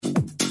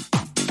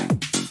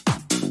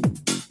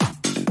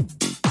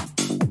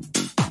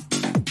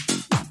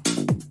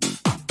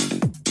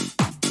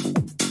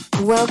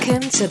Welcome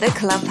to the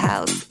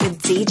Clubhouse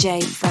with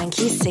DJ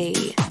Frankie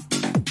C.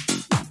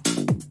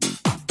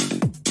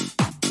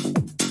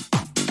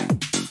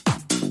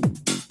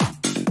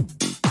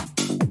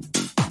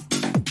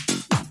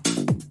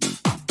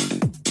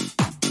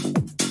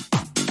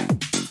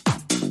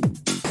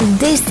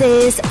 This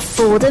is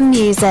For The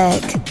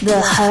Music,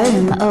 the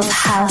home of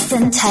house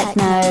and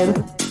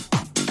techno.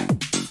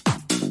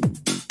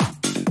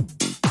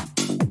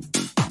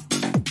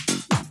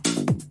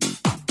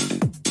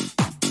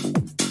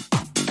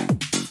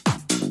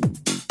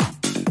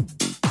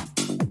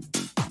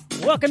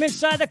 Welcome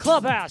inside the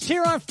Clubhouse,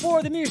 here on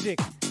For The Music.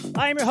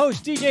 I am your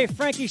host, DJ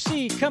Frankie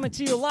C, coming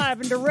to you live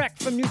and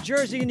direct from New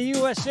Jersey in the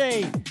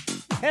USA.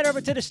 Head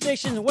over to the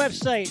station's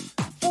website,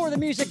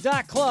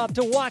 forthemusic.club,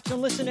 to watch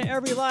and listen to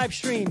every live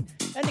stream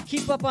and to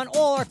keep up on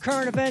all our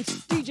current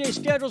events, DJ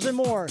schedules, and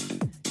more.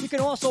 You can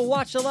also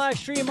watch the live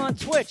stream on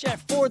Twitch at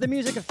For The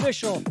Music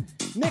Official,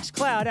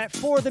 Mixcloud at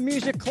For The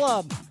Music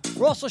Club.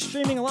 We're also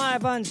streaming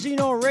live on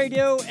Zeno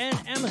Radio and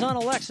Amazon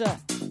Alexa.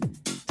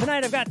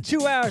 Tonight I've got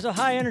 2 hours of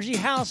high-energy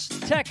house,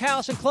 tech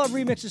house, and club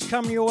remixes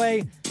coming your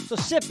way. So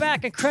sit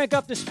back and crank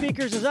up the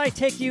speakers as I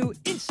take you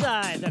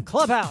inside the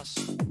Clubhouse.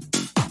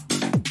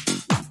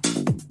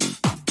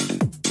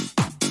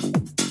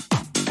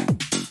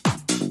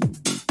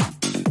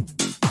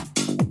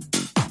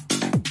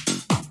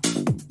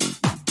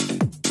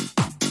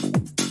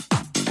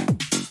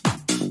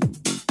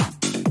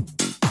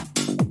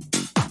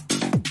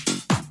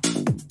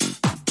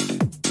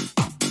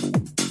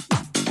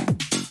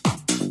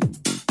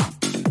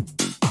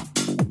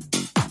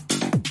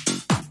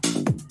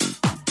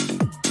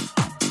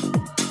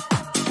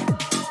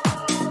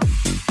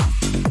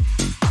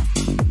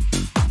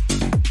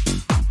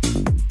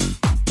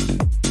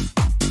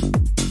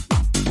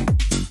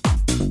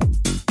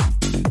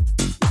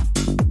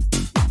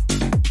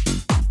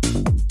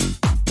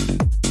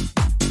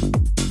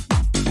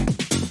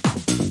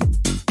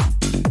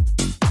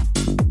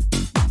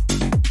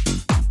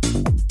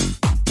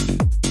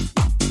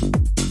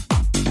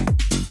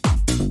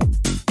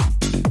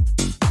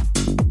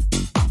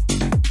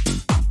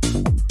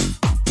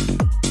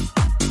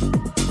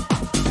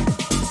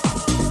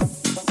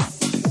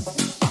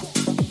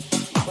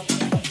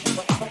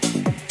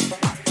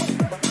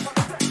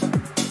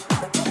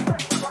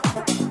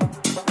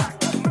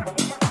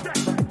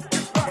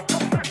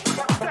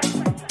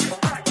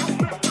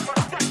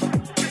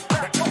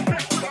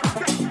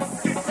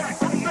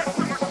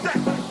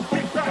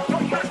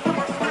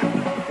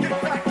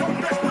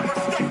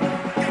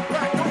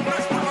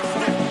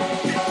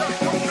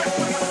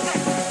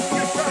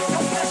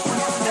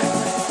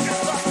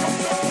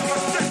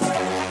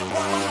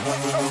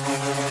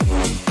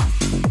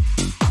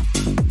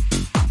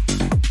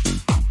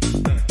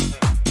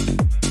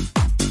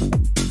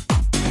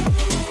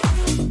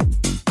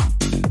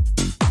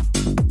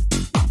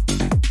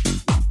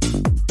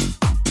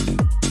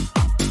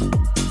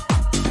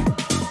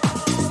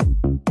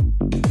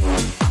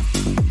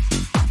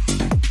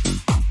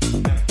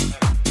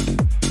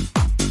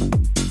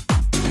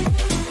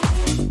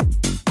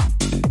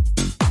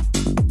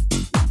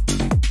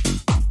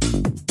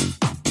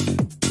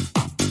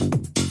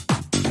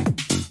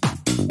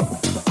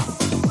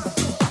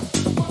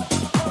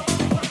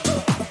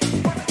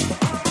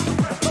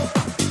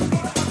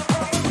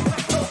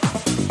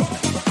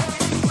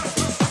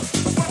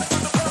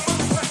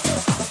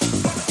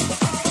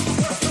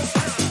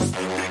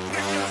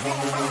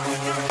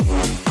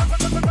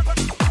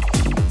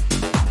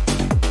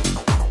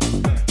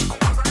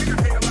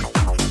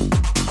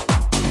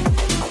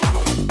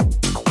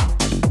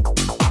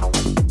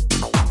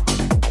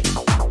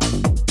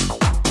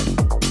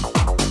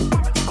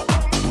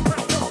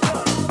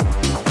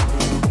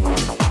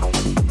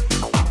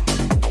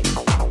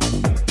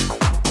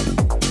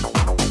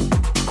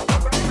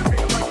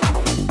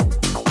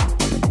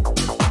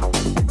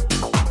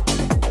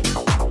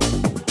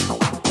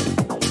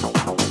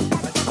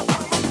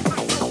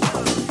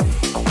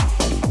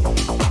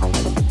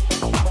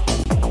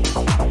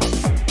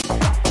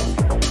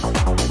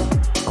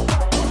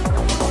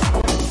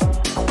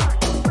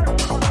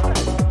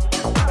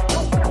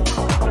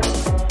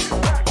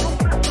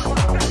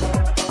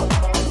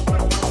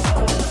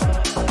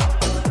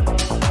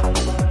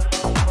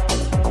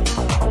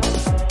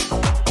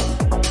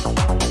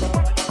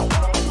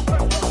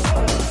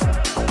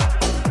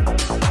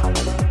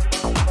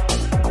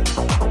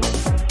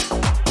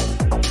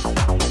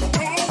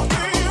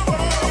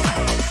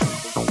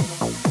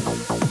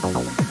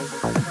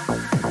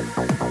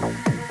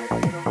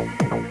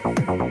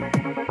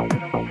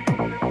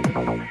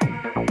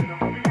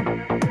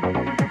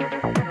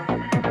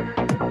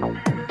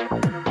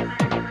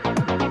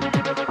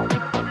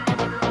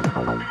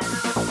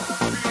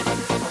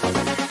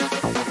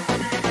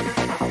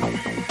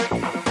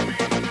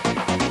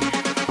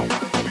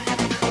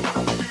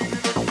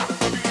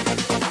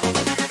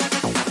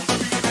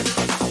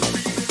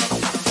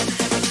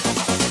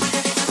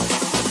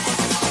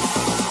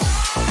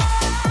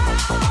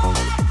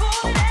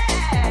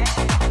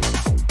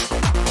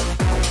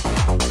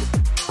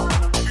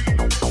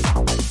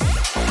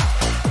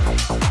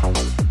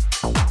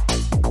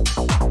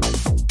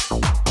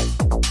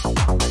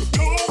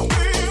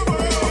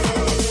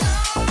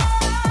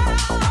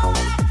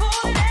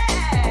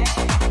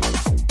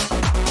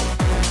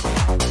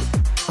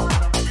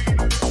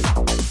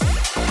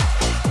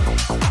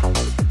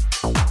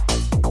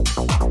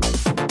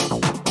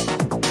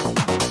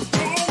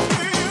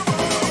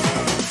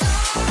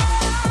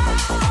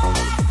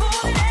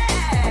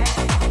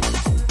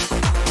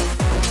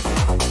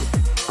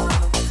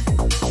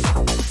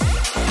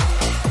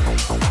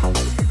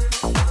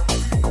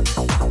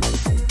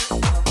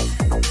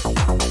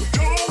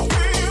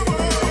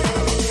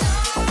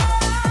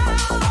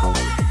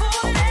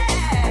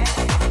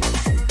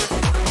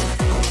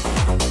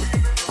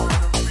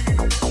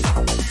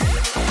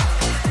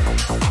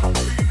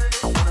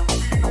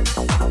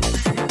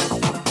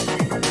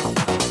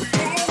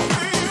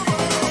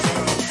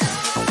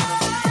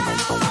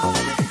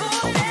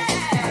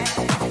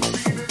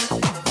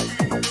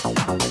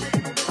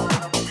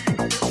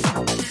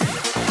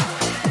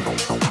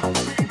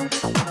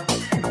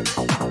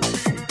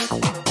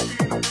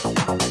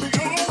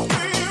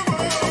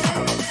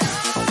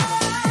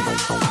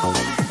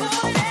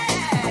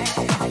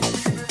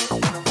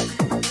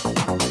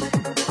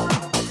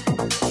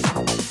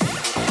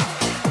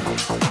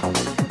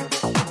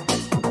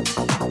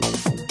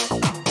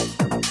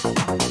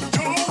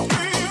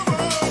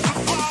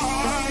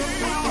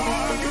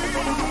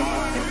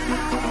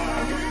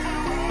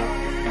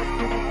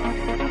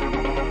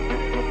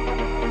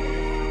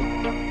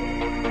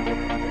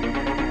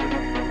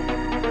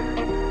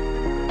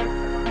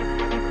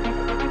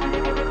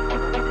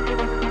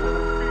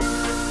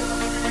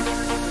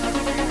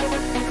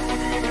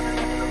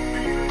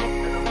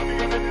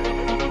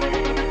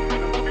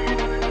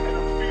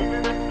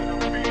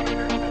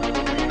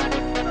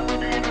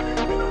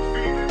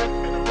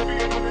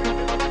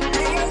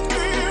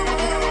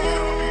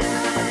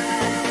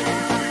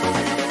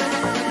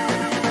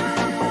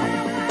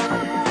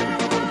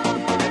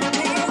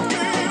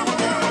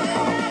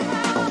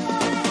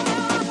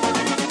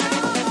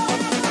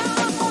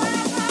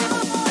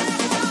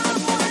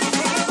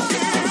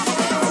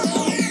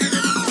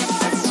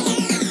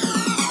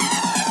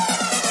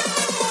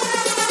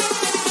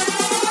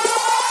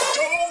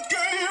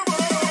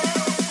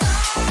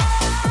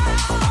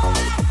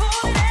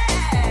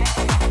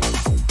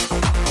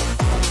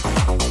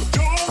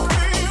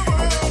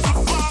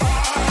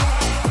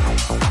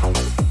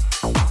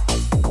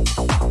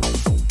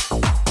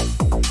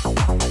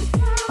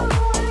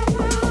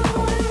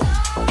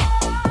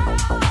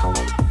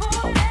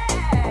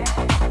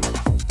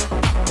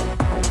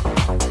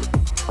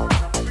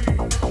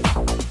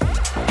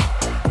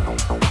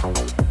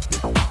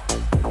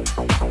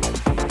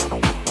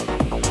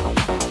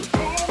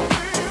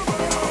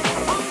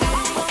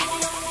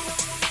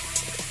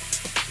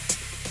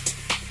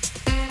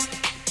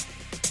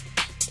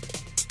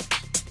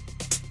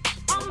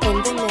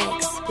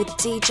 with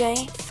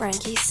DJ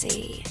Frankie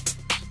C.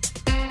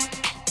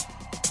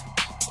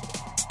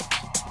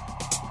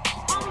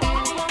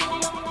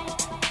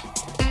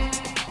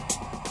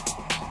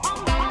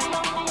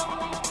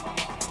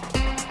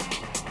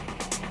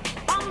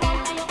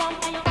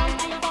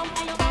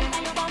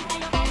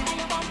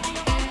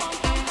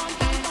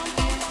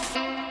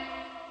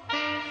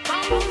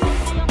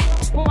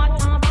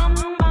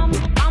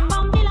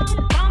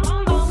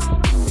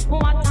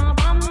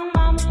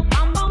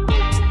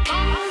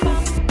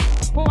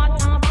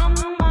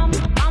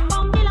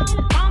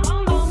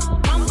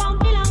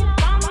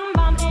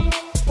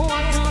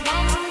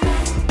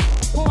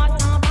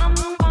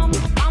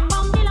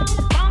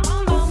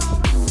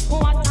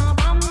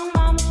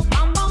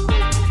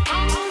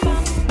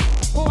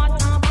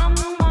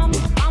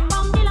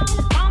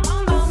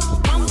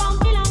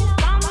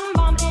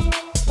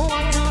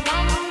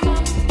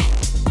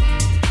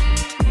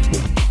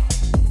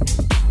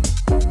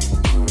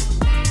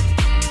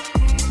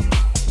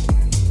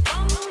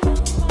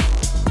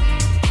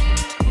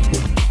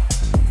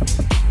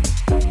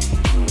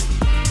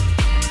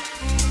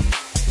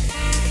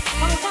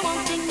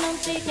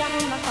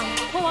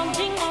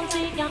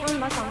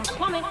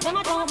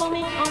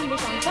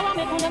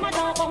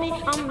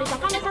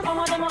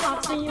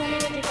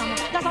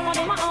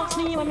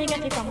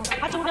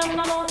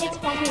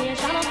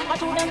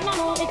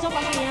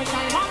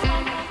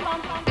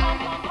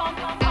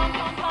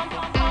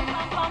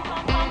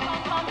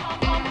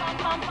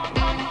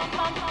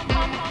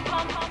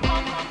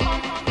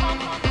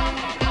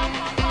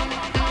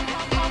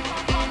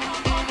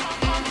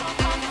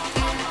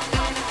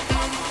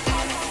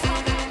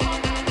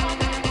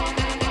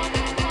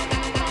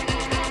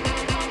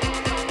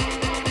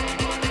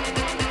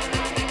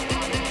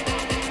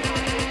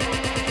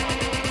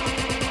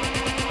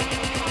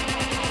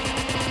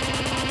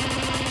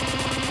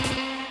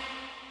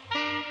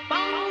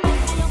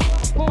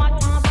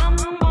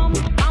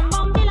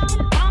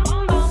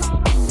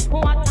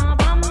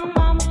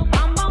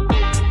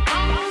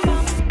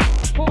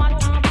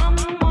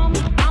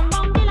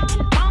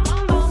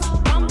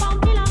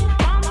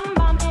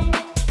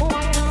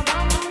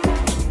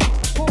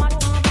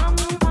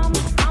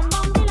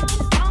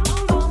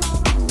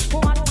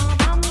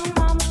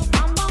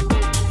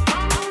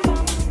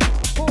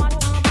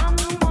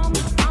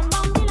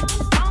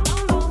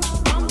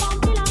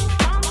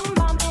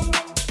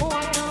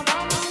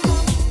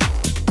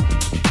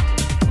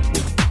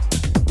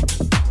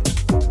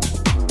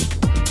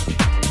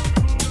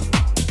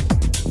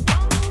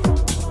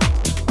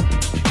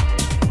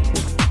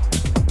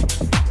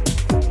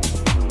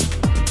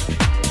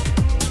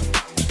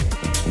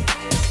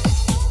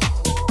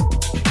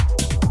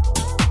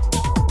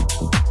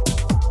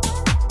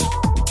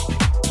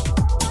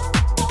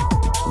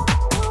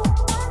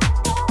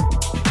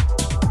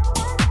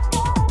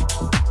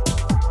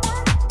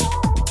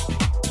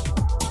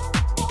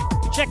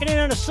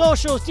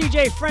 Socials,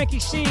 DJ Frankie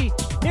C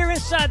here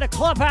inside the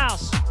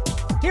clubhouse.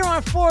 Here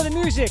on For the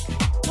Music.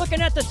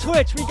 Looking at the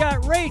Twitch, we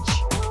got Rach,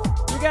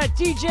 we got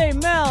DJ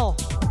Mel,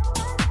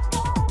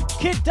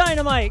 Kid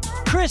Dynamite,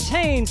 Chris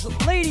Haynes,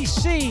 Lady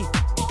C,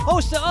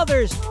 host of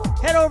others.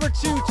 Head over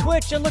to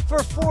Twitch and look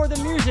for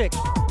The Music.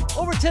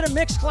 Over to the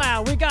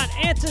Mixcloud, we got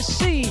Anta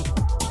C,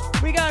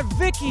 we got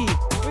Vicky,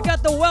 we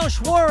got the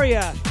Welsh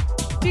Warrior,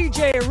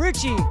 DJ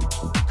Richie,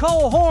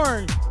 Cole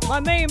Horn, my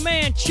main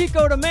man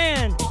Chico the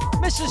Man,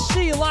 Mrs.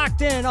 C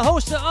locked in, a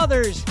host of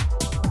others.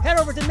 Head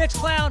over to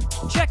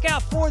Mixcloud, check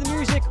out For the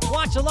Music,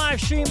 watch the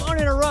live stream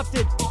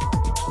uninterrupted.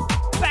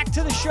 Back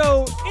to the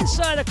show,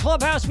 inside the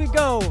clubhouse we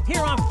go,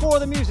 here on For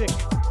the Music.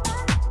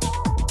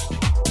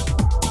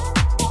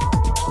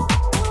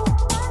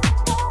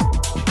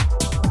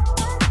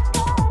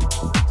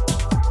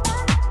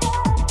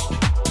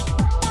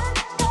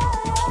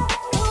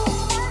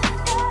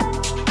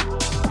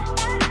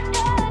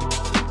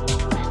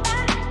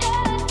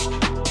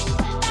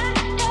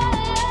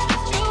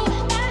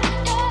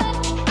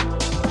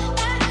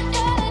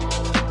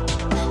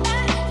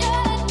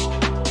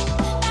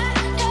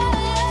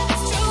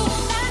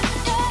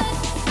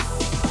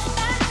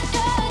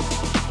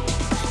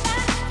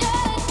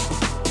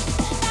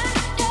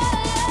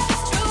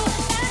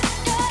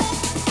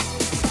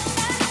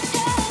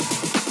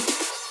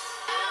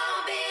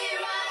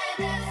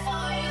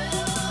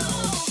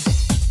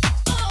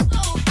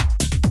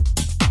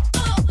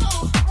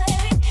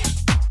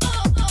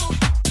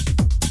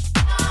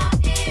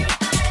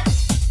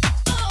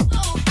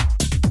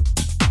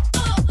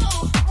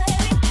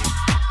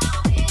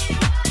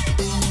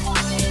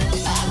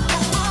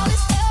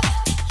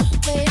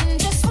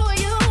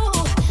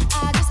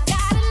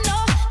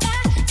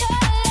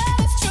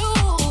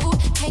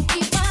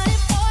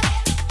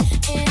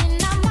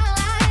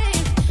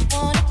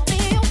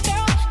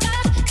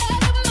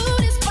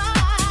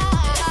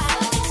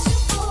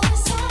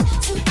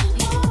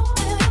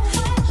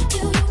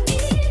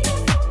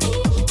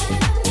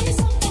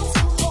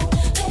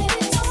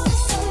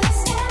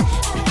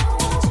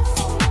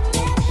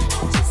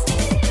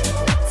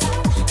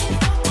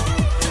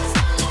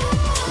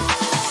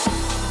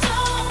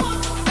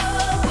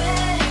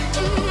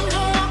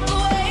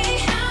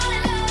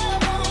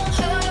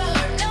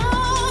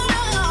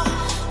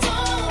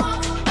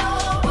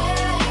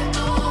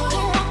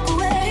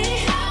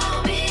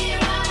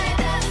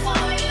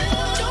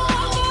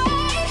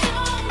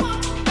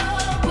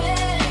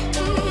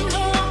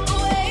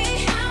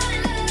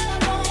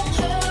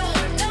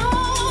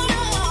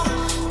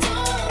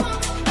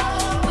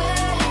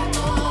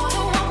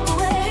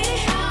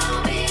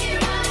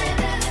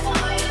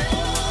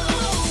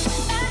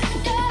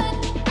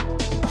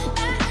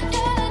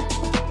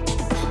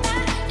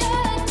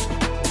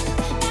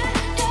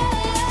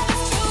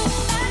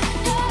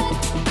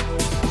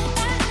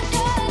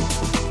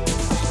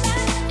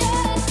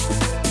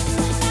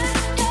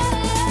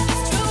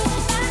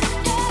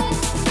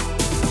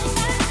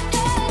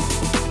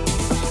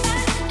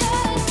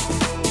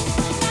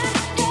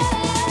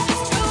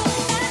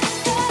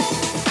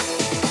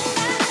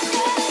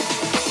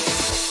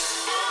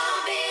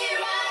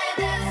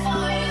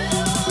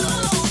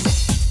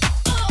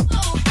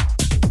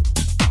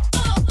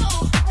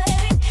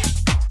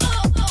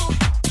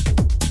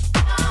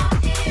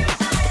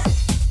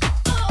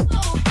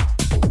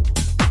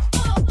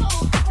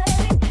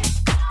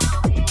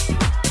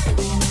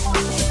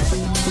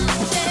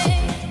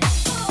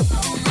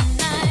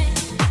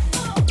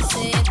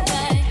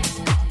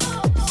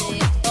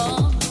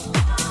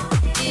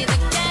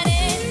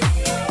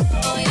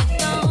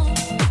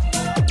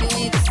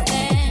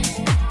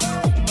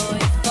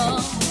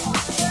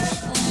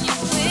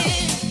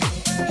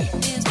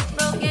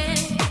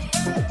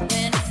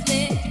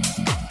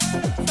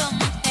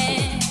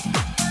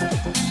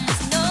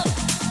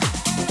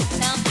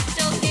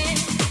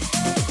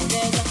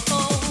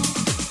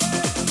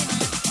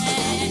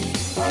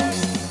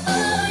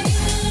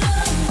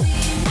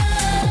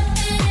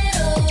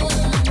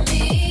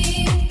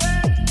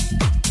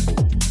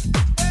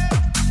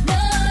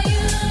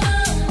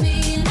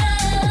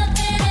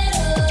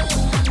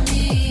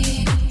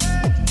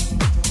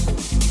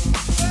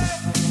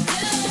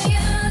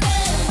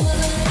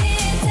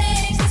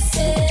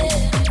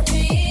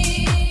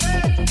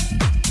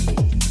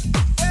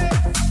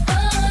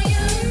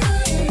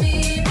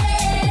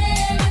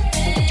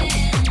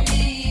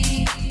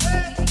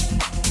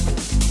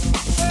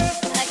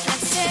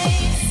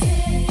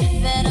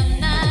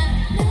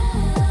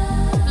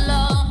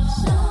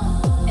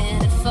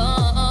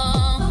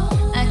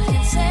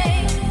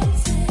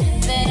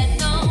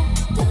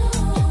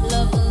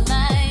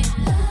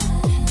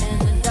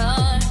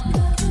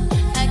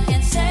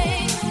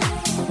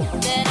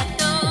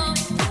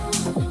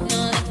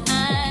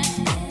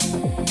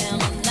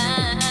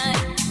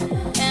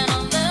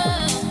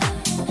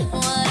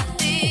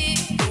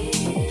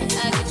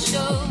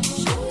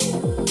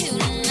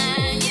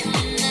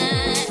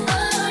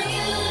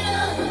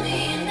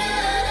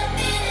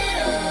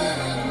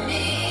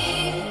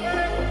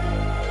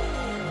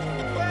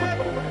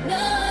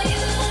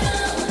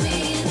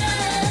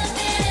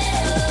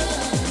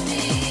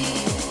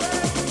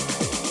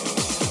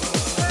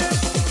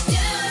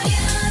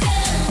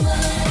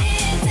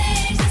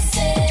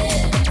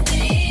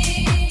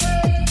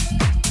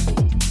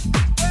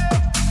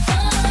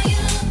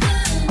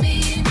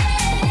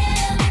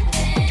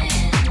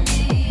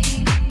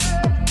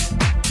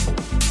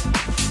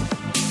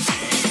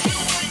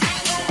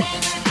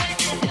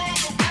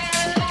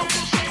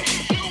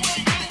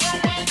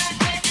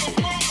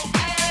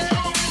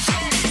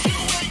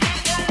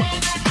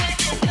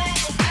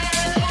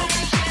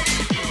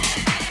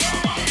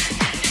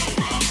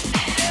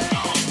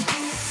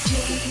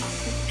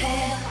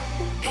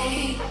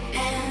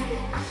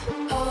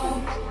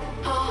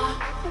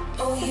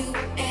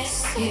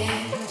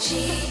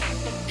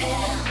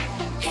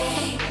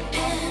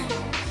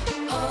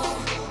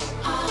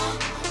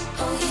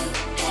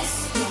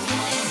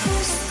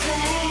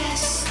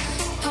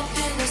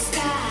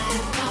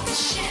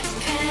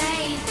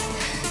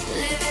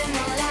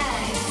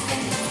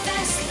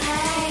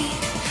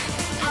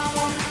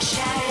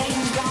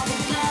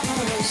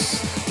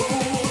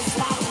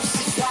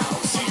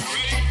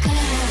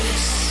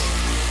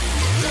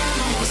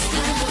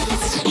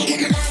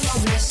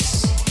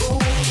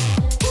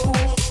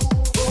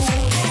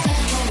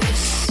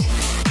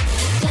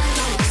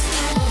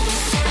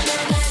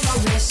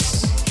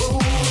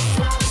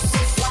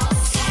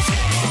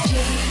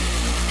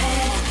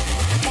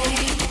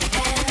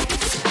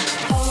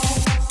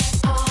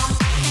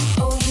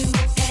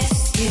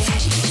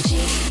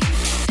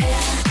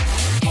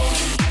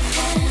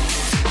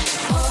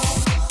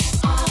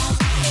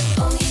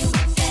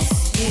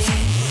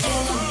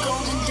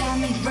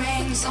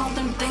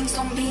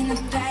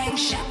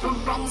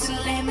 to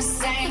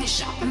limousine,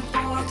 shopping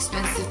for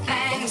expensive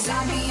things.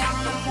 I'm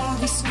beyond the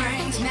movie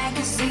screens,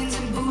 magazines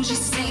and bougie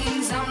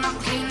scenes. I'm not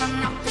clean, I'm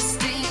not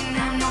pristine,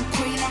 I'm no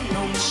queen, I'm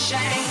no machine.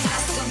 I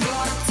still go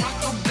to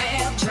Taco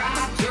Bell,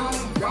 drive through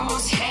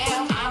Rose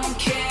Hill. I don't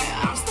care,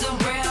 I'm still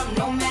real,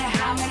 no matter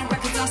how many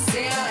records I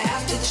sell.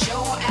 After the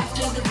show,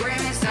 after the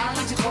Grammys, I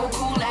like to go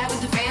cool out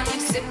with the family,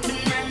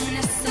 sipping,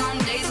 reminiscing on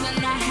days when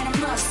I had a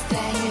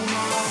Mustang. And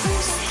now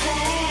first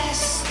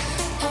class,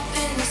 up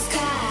in the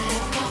sky,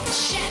 pop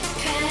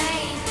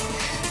champagne,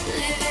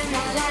 living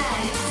my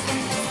life in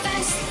the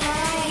fast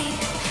lane.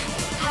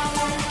 I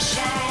wanna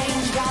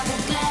change, rather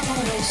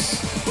glamorous.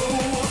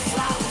 Ooh,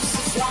 flowers,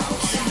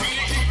 flowers,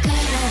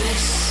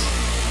 glamorous,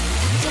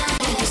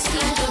 glamorous,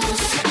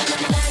 glamorous,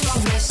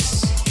 glamorous.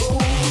 Ooh,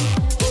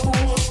 ooh,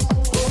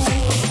 ooh,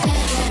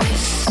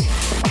 glamorous,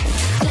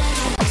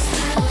 glamorous,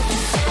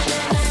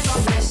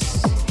 glamorous,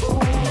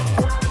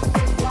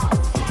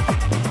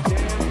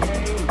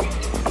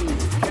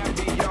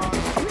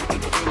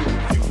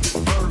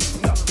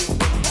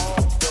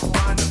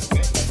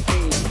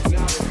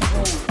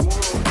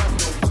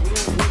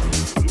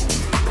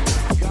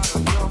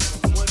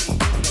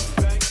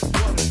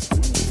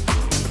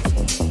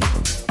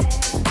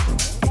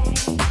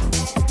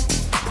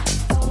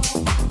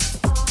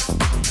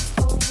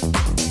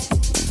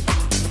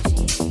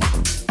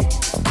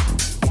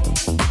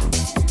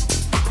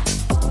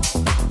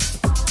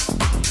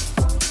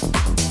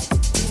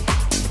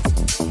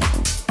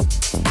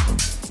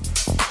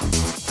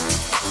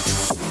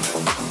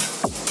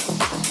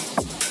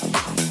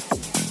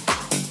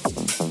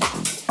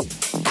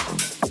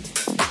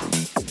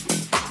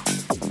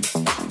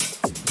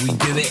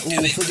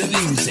 For the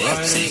music.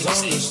 Riders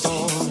on the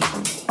storm.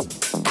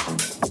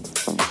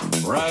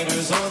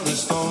 Riders on the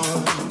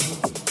storm.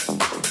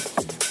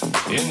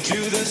 Into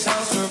this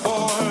house we're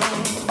born.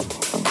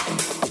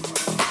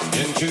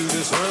 Into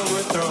this world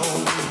we're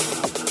thrown.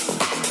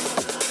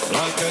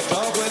 Like a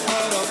dog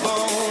without a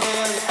bone,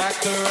 an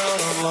actor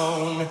out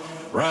alone.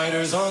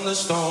 Riders on the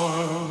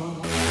storm.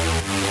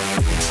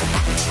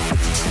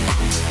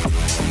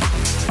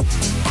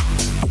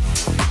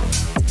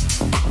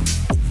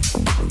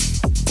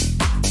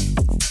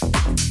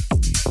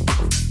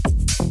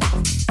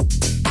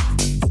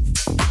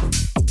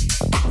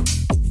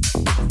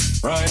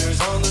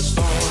 Riders on the storm.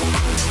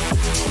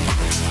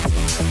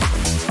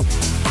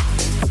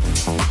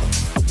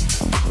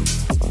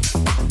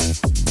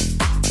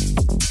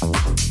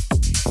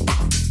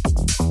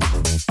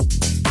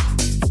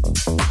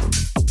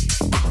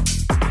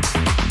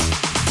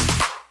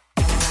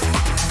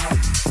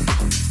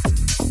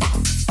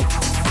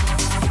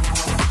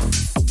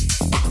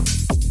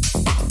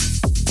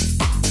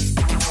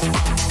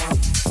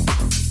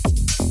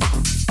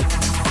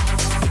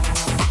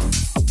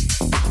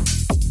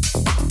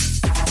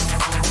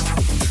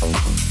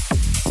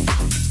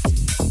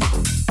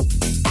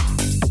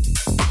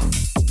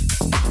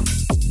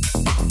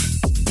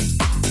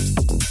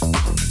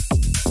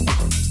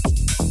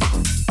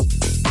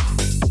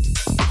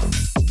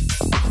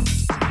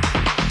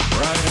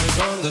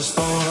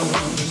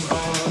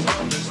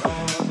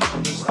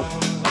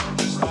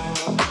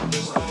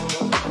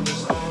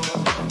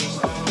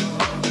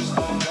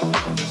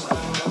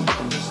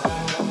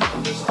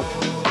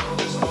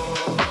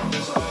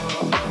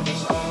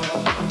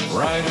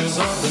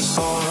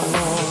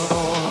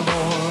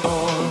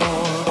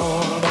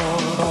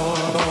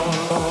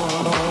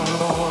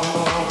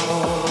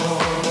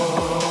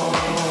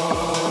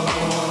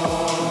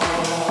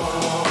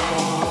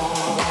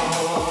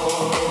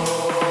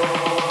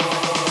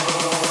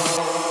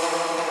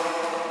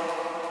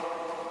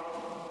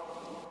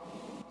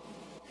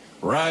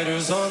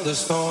 Riders on the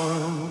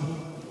storm.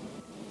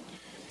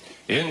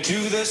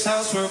 Into this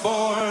house we're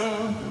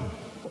born.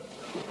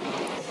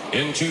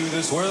 Into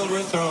this world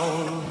we're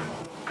thrown.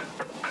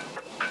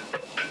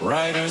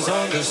 Riders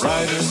on this,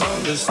 riders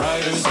on this,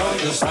 riders on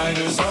this,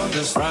 riders on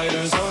this,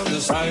 riders on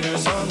this,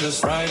 riders on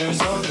this,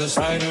 riders on this,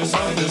 riders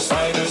on this,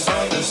 riders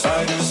on this,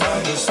 riders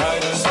on this,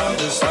 riders on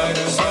this,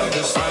 riders on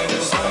this,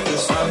 riders on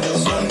this, riders on this,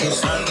 riders on this, riders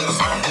on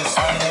this.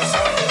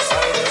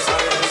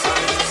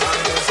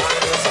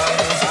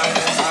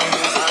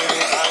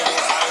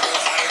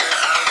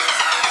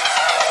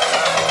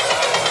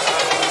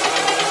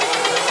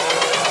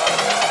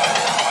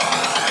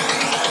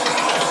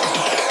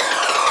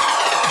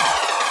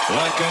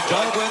 Like a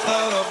dog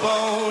without a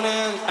bone,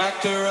 an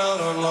actor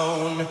out on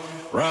loan.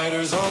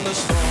 Riders on the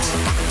storm.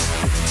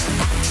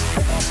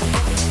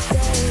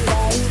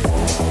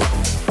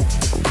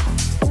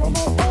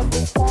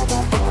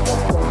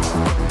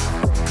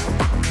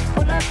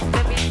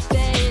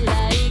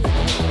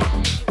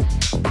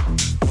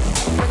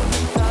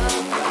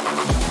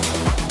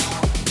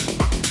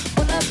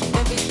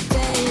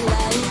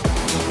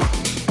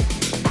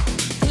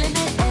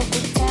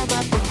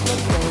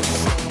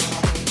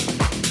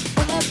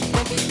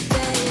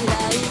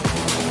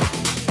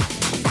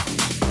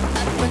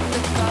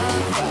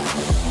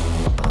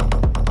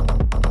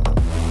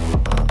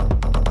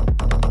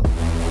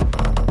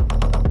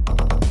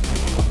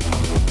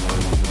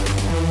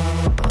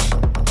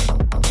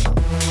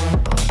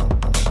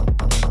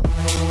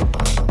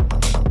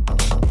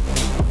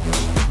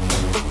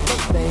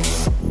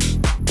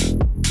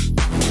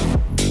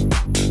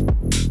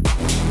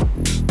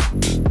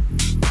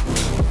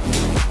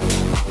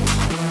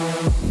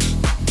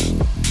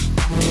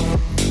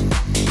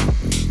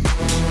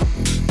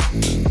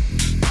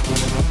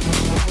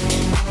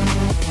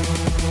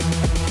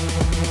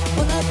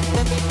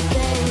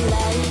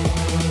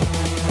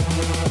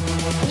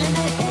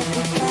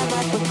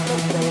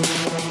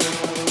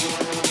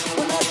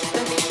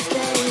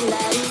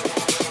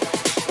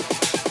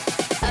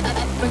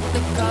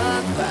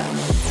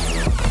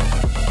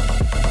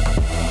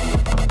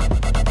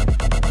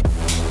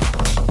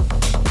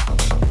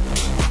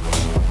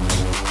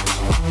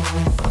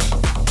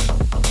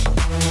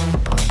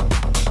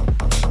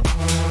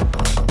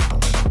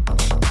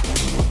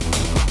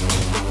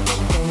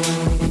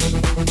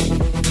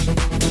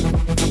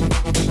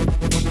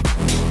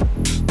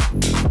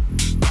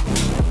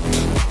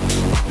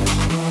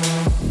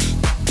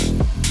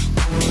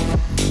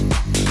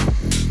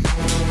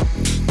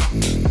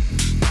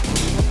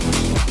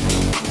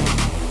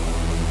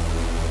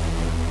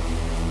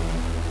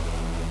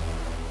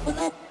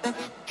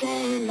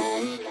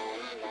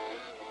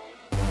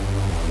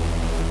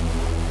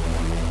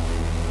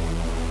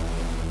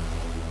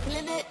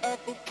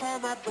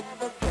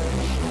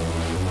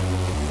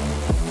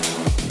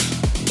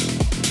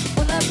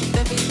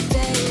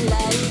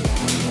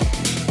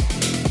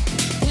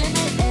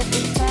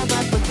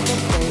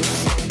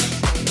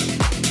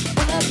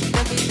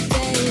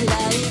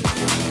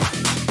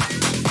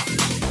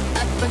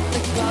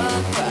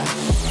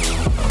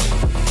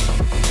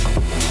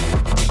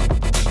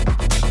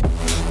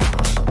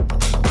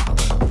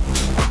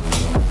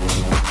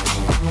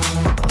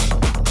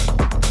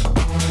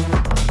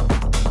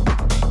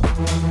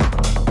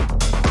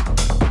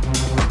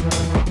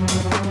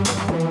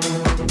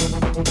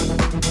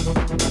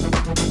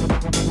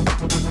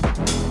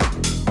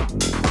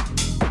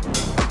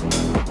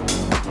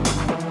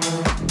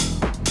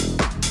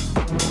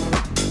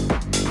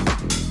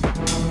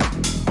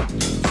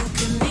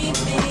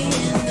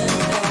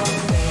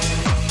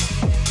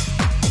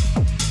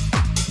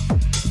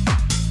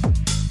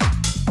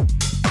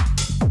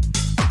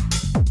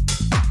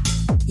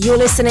 You're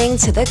listening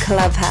to The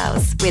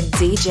Clubhouse with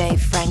DJ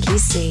Frankie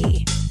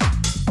C.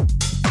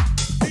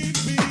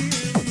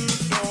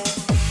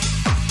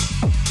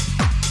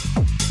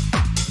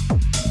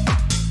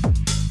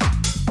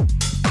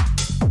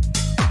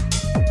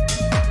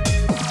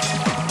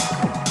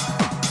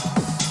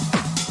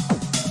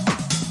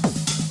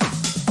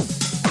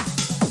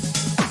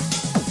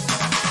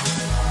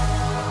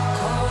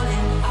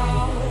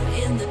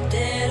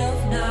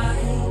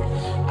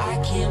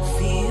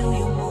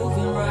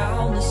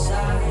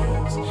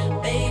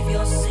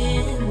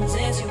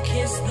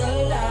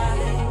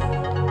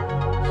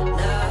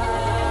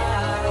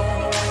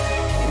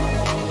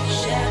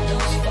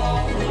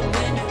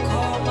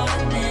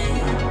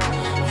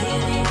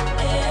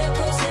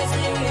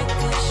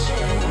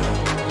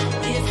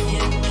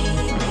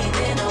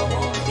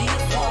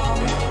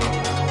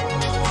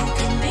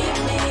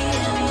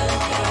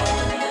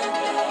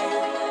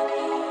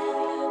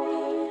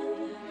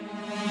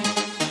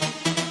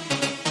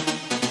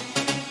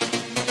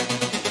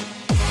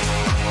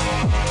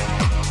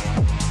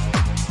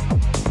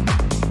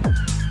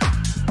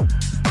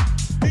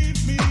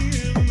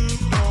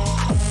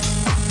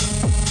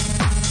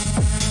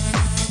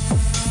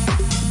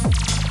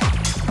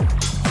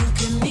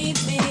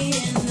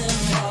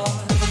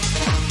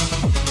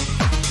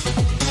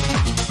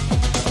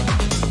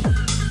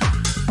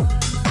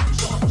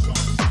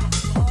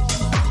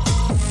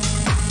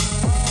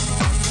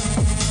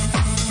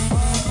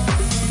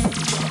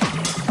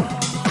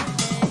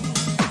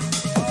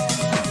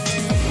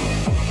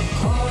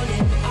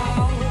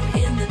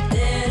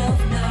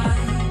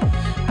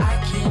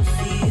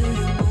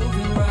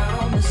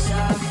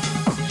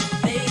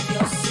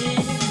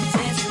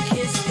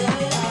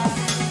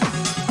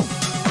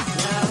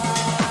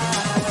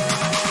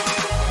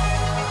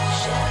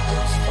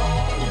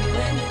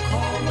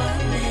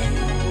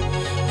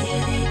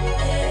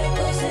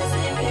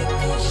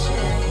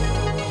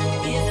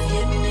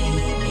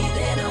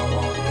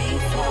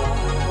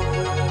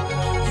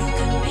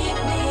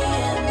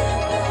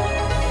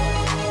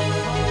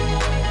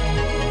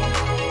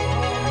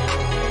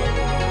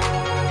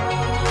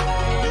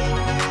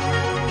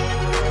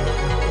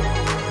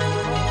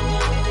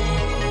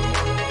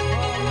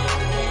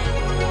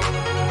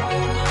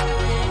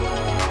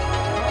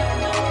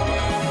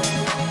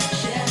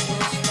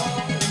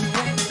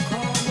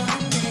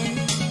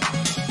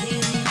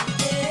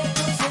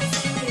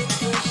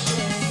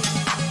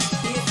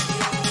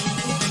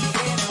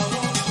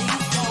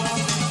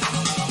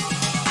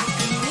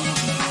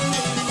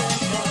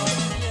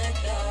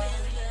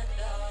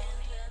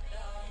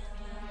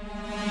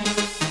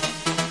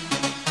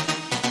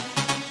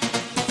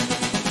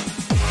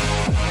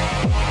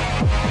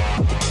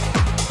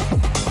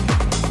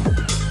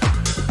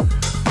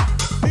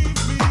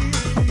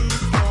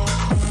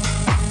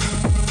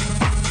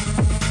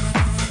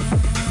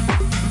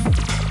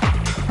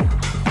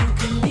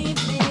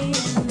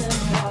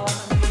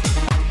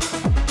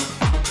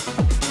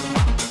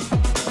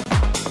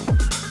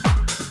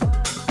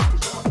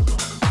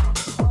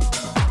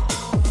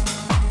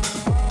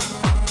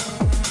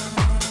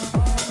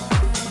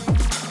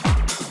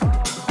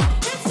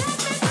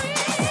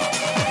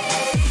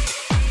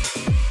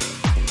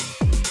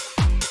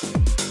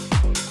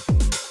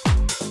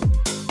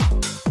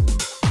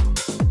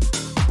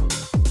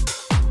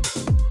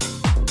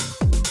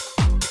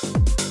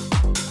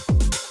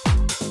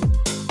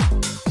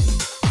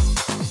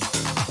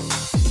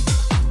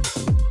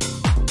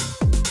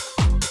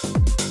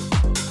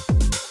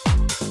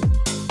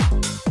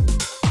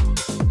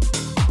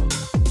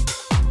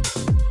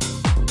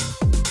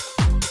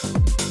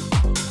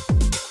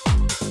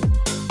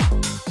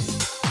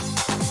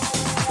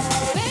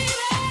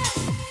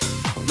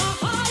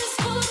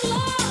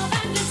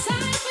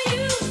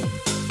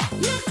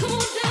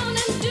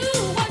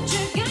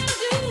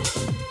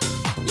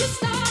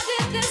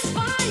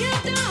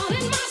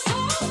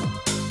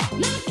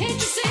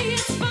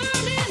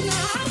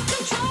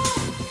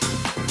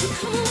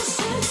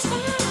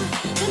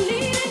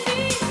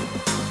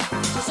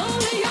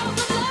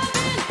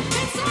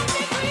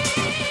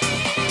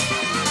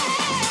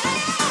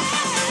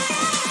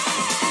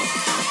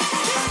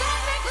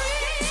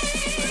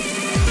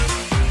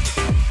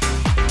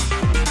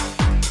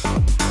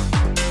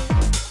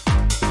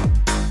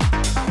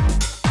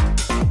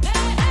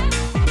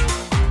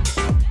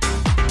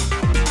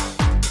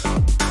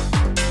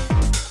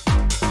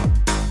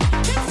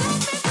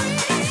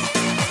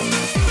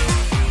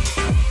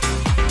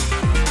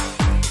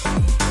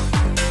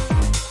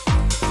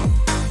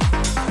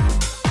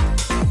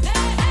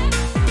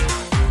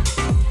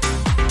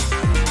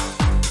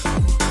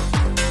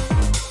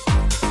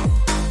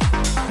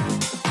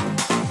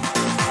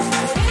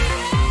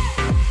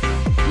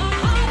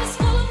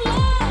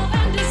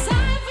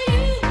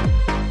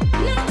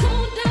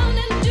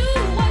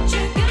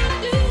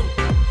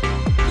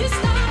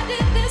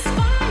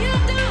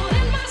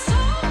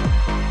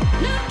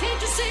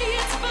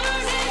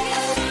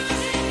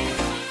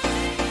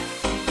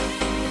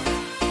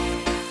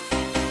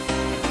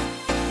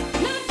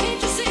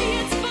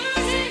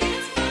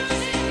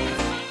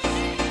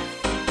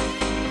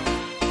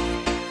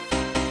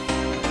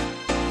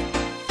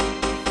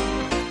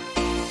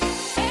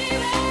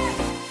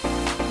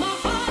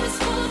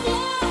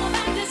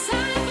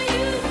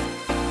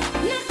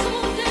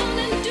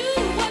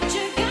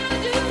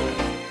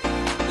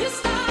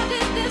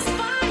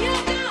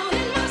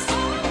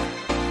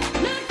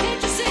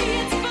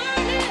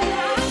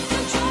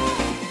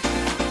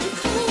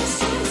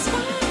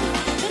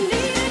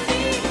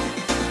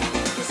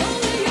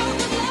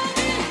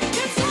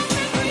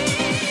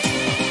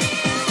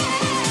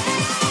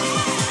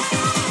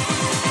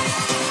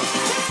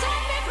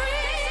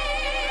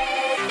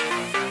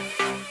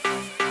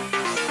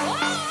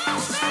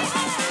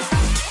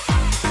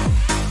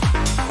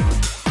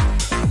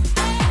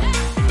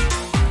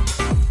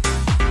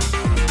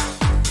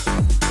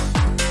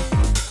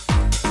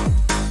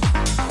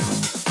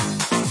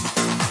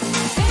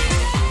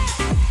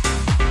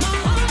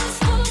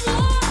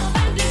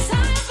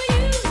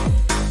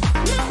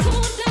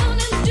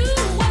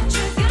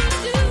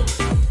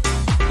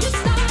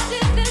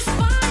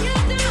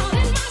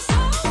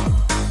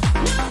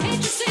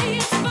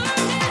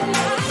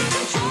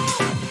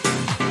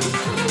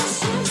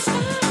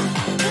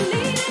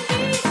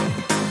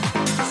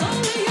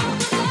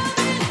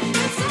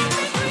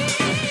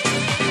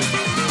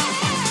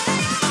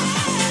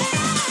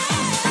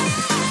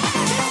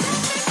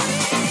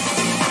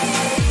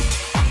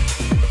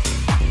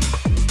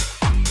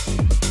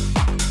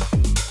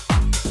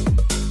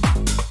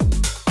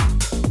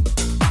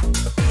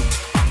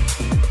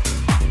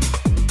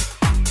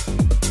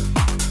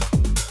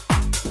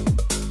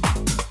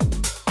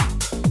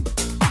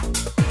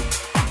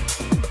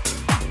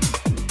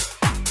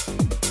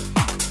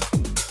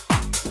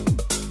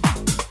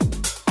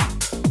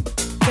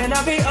 Can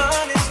I be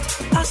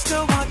honest? I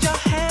still want your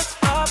hands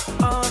up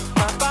on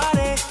my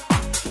body.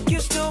 You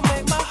still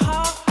make my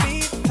heart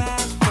beat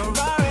fast.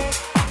 Ferrari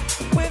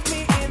with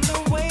me in the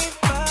wave,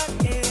 but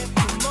in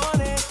the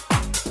morning.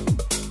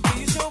 Do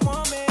you still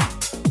want me?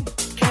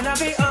 Can I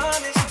be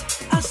honest?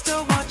 I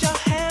still want your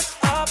hands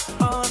up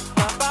on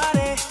my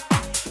body.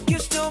 You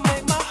still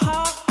make my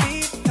heart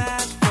beat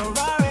fast.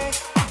 Ferrari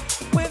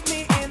with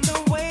me in the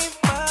wave,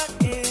 but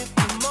in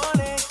the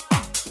morning.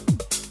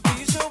 Do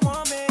you still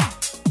want me?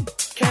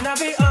 Can I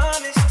be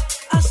honest?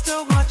 I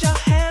still want your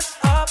hands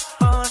up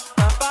on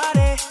my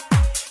body.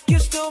 You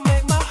still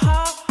make my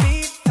heart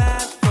beat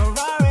fast.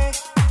 Ferrari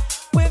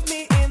with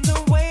me in the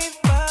wave,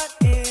 but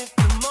in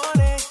the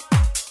morning.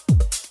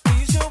 Do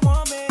you still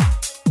want me?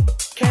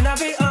 Can I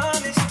be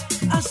honest?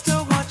 I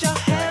still want your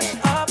hands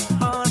up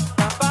on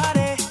my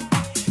body.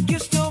 You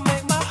still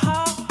make my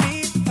heart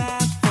beat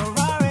fast.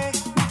 Ferrari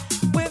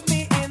with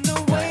me in the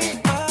wave,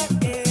 but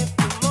in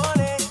the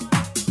morning.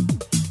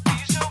 Do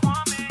you still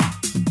want me?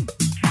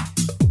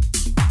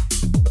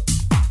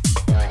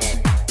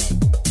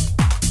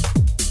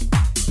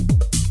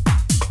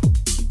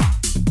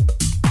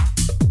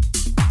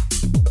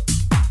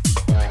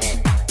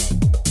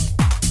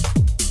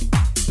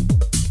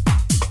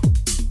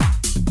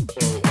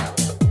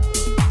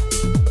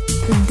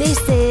 This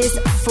is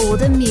For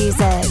the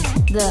Music,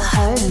 the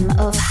home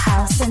of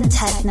house and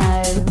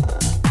techno.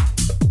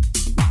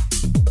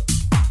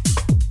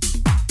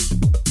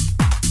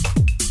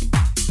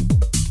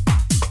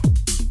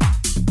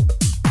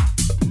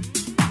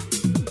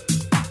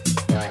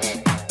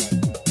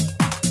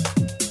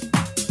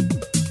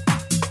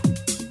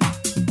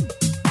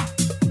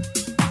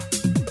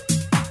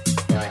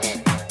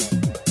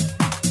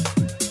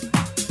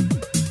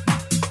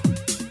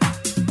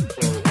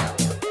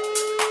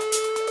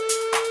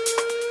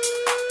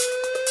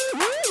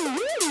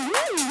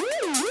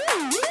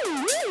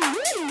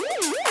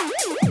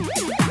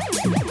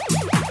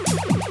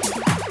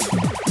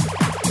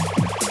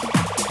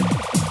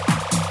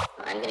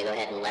 I'm gonna go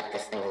ahead and let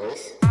this thing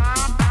loose.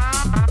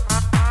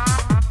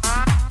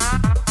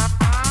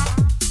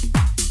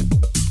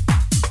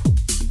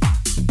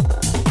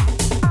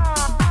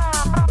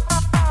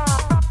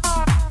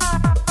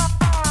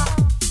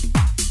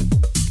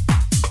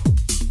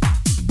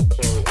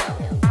 Here we go.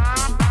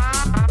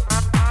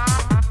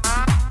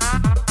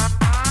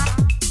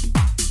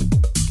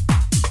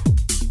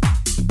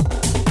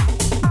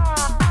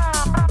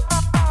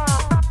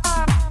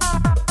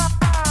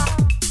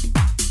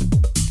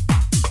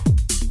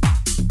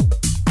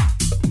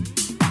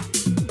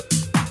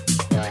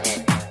 Go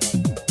ahead.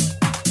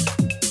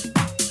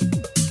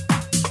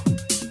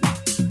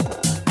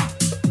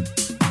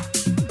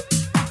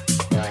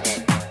 Go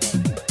ahead.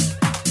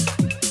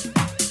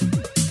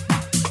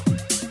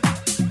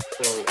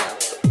 Here we go.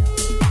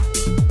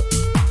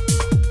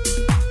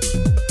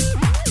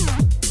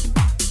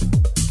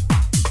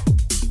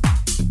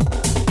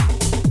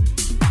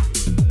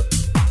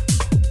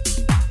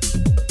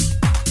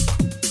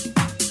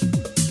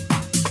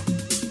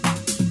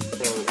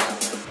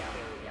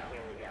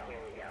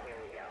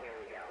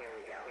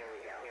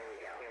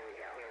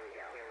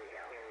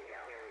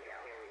 Here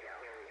we go.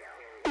 Here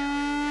we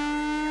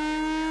go.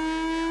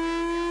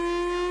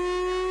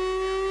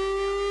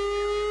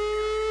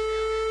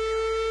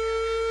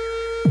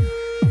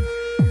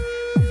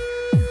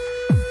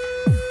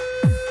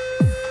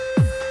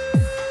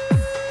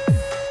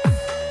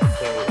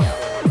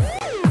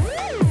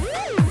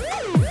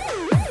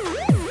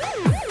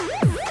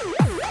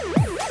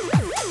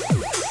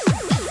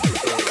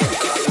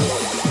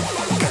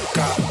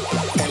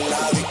 En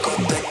la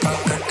discoteca,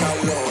 que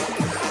calor.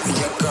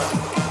 Y acá,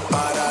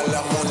 para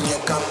la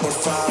muñeca, por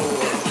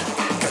favor.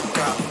 Que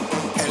acá,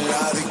 en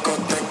la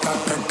discoteca,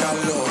 que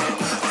calor.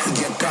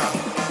 Y acá,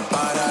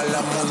 para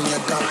la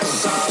muñeca, por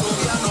favor.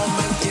 Ya no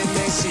me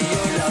entiende si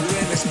yo le hablo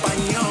en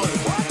español.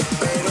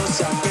 Pero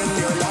se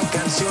aprendió la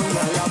canción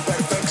a la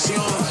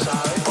perfección.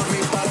 Por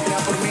mi patria,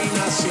 por mi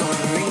nación.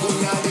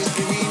 Ninguna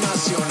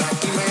discriminación.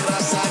 Aquí no hay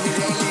raza ni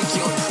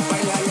religión.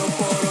 Bailalo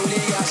por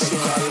obligación.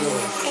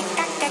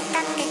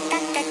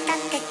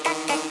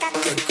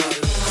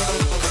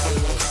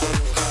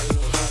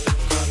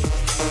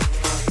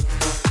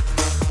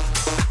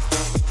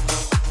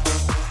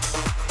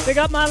 Big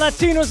up my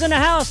Latinos in the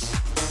house.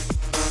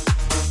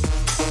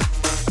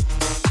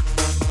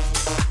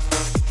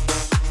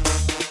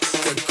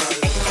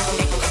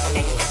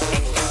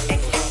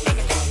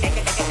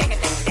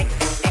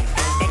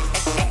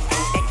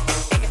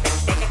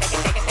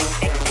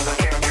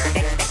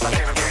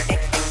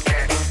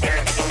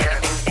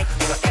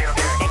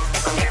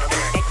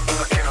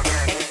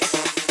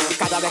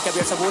 Cada vez que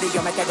veo ese booty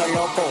yo me quedo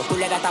loco. Tú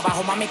le das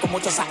trabajo, mami, con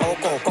mucho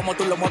saoco. Como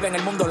tú lo mueves en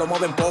el mundo, lo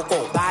mueven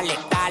poco. Dale,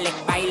 dale,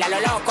 baila lo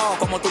loco.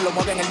 Como tú lo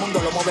mueves en el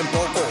mundo, lo mueven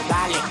poco.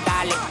 Dale,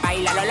 dale,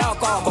 baila lo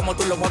loco. Como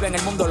tú lo mueves en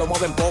el mundo, lo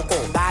mueven poco.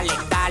 Dale,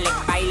 dale,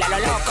 baila lo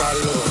loco.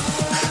 Calor,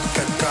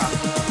 que acá,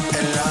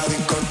 en la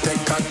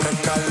discoteca, que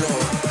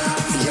calor.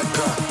 Y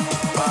acá,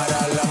 para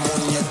la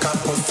muñeca,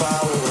 por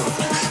favor.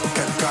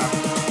 Que acá,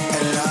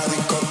 en la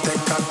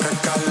discoteca, que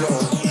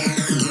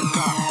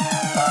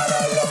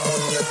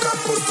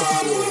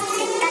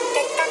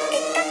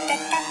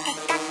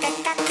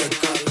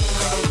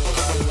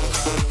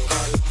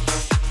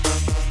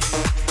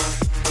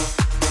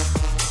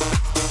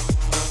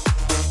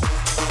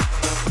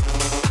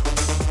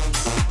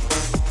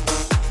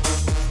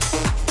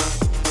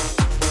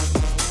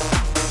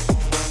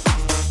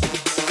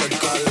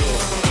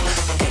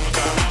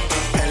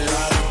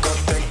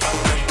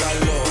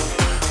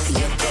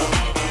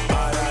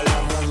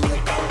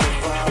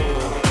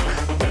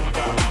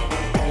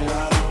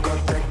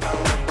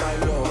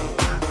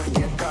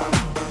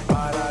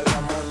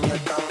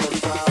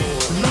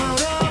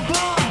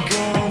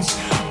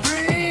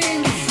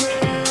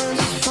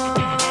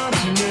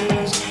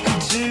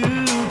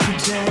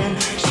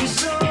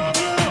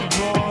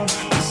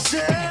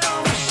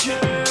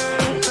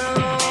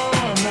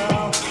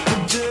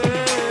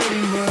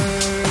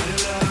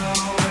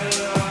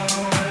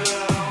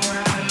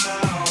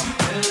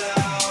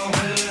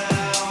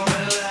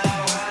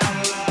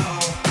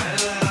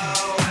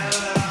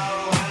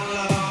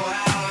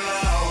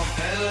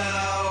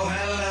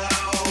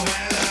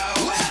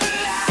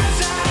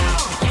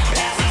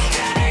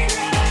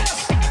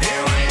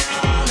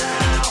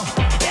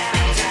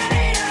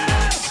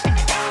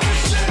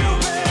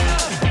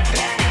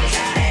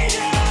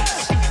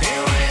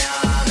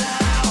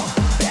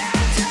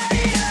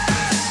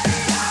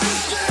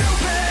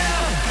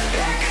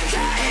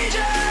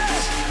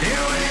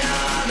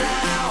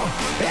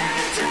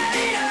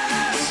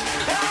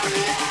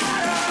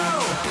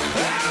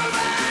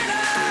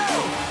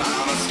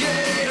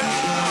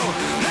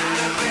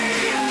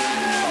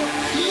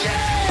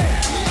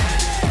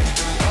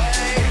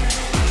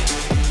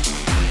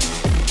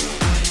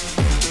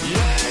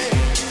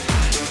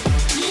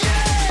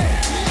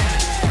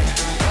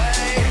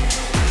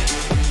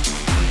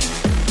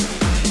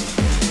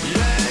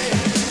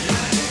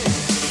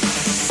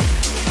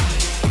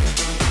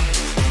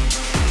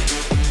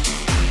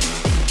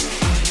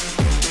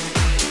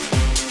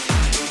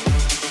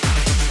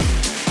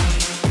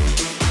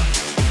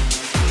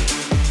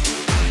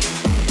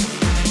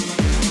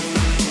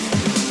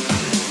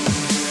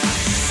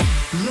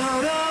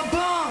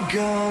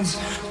guns.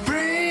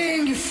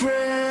 Bring your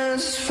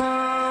friends, it's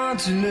fun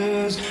to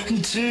lose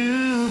and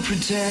to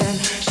pretend.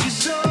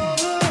 She's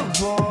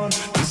overboard,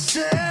 the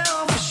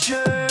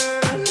self-assured.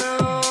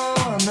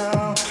 No,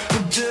 no,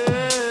 a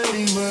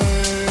dirty word.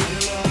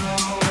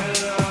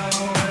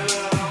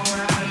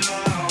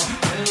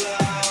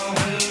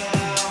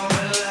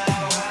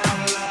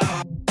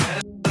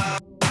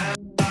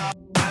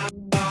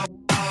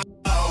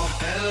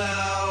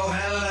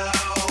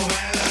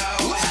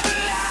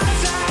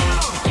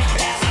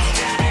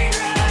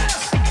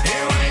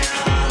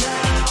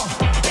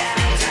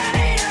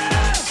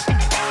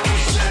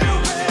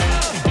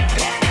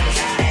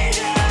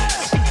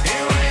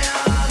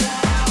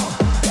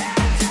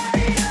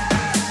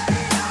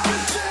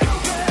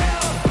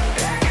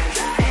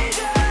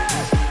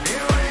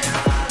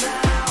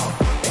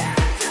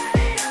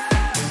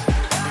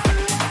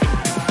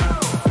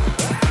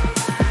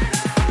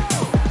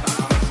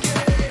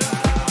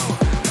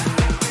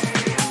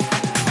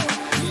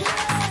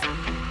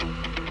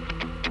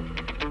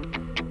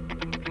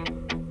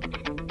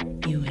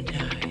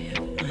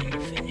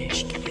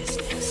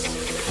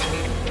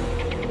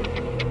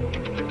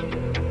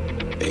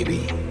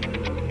 Baby,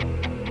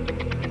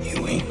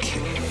 you ain't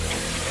kidding.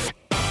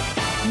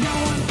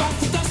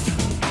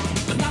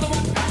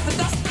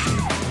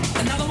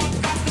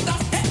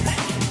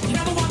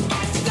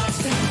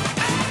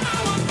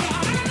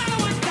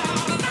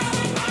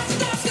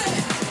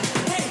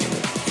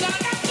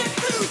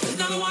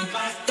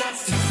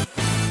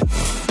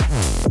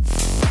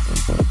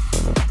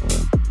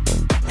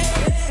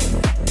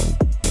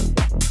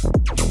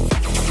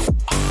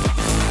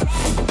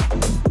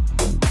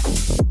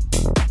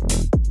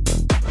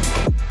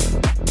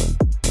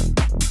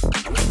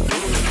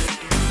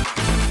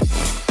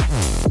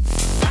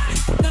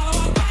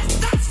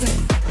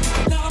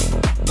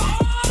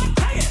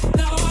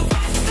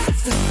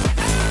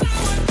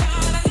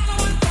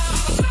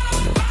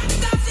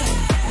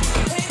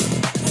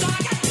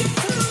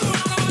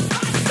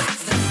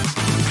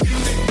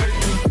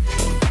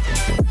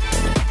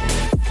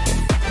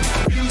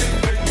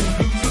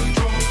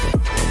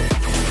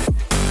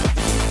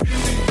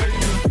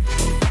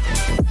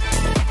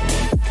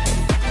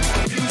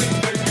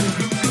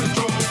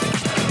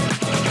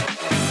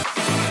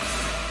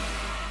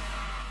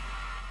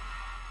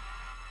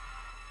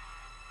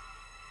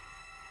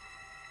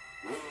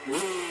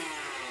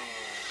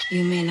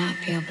 You may not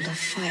be able to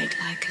fight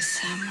like a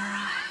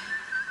samurai,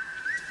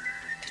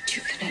 but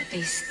you can at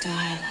least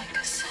die like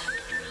a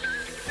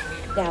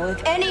samurai. Now,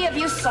 if any of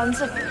you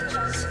sons of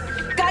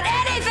bitches got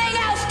anything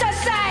else to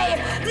say,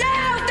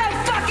 now's the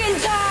fucking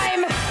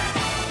time!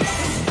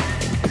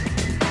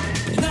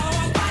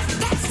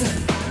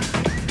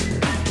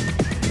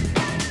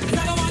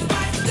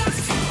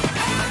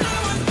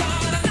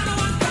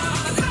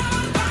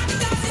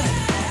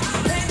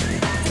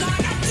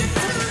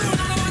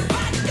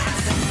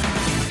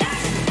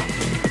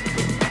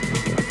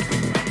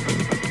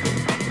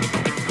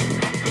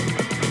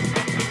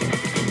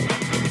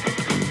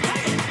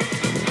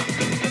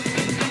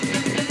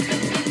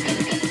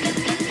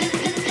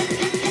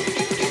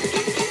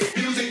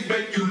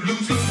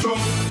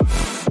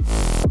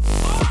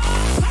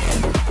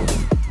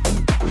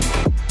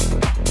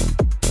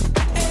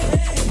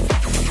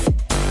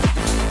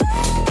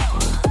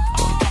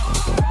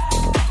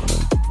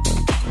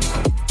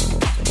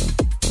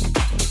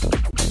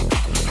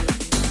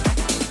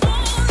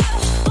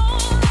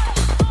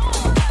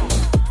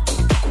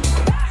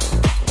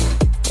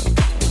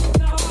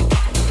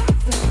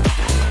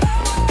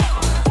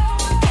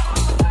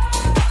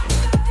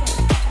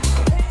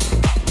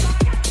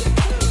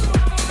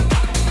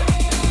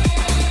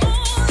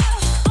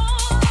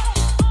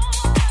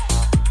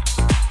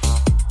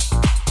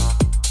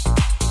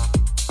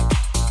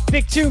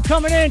 Big tune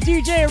coming in,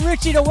 DJ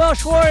Richie, the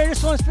Welsh Warrior.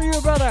 This one's for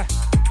you, brother.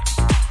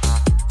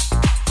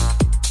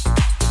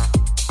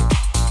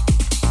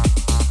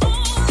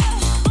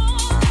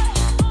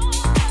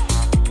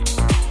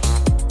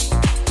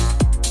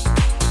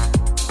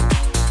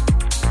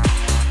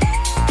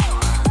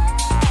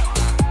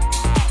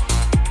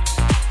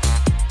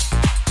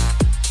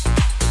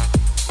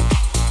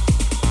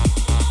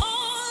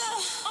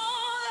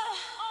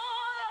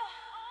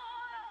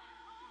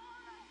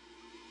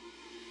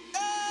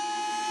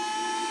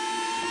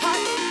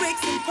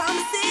 Heartbreaks and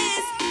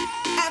promises.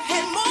 I've had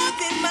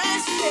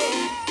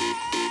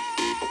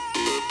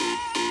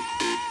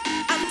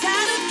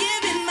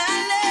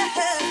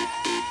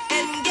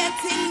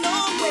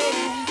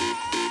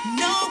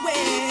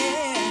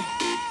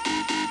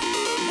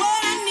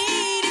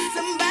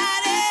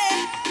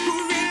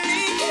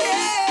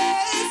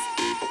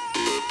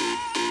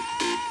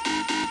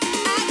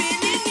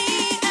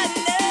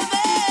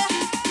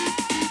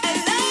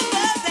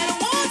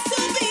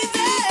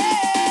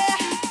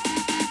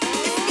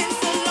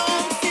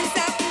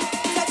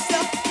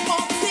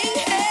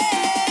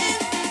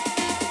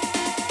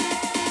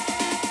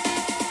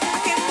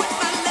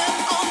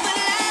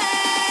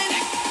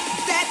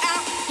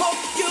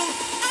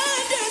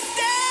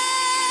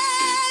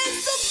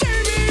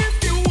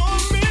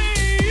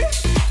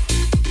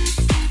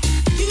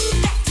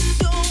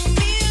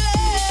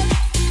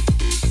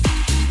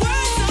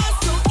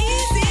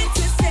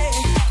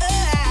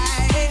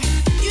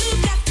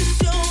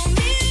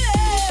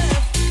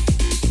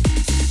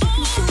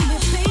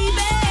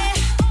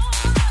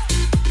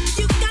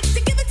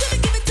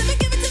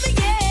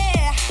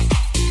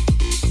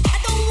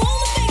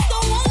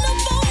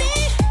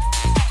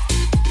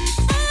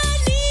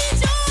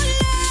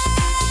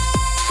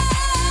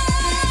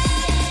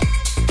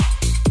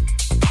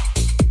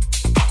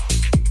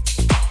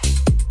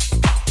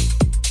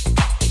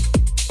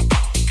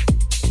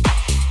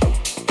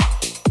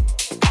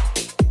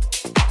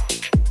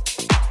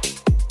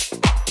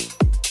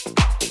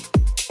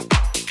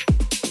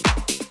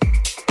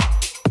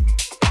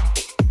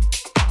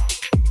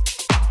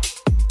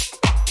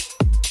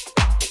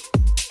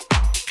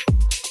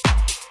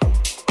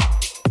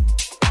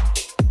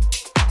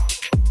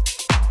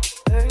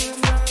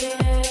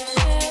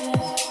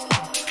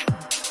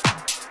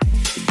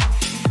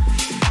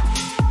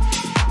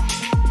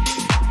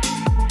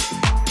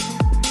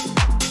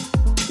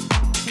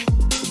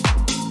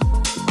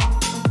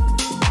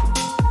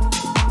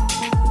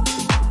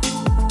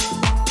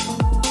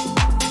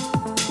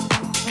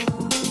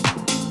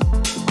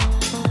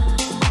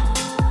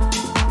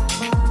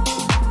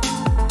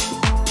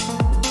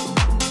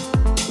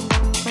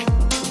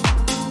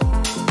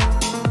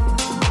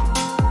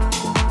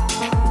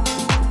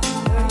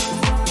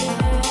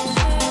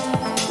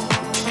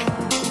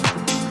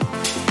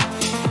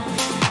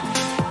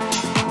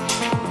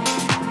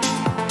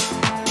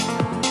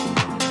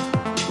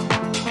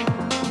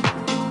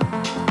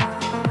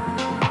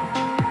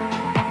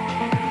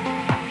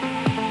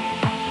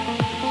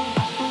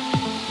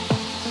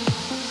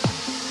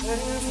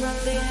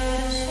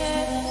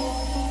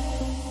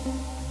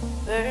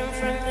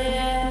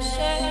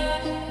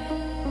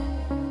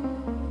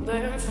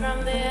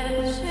from the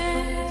ashes,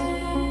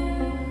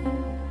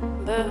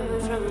 burn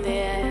from the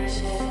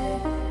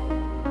ashes,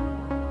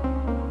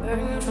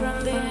 burn from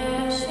the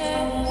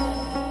ashes,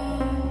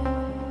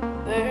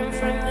 burn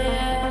from the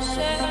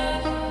ashes,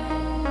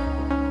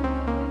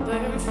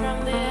 burn from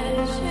the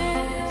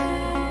ashes,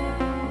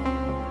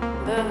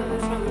 burn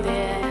from the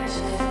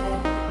ashes.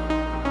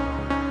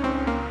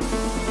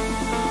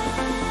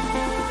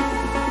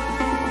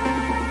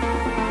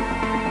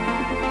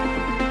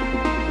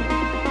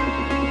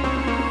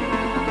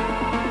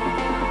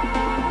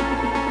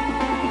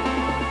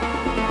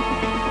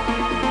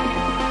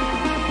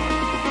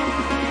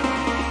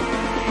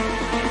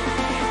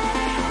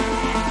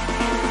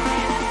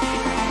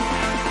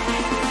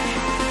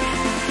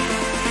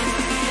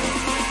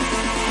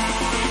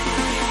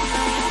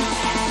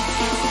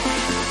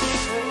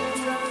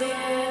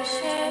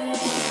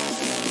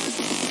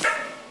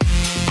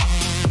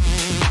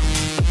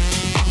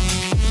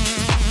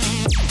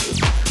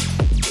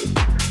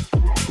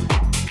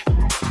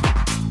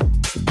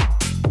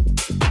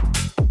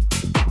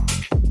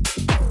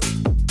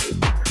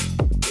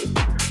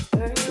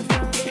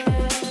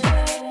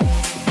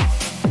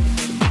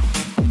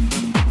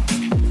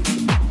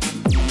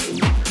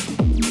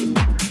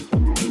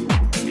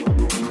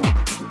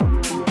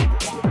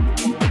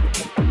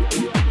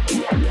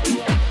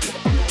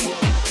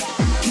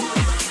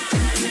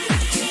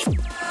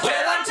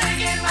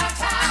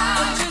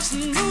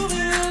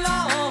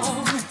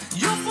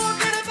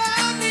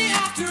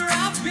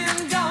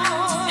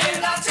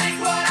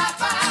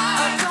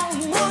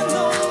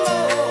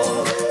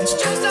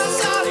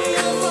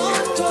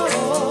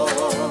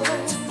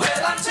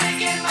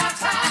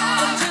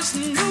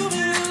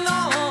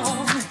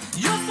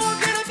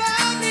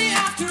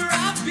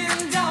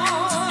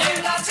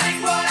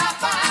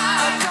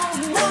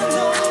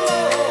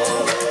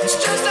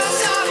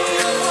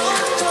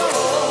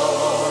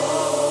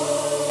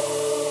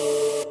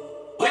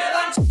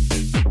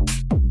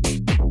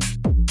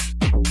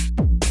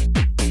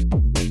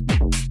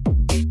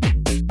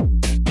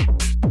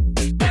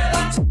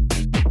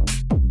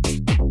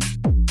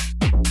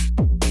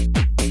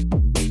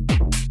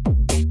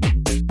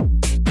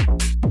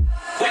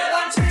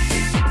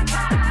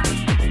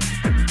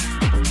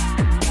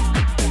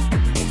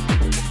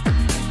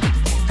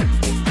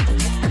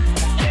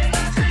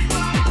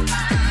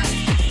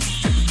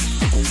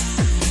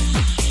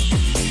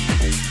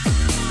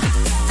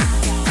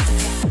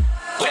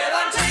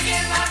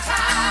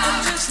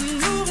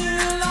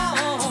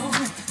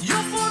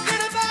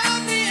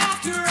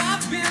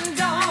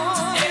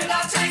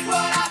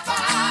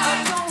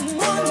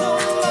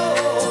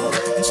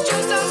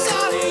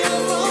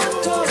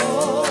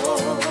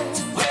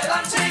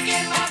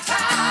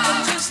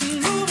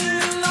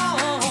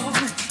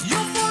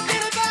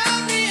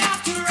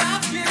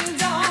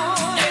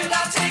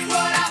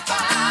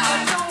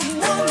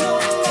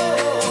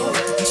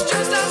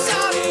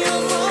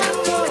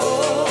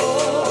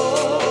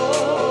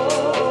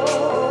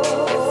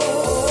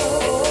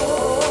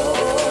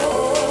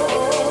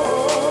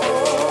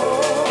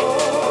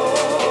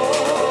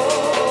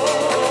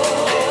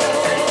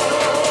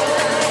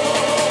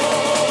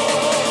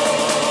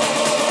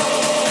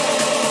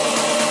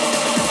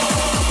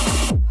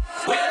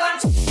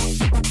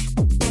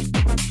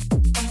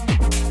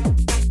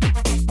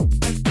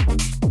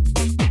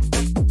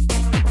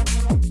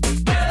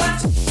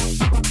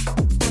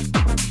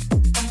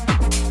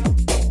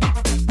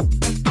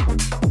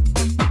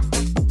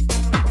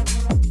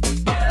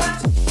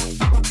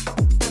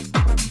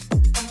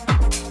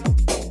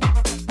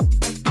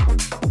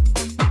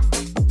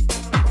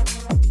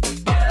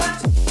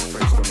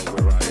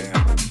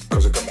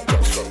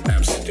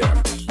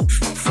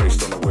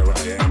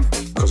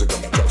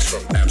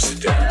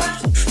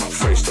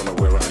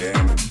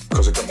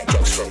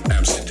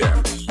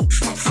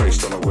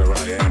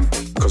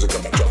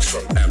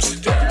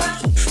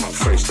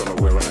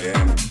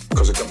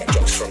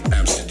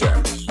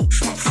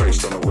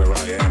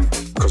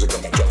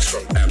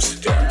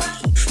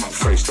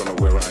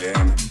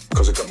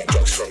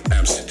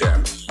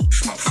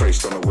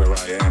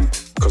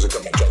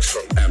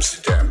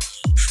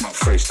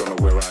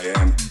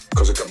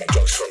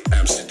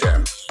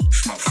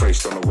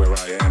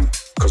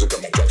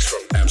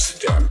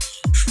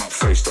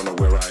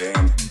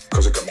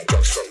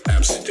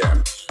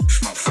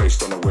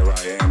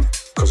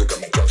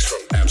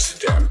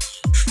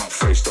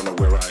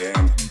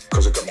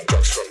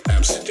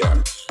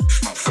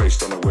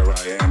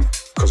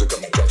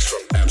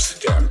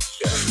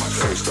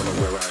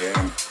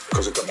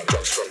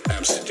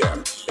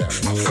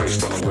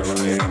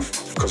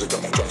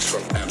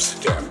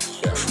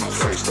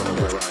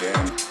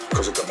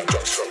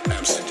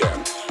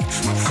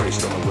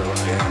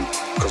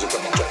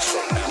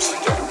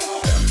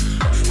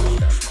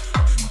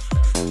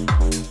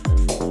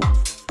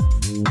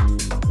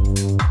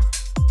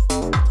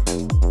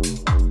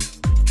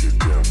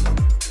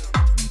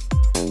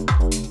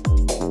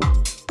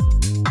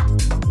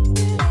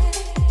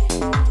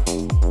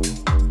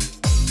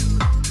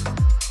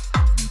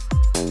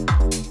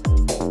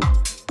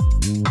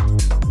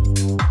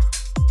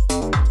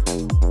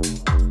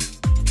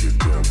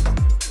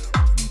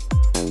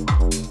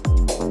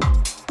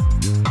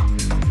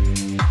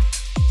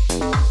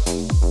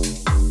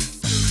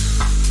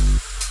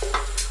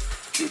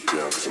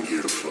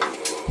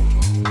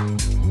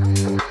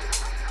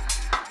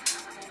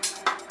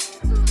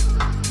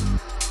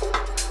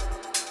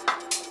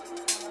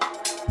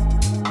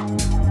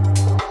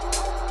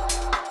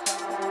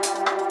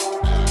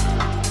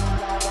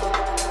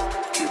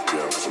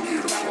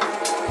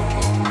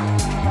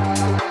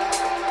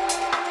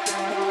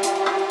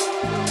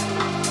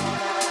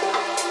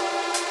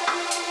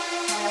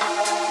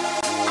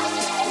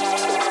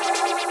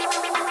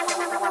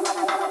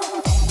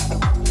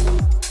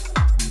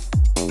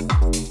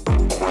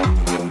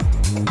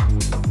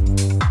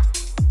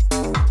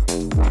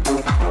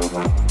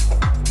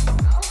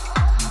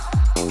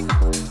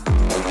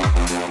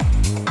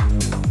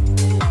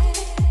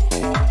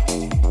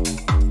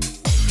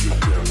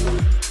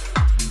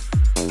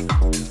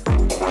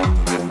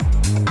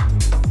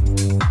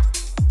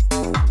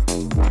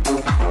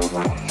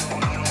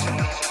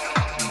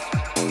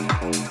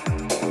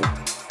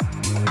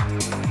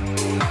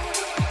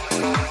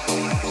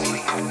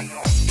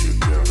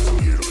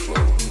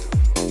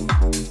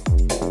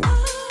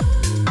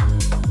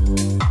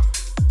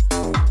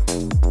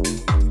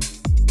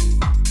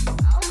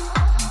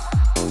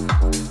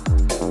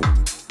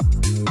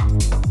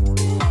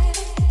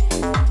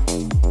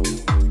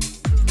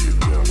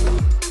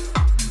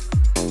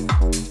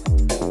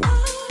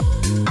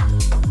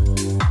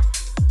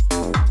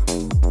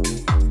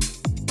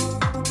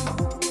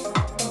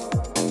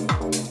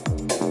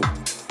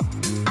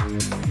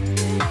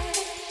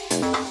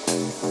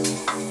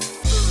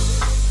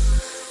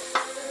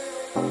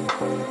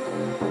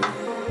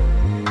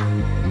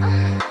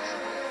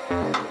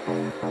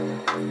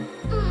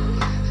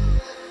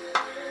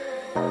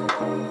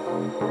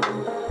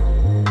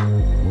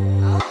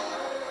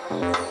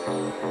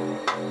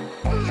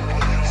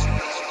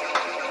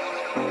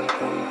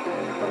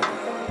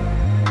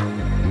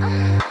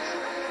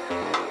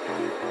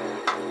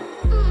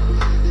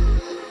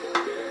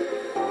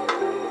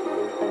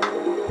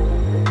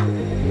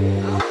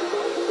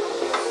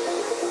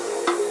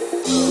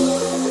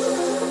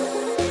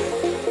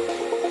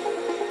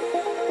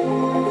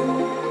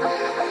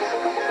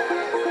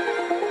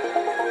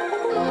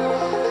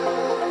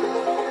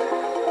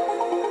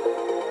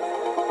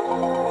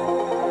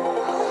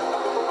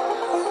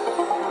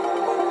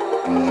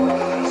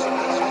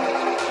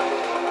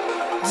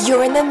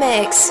 You're in the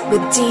mix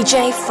with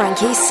DJ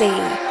Frankie C.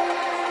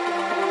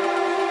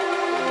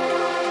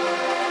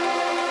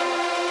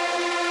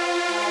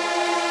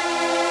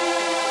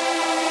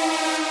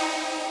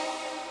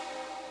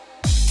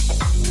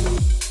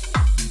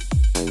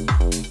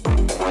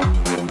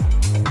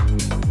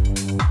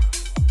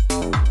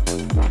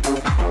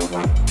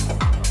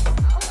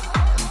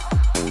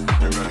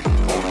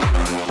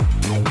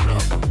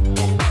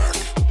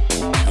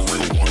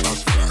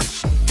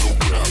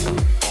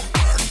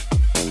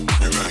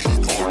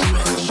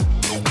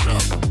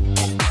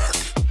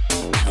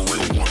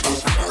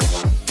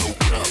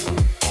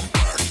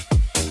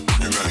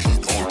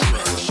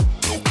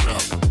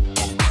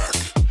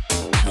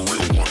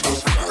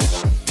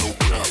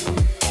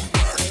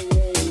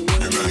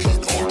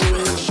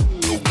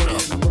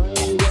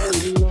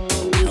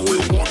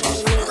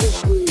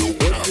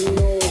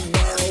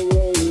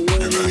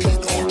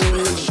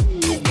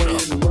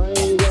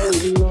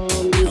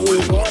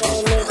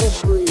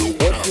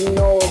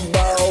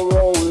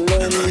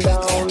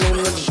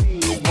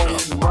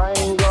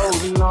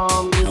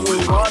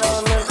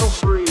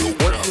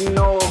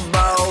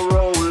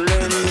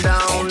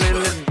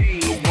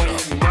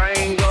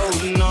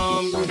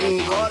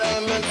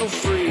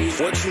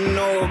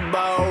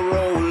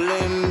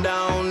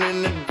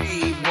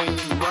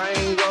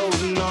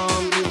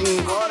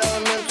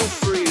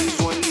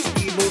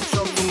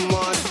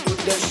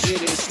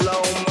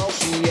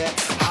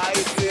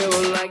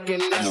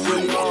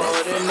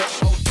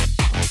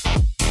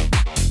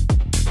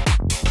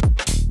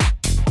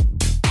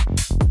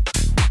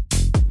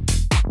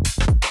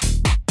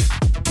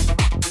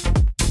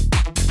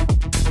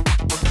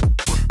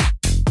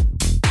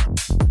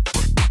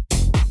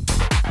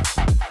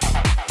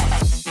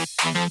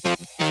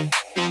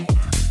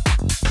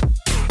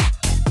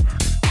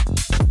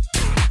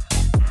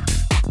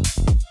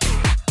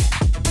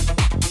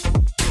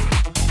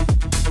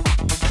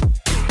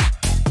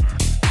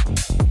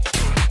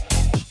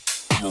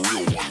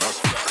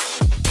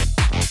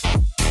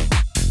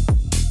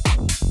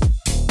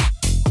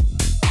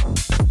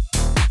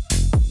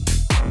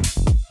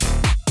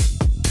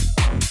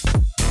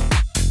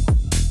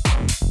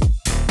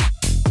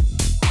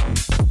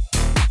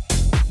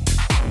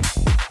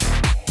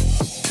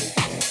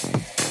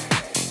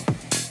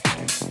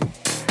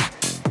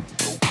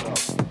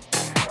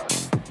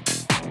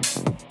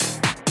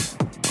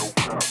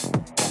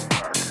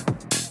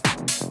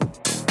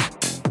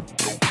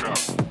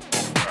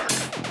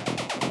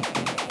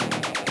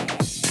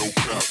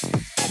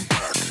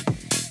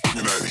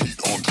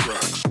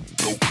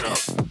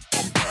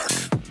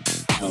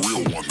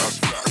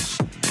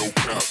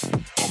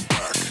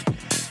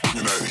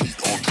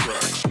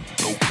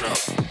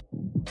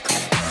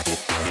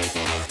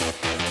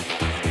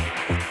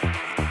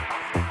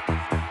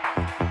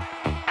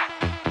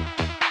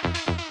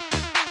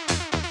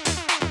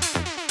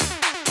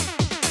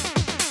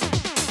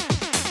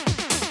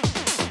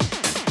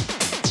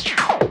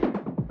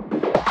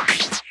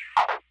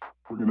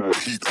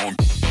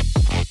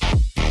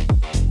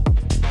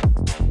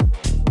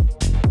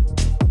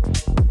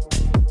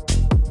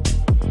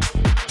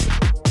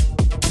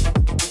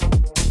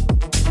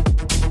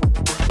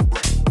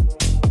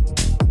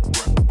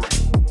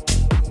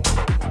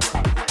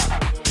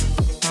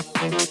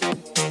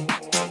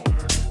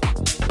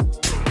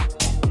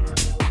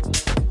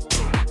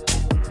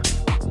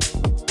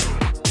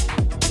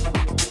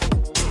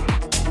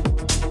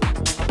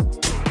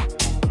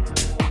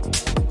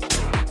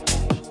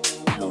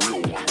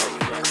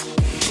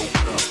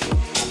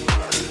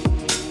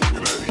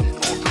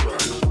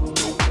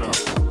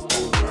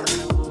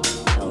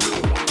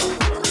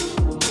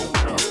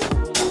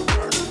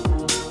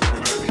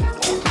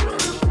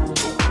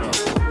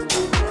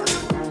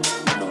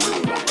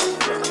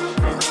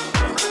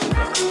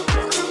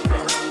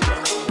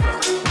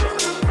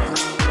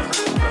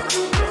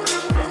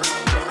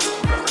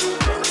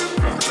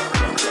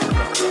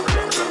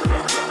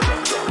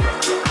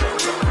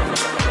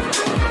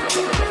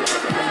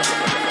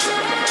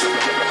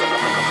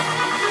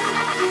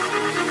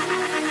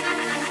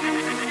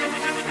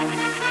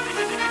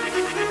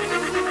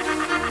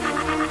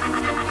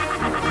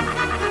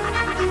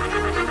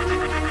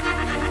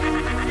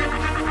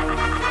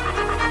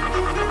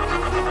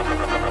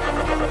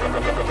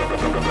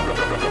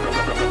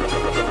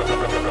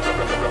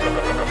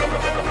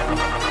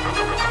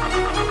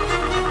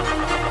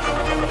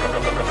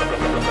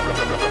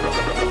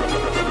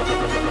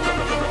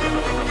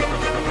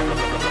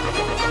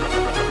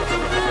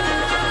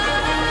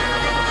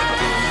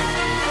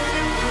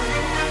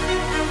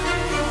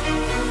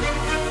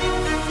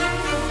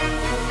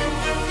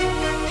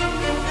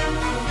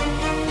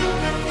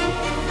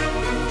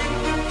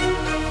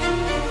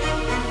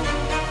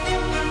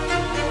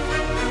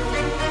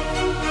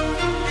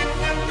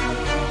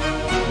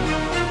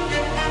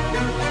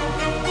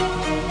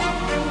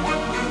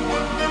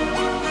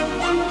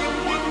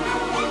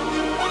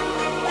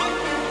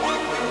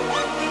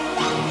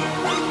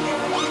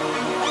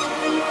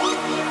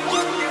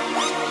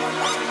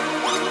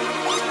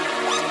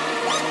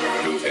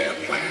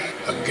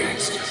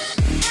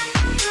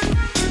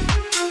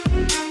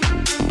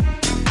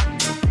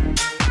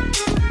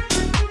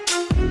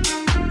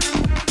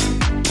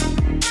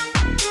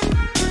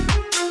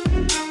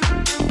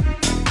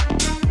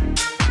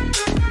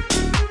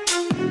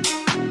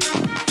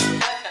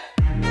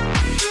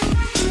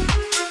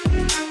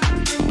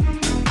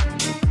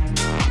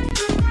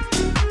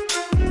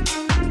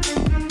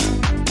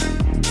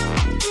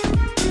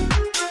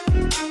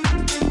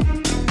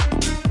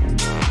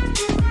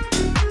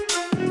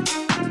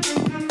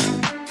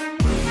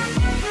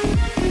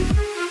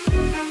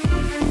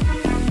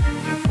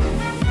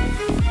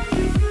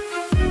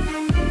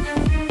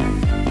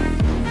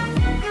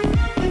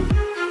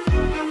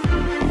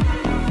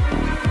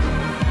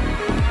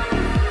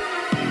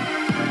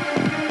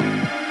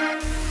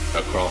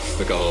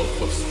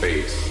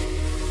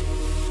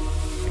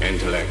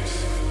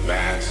 intellects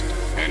vast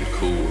and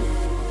cool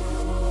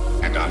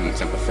and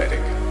unsympathetic,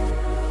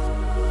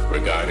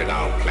 regarded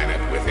our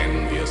planet with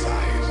envious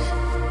eyes.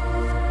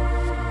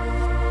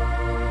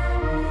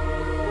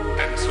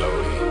 And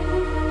slowly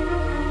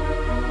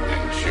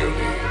and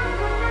surely,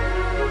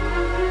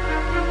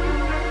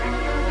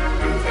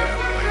 through their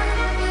plans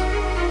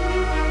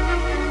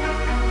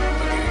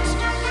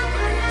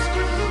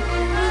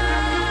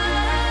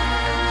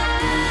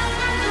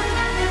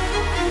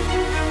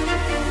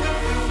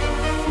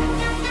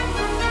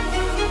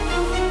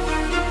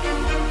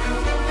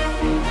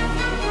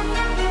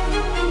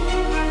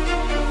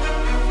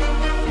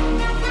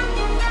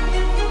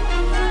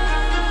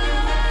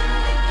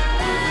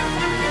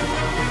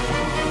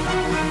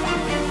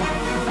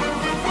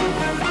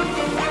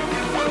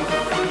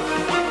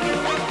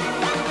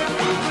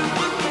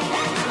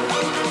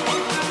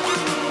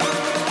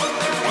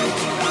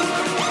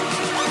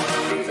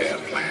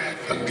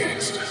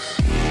against us.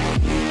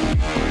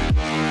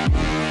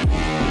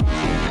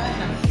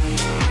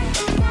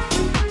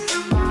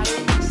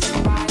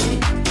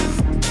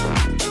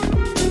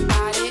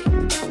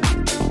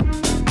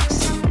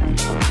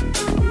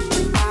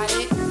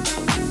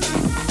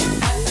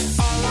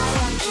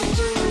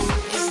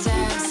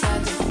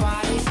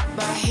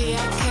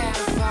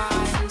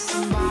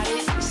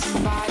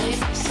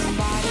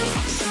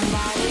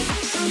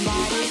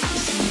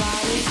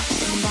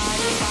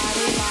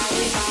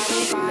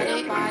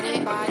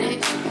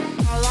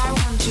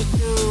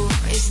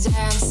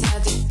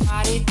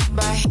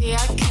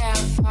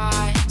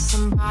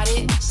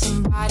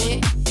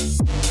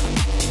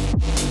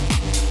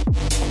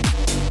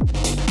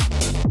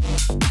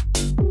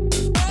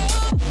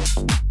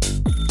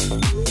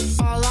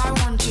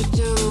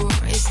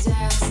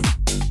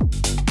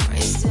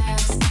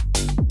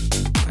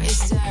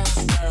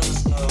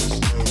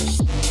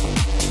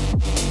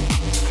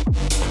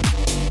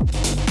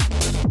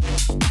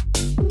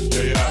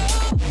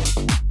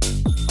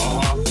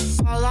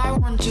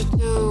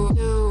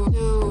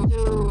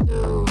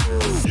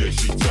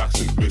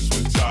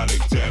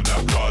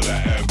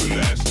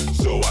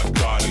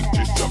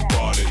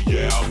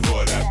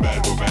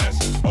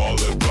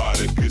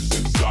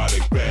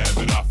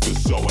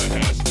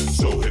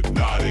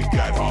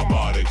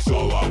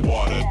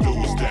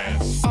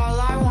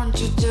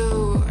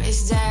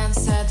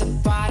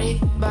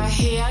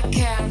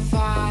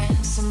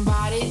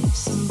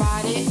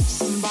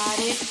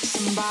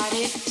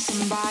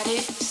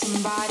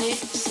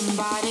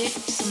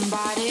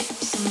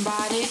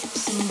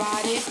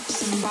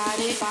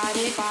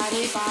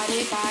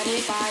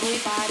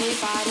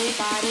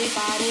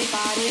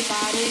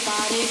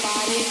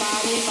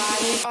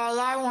 All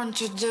I want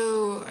to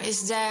do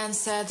is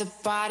dance at the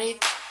party.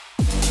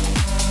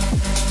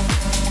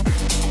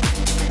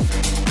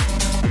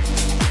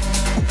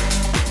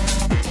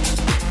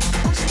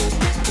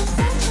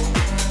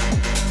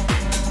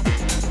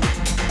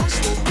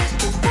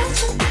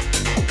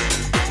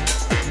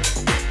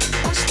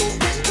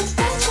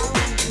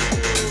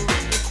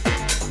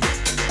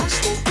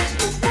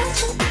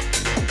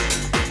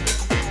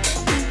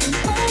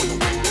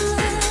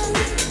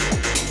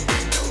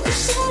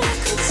 Wish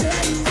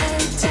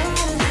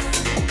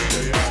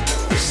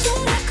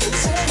that I could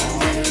turn back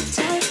time.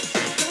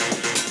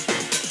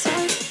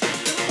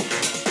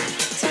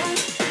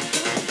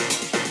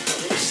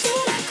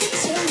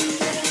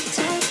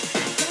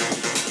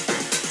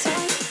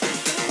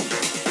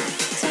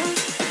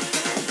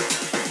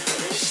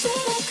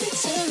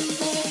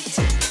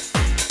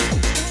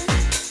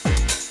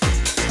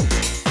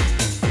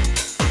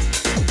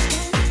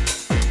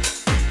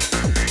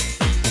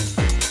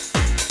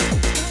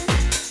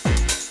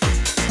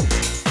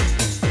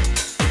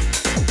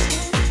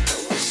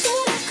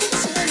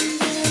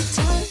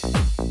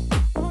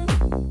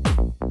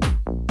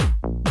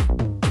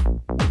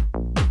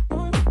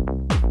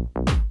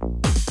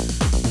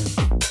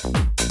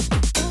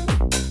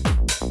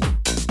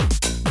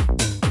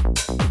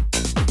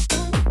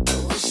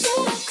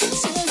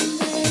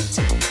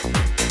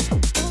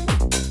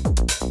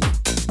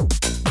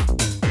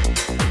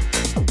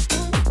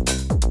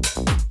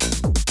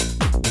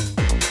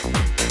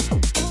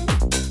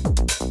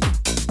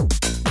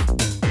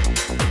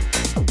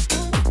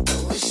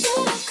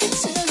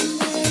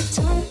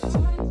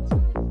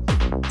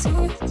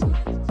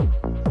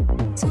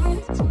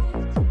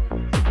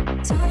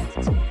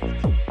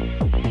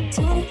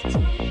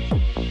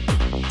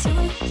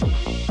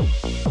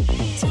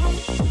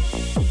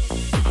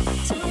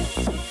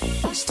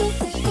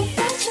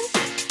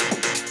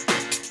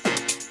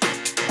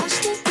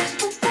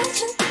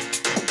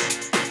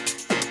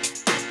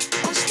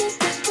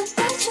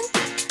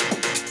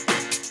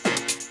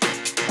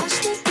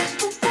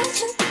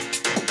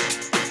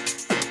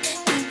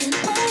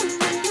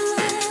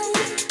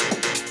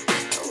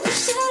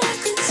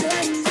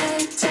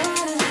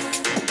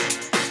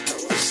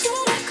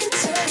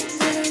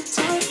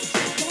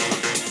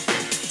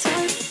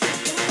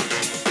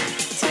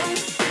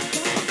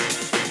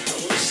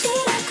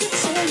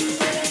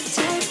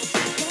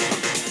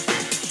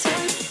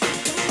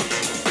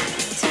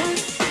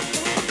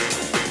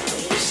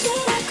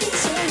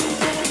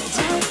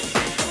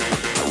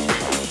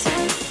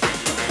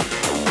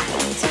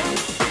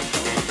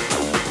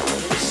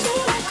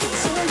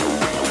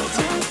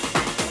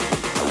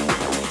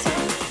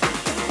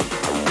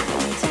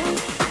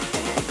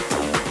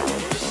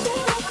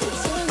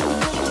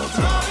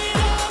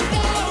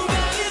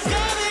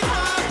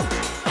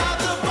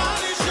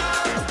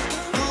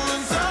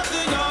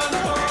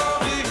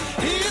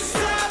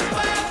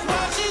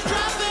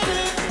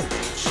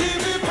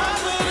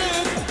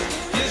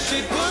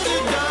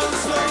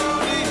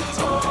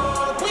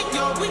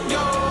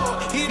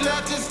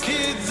 left his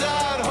kids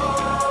at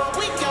home.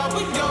 We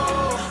go,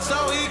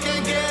 so he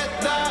can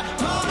get that.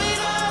 Mommy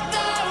don't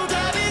know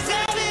that he's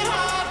getting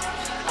hot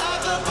at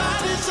the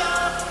body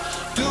shop,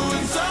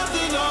 doing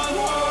something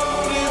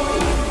unholy.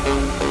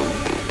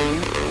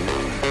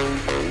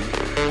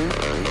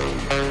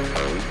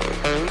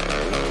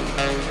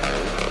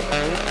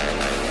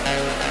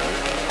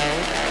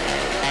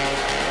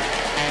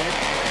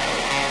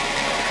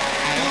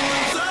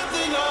 Doing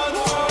something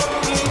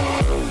unholy.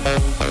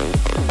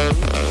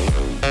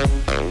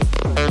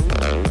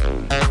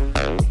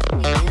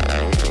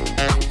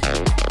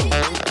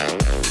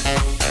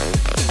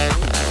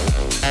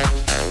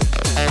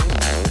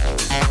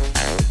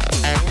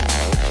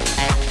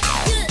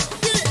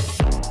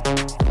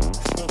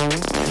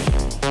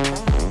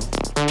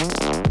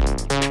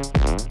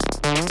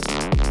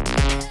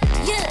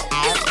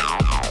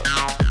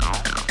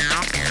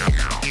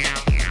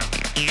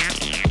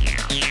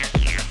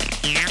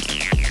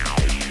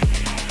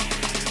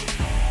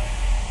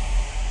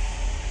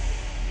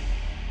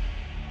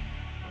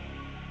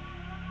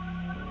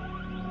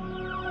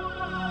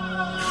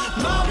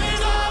 Mommy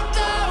don't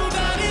know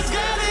that he's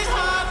getting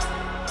hot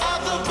at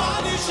the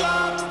body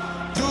shop,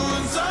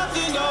 doing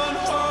something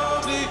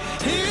unholy.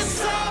 He's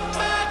sat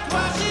back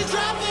while she's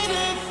dropping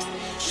it.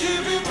 She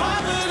be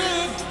popping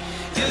it,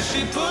 yeah,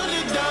 she put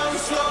it down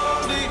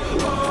slowly.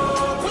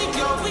 Oh, we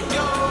go.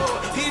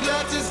 He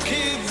left his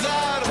kids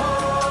at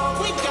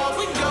home. We go,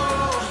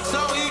 so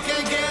he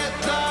can get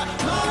that.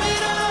 Mommy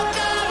don't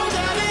know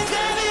that he's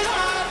getting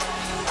hot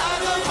at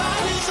the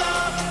body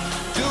shop,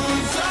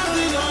 doing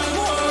something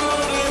unholy.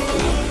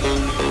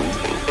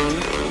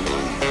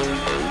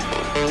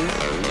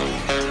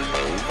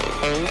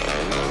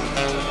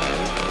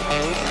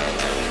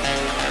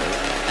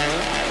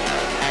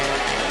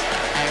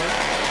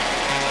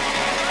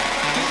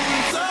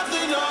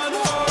 Something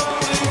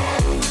unholy.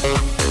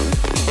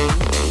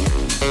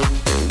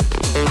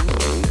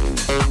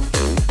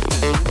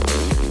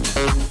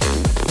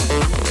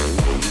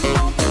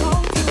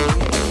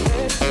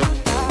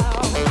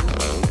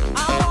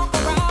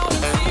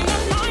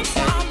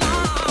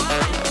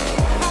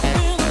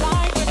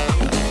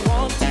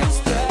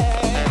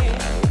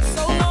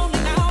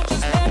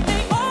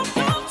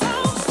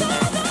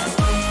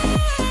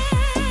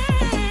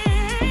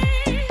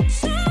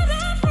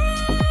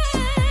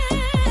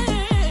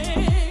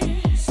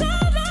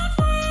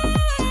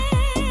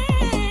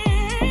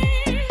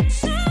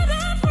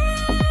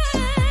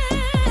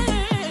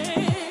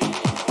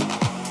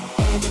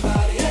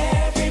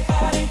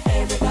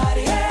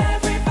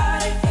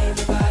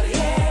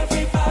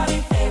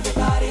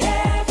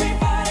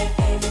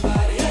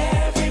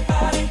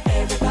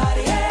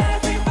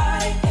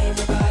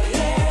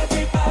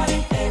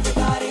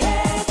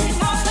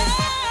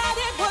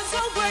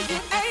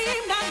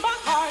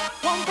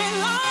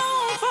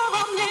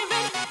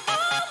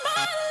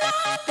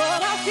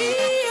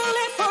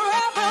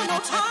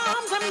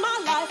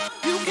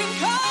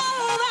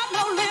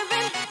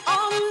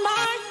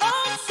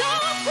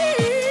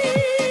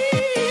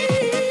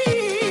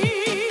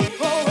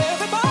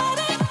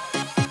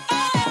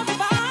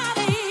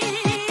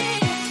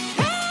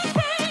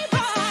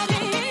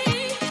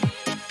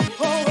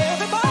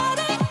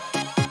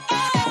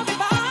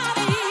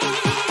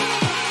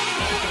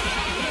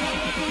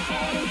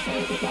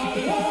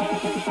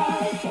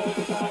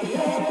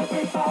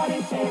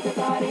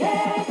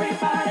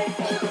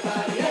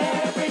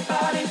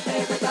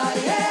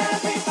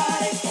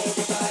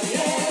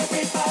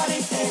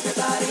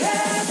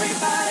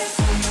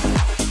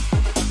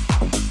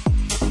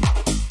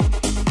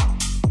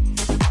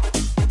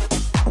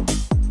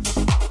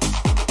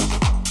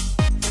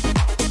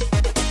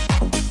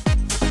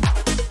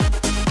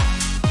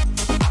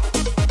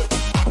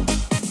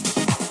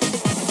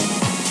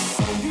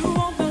 You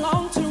won't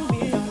belong to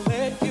me, I'll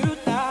let you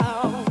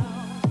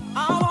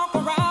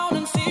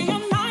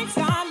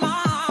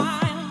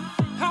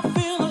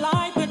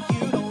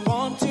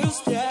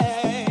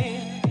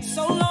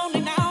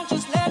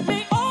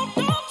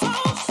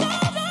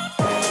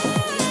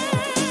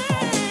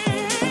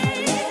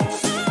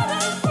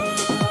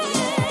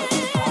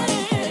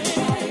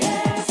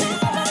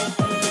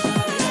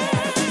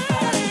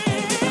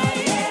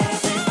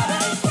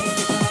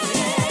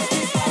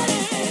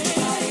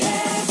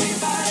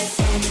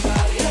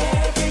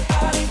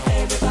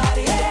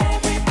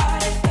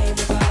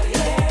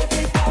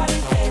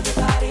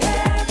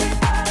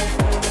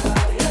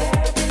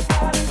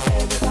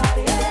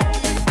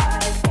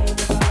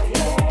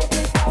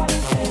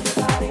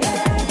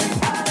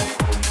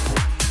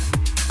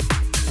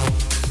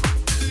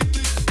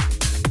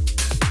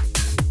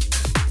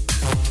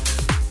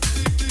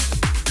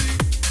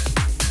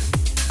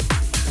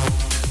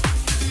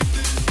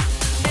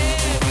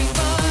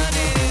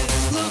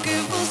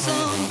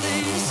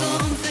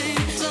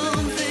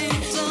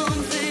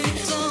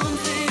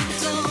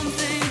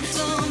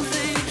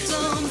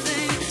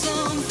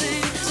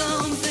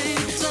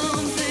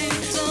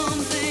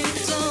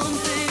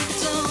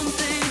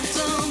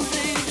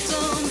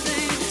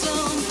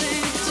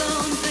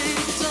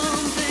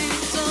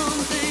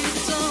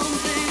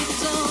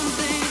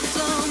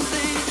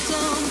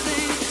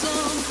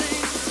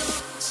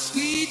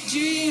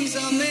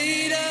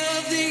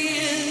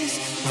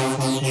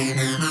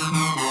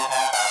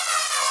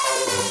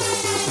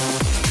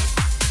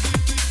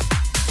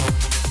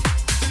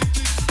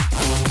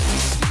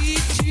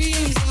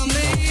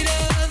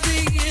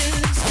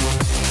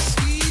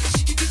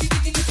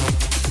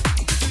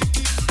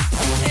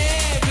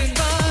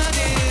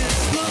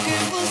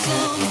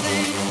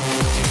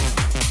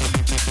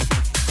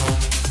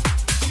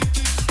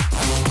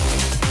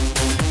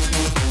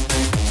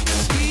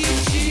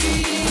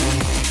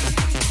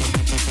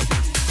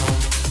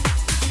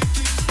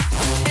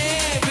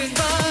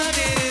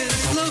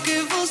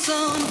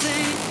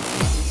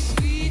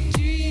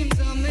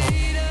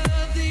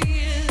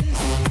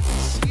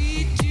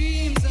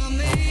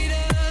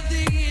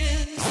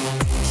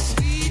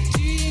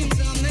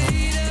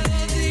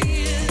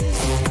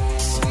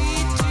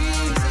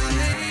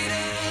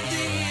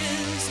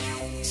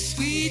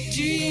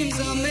dreams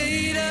are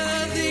made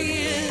of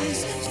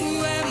these.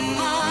 Who am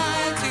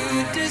I to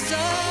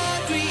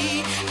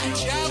disagree? I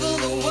travel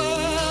the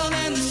world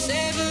and the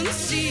seven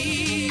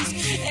seas.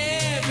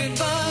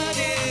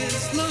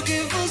 Everybody's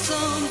looking for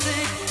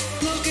something,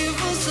 looking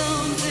for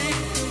something,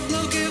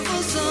 looking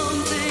for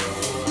something,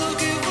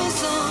 looking for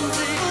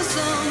something, for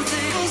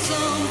something, for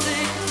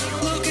something,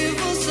 looking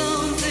for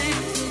something,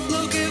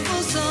 looking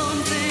for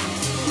something,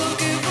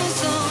 looking for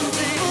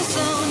something, for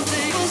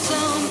something, for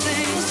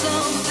something, for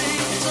something,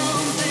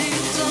 something,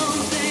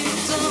 something,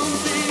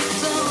 something,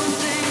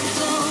 something,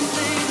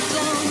 something,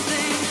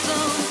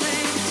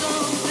 something,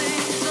 something,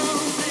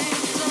 something,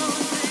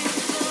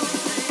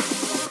 something.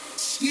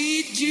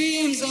 Sweet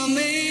dreams are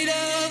made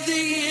of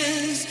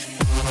these.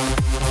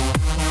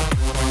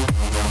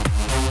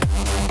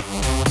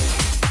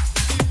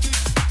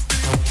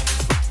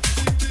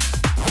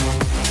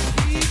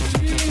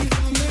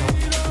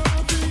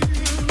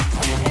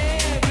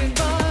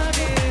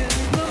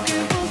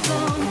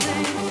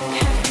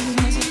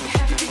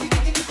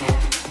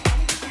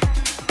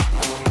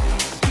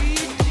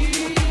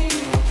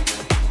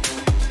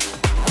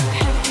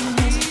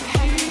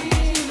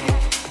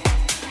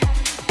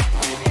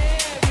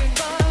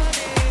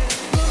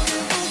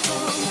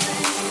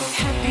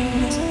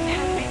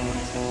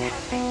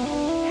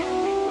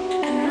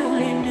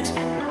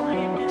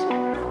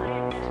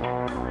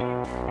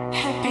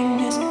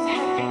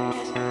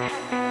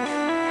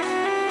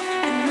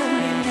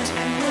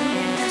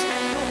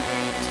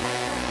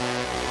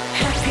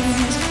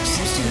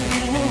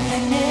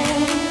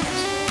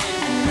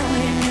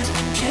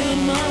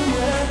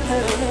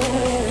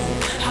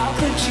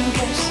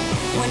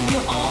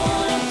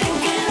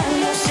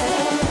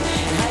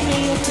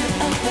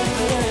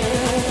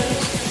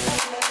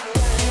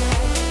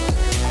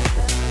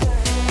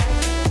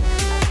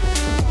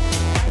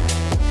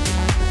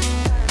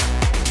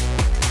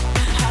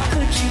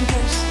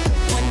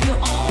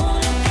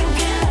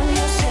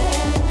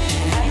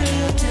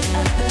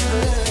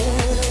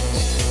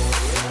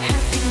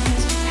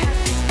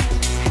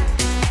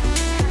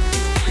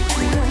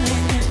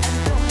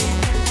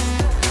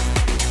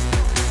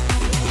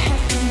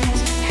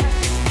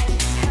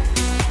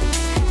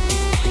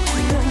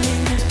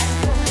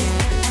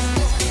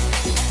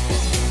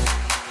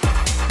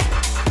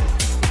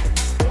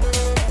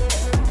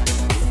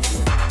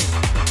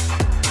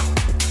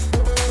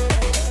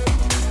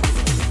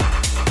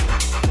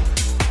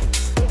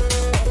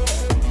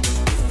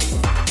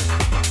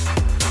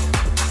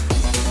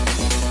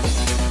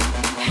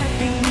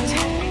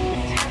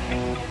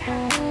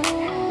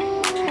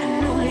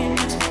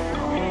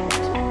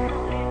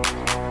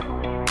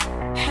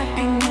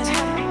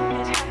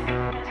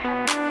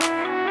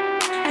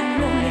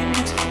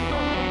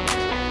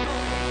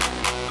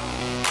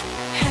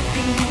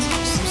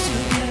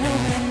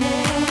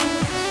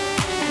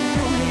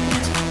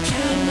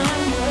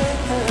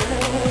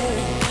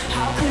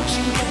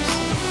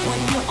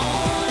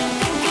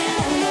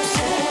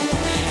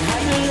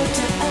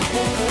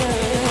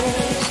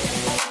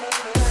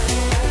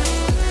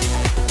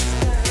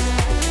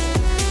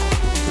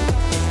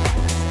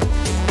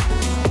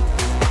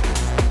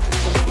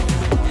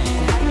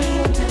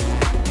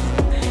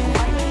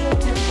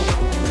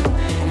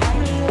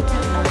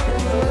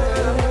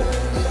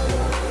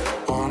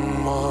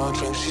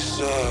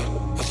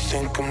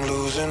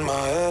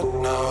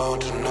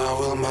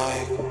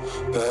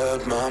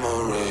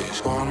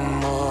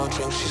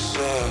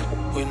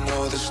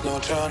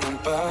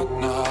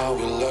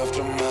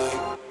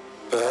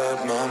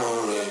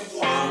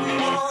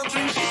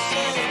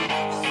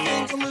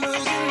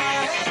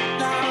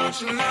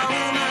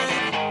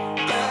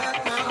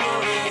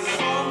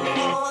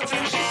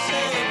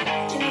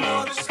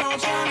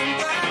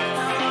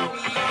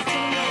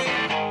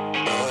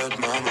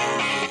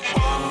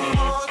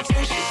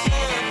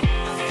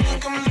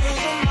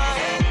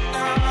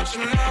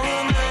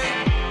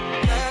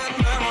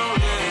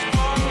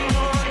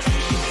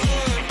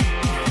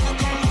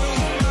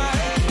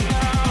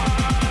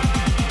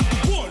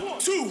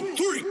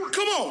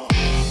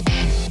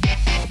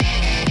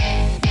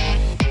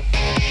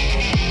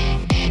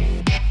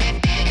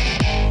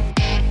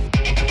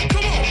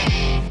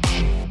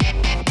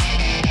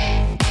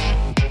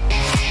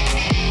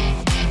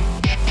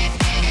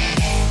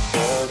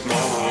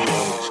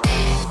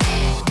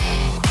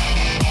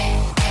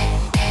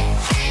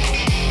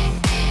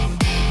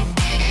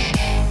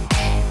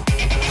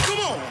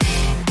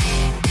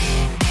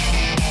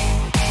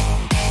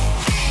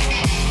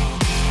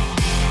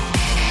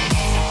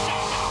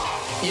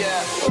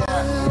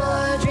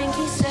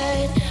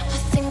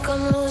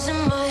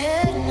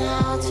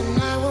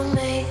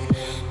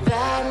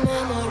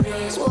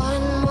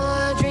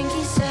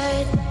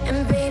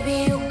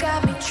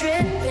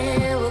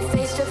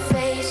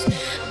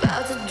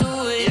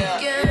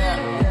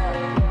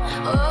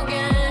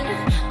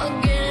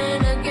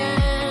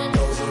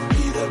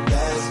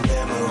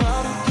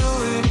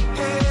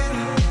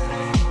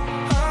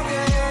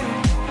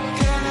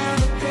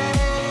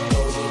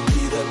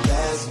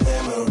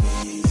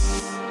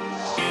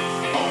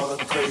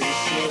 Crazy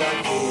shit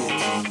I did.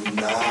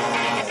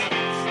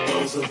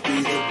 will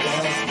be the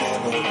best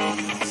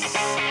memories.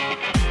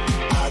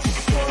 I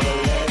just wanna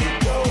let it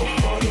go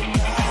for the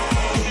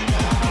night.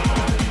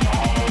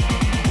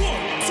 1,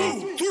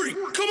 2, 3,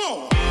 come on.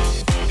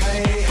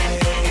 Hey, hey.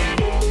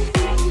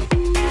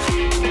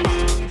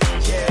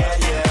 Yeah,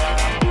 yeah.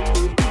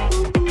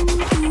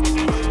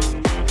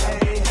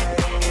 Hey, hey.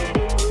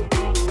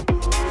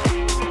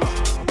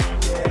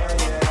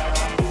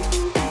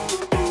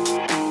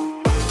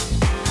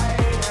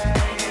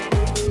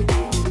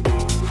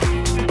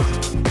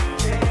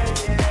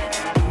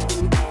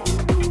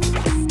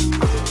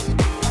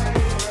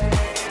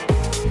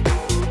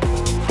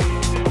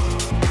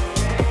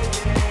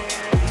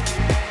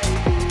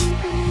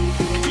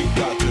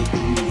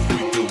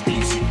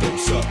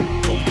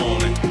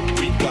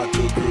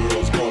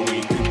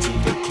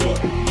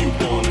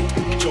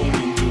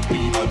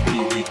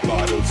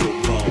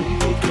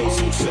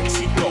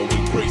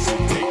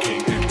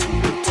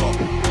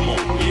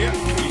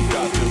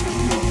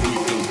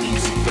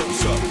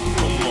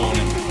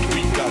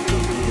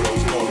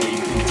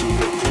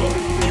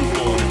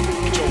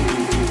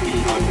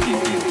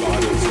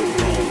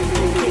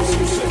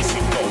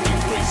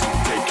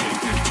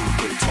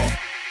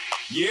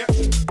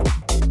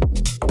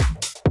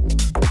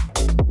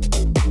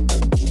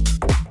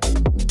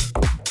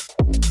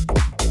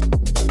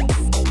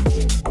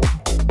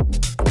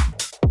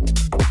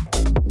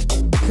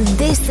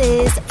 This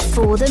is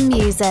For The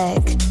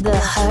Music, the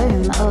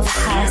home of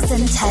house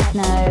and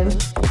techno.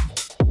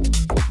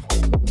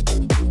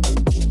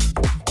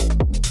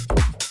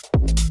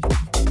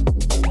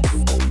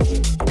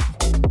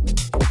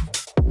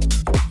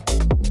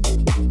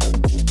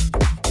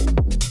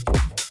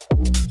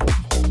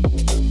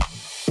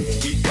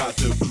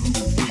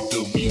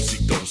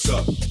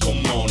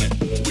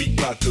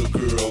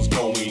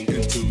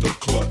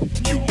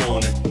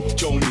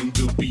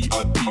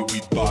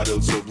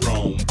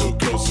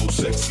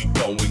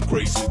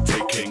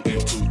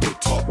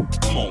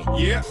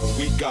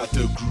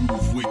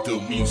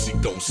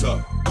 Don't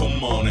suck,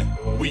 come on it.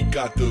 We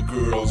got the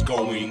girls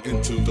going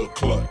into the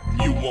club.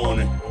 You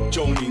want it?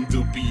 Joining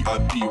the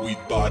VIP with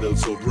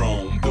bottles of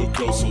rum. The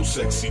girls so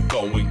sexy,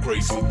 going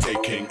crazy,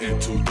 taking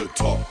into the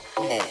top.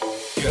 Come on,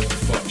 get the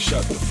fuck,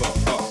 shut the fuck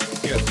up.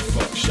 Get the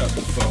fuck, shut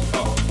the fuck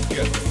up.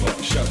 Get the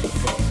fuck, shut the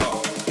fuck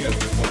up. Get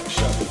the fuck,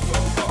 shut the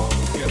fuck up.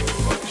 Get the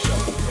fuck,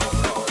 shut the fuck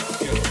up. Get the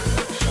fuck,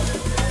 shut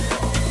the fuck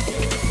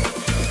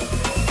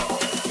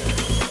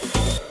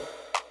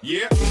up.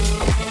 Yeah.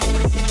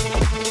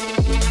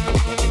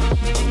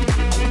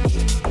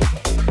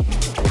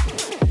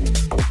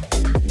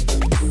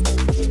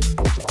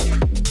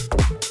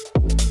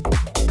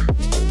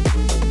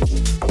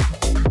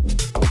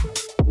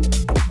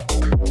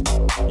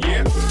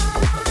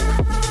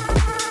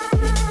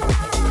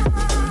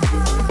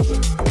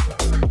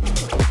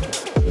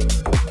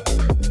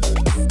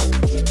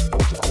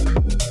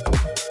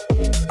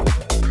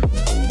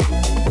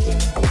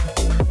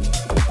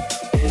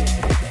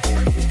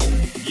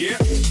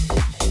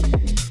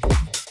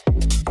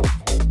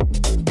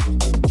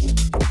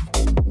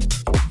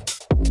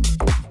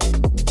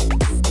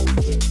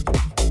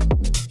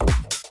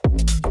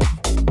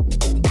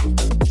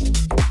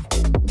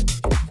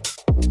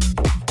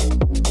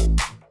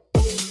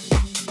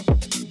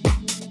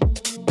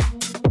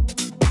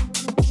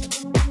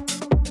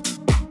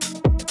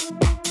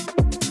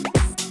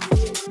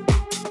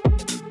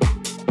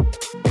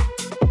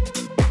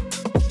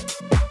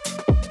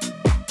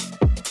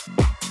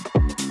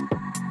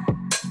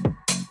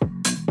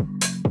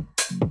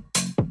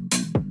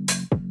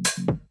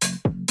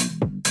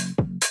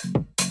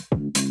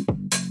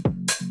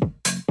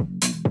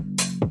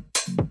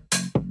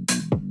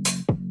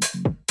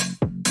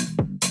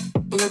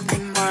 Look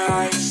in my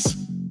eyes.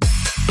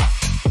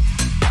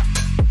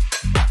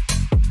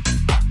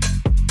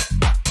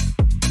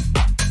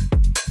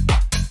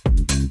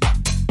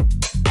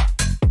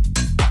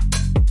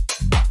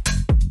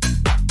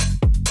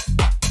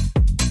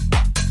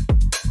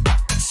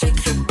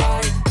 Shake your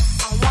body.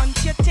 I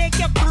want you to take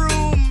your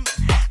broom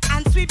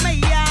and sweep my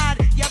yard.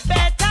 You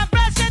better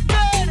brush it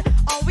good,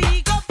 or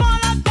we go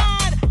fall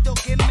apart.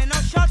 Don't give me no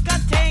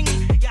shortcut thing.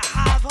 You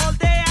have all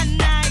day and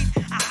night.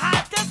 I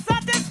have to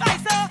satisfy,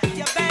 so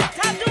you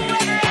better do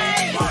it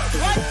right.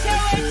 What you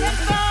waiting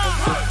for?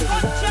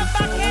 Put your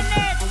back in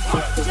it.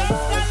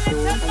 Just a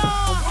little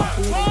more.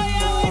 Throw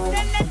your weight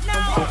in it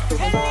now.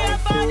 Tell your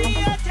body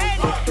you're dead.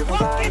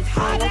 Walk it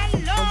hard and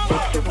long.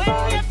 When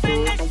you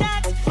finish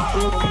that, I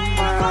want you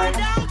to go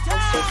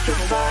downtown. Shake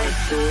your body,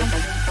 do it.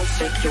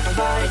 Shake your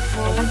body,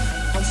 move it.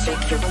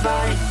 Shake your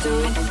body, do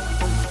it.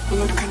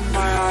 Look in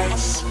my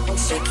eyes.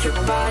 Shake your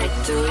body,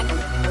 do it.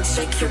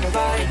 Shake your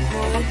body,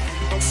 move it.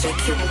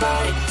 Shake your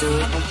body, do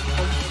it.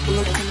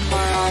 Look in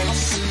my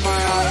eyes, my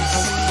eyes,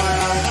 my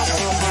eyes,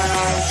 my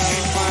eyes,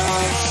 my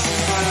eyes,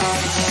 my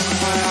eyes,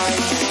 my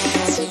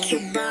eyes. Shake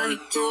your body,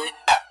 do it.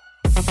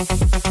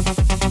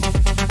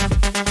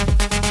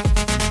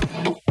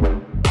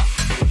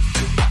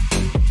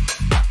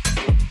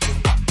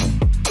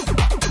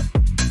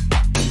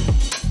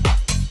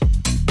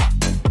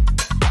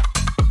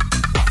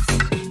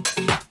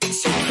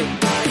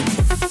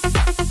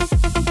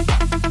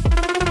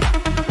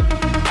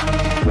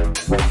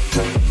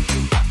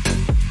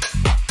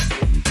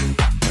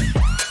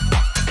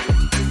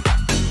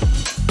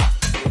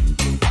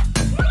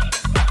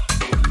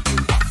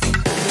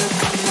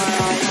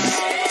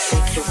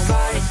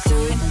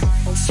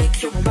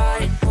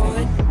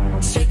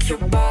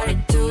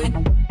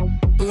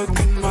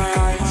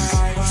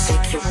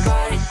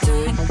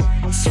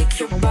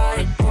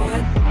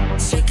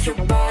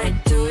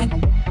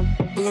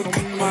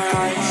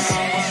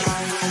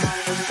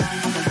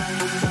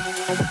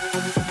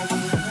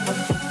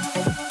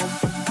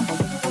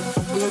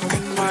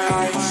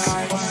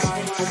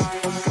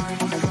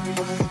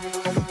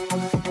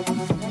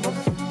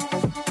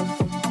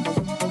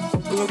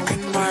 Look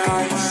in my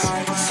eyes.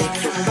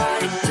 Shake your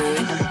body, do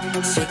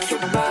it. Shake your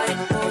body,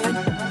 move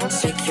it.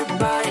 Shake your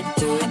body,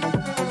 do it.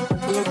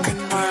 Look in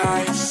my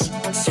eyes.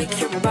 Shake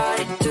your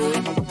body, do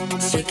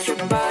it. Shake your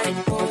body,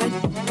 move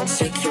it.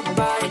 Shake your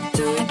body,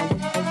 do it.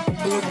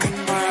 Look in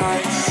my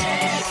eyes.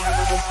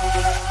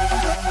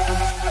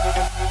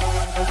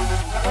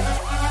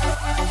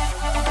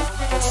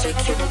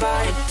 Shake your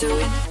body, do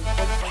it.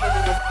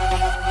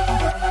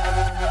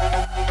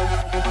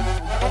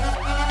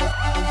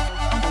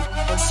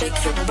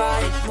 Shake your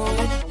body, move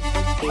it.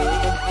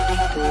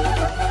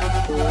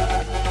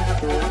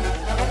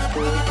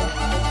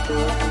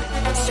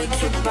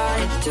 Shake your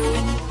body, do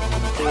it.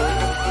 Do it,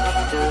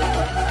 do it,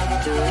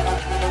 do it,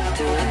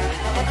 do it,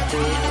 do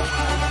it,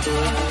 do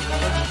it.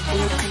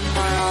 Look in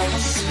my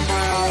eyes,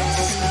 my eyes,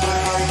 my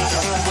eyes,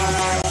 my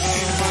eyes,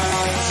 my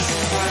eyes,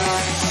 my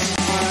eyes,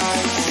 my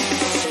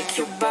eyes. Shake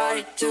your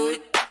body, do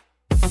it.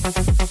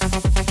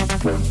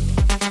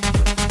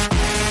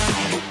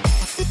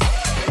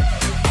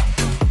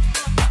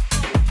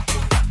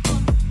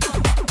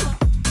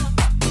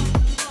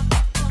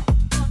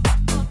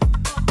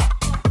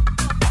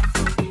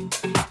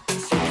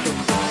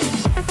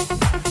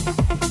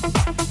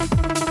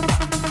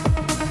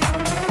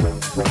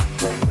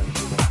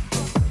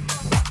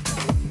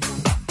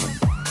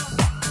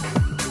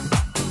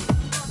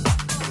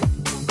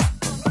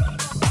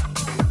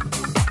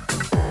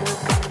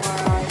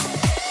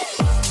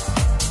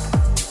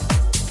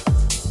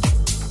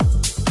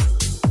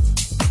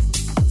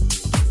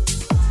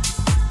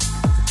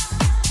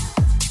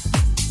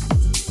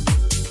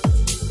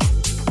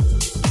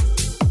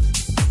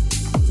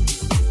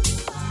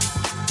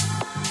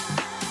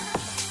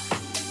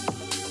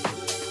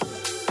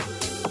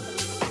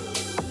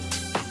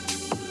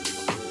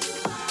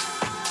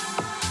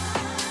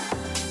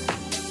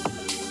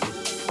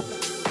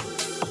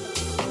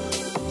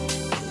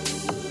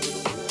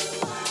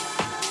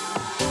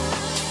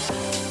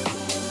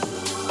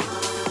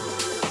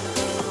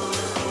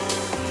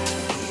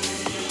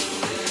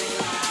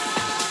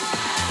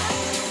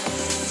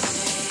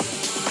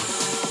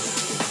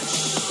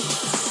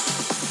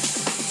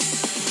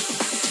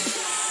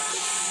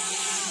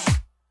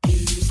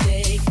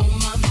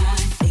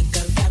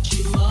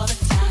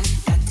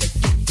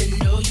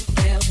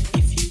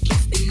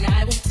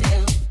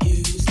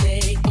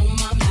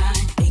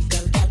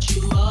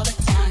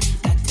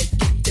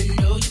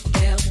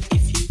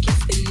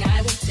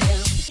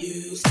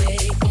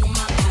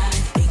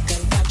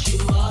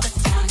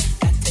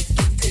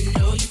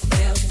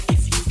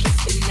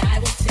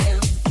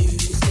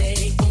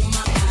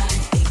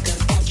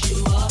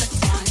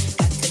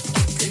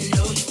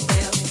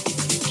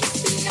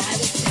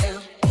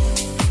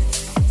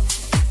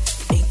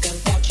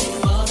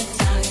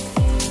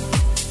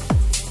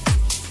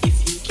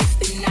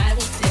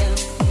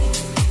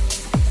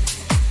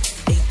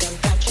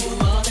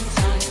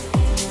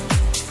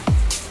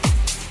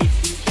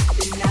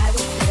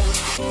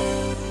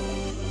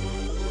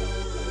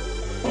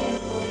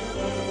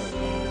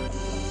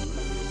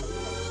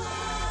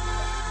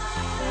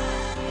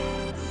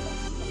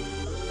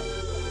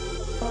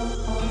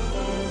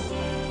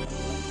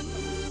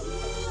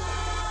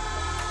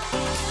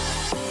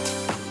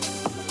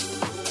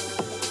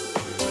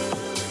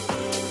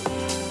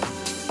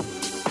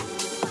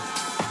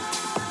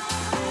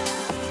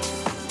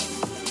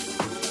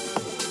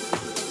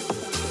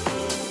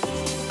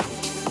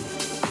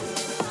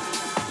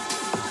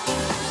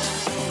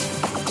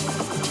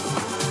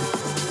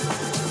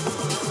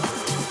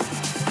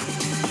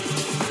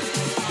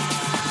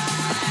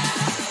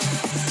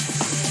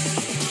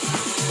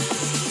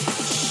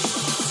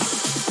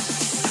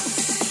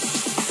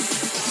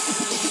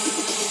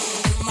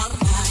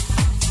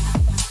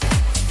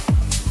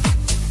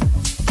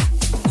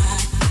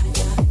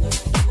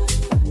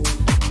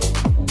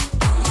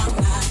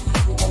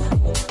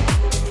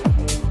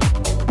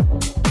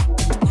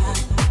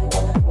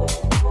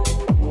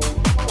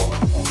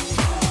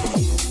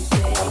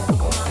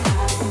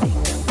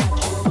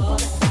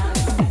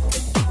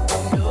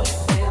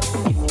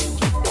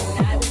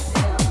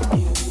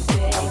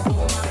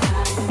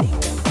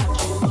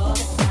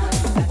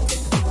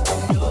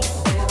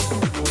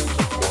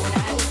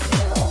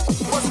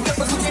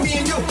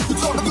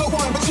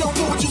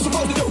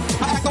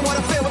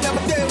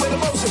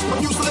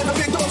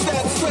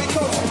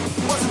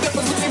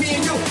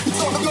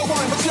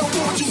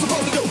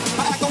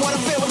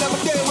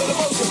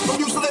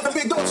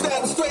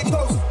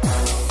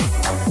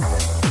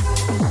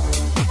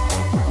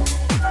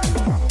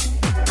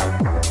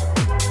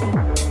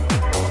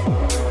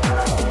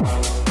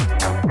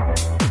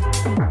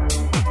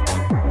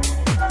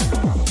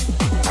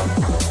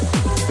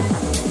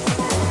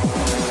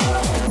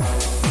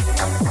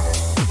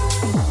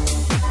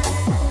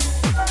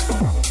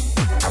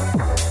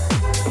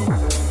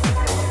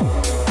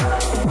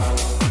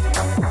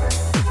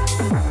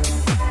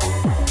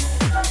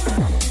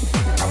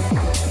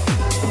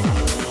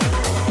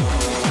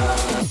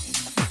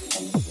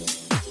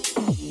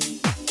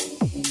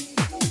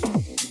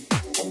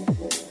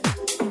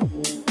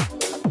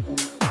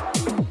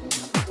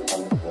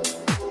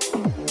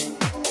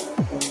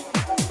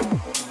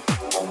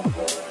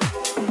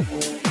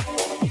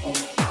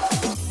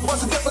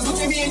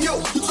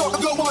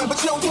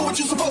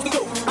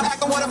 I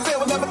act on what I feel,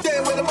 but never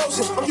deal with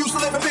emotion. I'm used to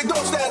living big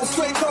dog style and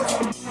straight coach.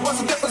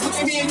 What's the difference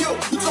between me and you?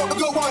 You talk a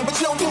good one, but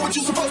you don't do what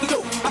you're supposed to do.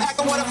 I act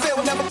on what I feel,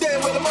 but never deal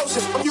with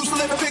emotion. I'm used to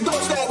living big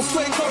dog style and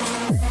straight coach.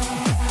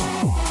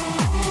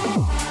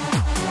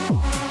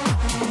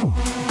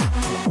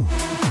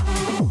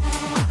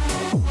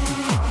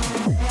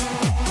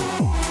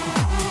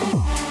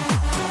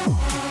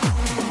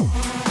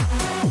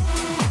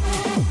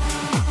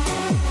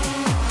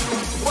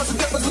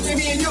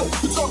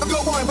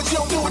 But you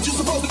don't do what you're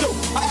supposed to do.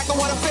 I act on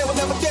what I feel, but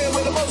never deal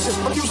with emotion.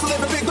 I'm used to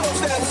living big dog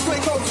style and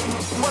straight coach.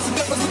 What's the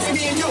difference between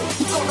me and you?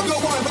 You talk a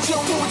good one, but you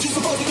don't do what you're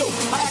supposed to do.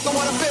 I act on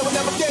what I feel, but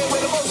never deal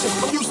with emotion.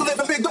 I'm used to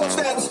living big dog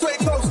style and straight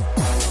coach.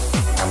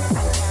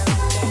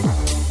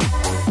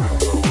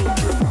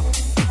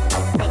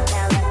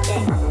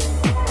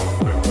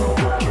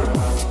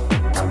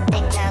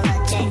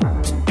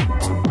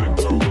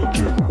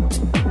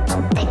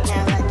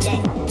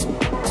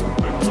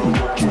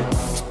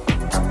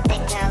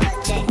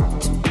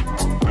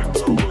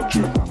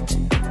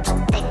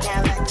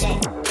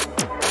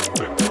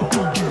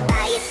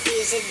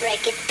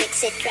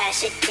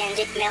 Trash it, change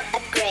it, melt,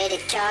 upgrade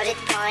it, chart it,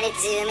 point it,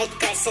 zoom it,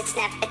 press it,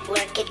 snap it,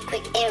 work it,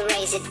 quick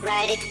erase it,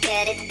 write it,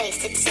 cut it,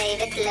 paste it, save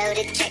it, load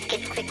it, check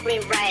it, quick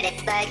rewrite it,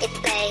 plug it,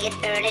 play it,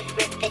 burn it,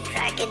 rip it,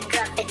 drag it,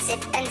 drop it,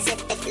 zip and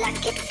zip it, lock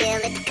it,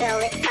 fill it, call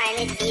it, find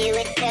it, view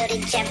it, code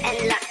it, jump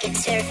and lock it,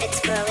 surf it,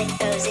 scroll it,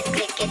 pose it,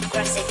 click it,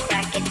 cross it,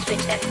 crack it,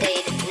 switch,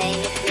 update it,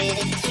 name it, read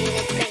it, tune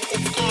it, print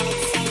it, scan it,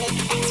 send it,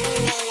 fax,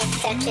 rename it,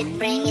 touch it,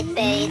 bring it,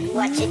 pay it,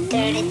 watch it,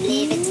 turn it,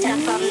 leave it, stop,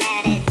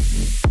 format it.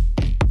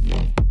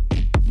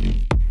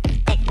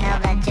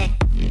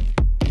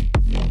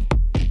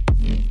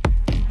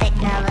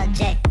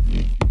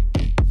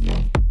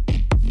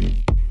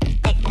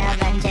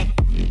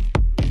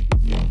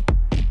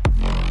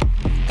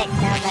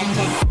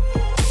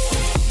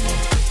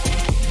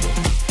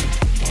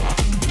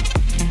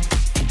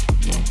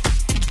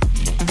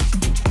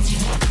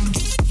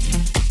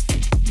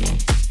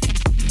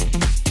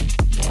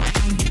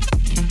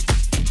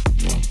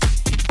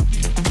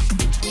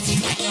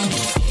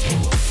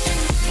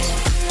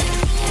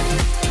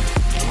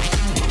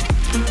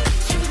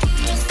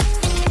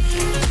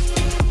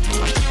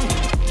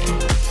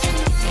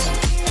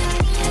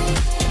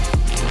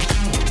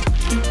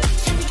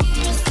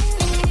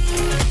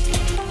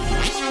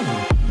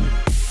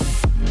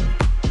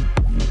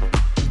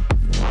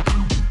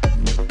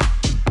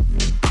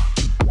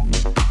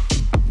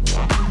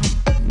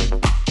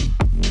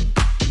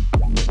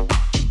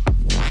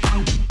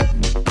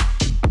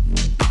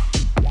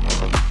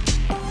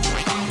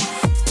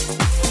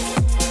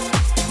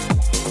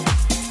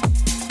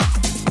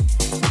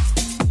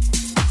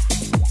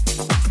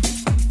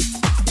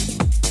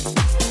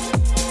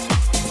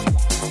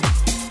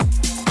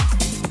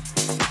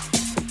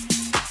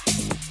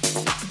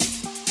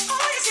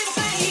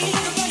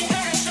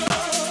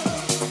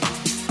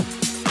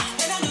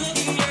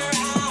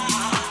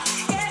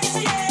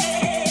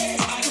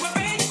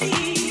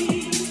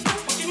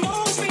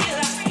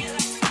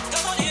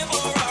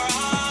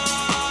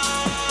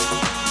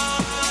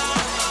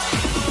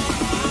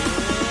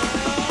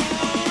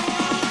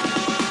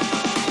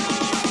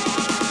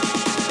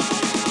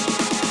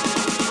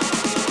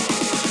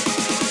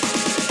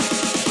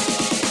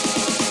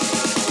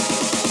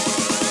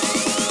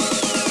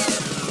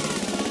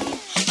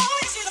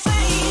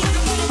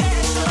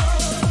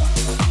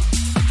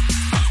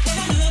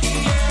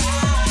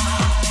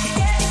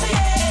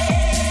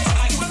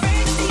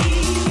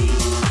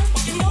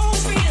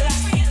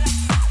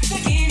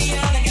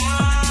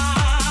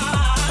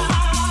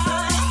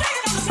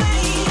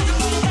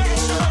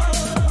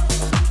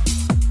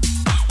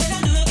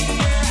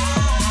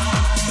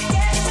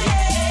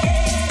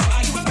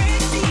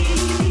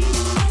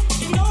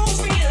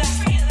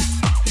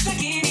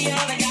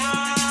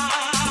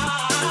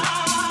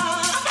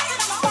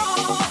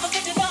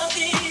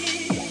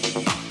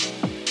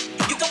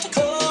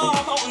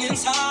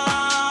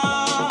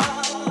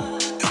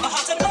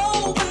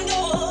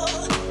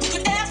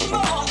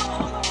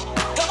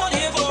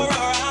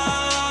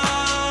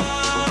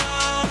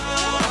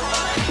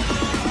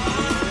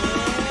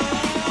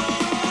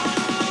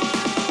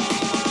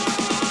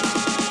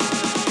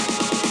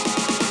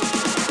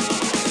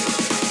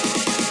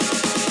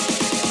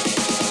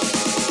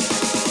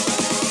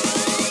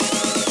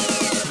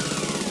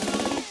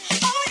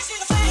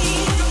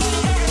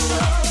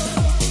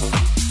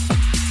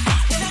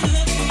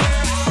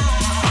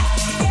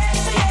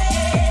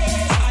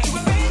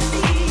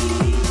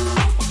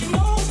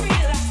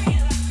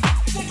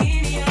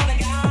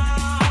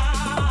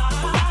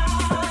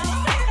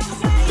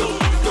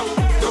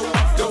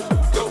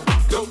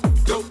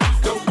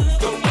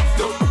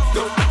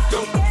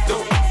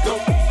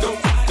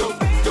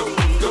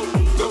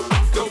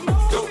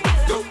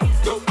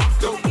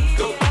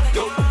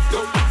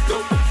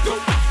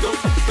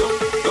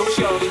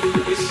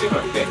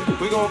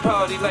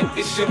 party like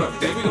it's your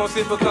birthday. We gon'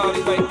 sip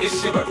Bacardi like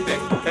it's your birthday.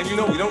 And you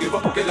know we don't give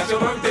up, cause that's your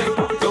birthday.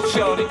 Go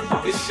shorty,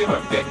 it's your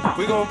birthday.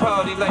 We gon'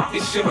 party like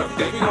it's your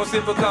birthday. We gon'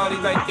 sip a party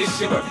like it's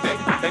your birthday.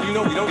 And you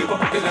know we don't give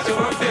up, it's not your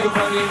birthday. You'll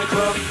find me in the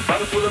club,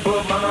 bottle full of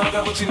bug. Mama, I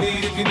got what you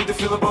need if you need to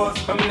feel a buzz.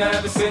 I'm in the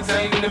having sex,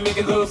 I ain't in the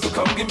making love. So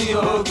come give me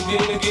a hug if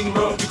you're in the getting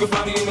rough. You can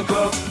find me in the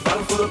club,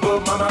 bottle full of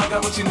bug. Mama, I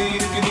got what you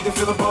need if you need to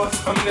feel a buzz.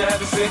 I'm in the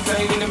having sex, I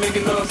ain't in the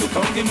making love. So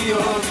come give me a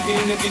hug if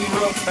you're in the getting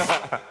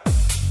rough.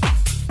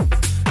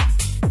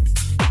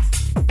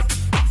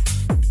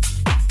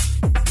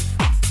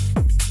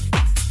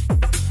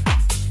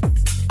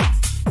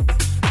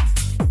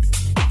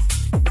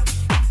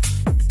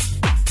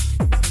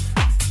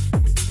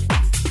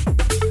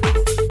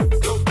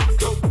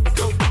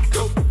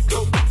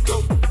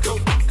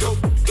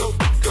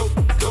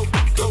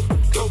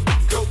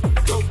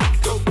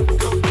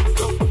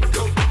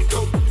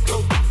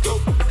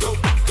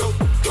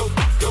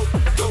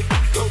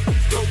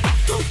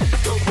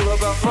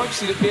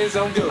 See the Benz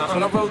on good.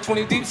 When I roll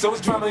 20 deep, so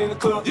it's drama in the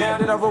club. Now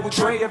that I roll with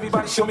Dre,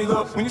 everybody show me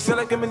love. When you sell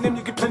like Eminem,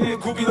 you get plenty of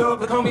groupie love.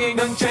 Like homie, ain't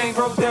nothing changed.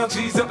 Roll down,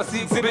 G's up. I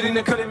see exhibit in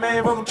the cutting,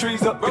 man. Roll them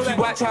trees up. If you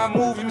watch how I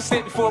move, you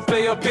mistake before I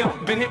play up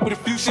pimp. Been hit with a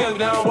few shells,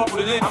 but I don't walk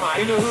with a limp.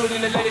 In the hood,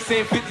 in the lady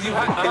saying 50, you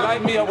hot. They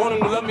like me, I want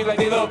them to love me like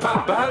they love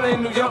pop. But I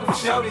in New York for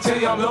show, they tell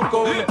you I'm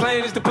local. And the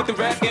plan is to put the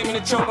rap game in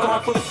the choke.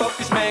 I'm fully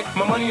focused, man.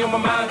 My money on my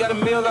mind, got a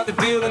meal out the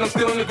deal, and I'm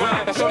still on the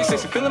grind. Now shorty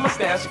says she feeling my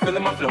style, she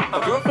feeling my flow.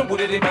 My girlfriend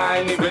with it, they buy,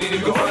 and they ready to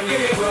go. I'm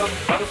in the club,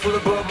 bottle full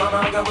of bug. Mama,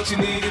 I got what you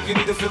need if you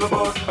need to feel a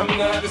buzz. I'm in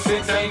the having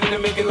sex, I ain't in the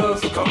making love.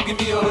 So come give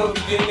me a hug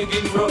if you're in the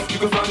getting rough. You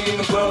can find me in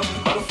the club,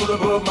 bottle full of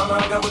bug. Mama,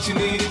 I got what you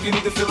need if you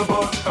need to feel a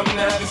buzz. I'm in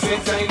the having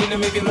sex, I ain't in the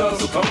making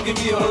love. So come give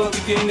me a hug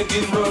if you're in the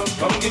getting rough.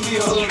 Come give me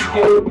a hug if you're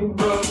in the getting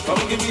rough.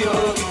 Come give me a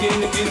hug if you're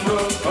in the getting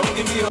rough. Come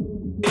give me a hug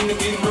in the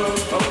getting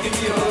rough. Come give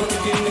me a hug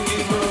if you're in the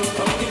getting rough.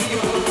 Come give me a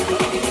hug.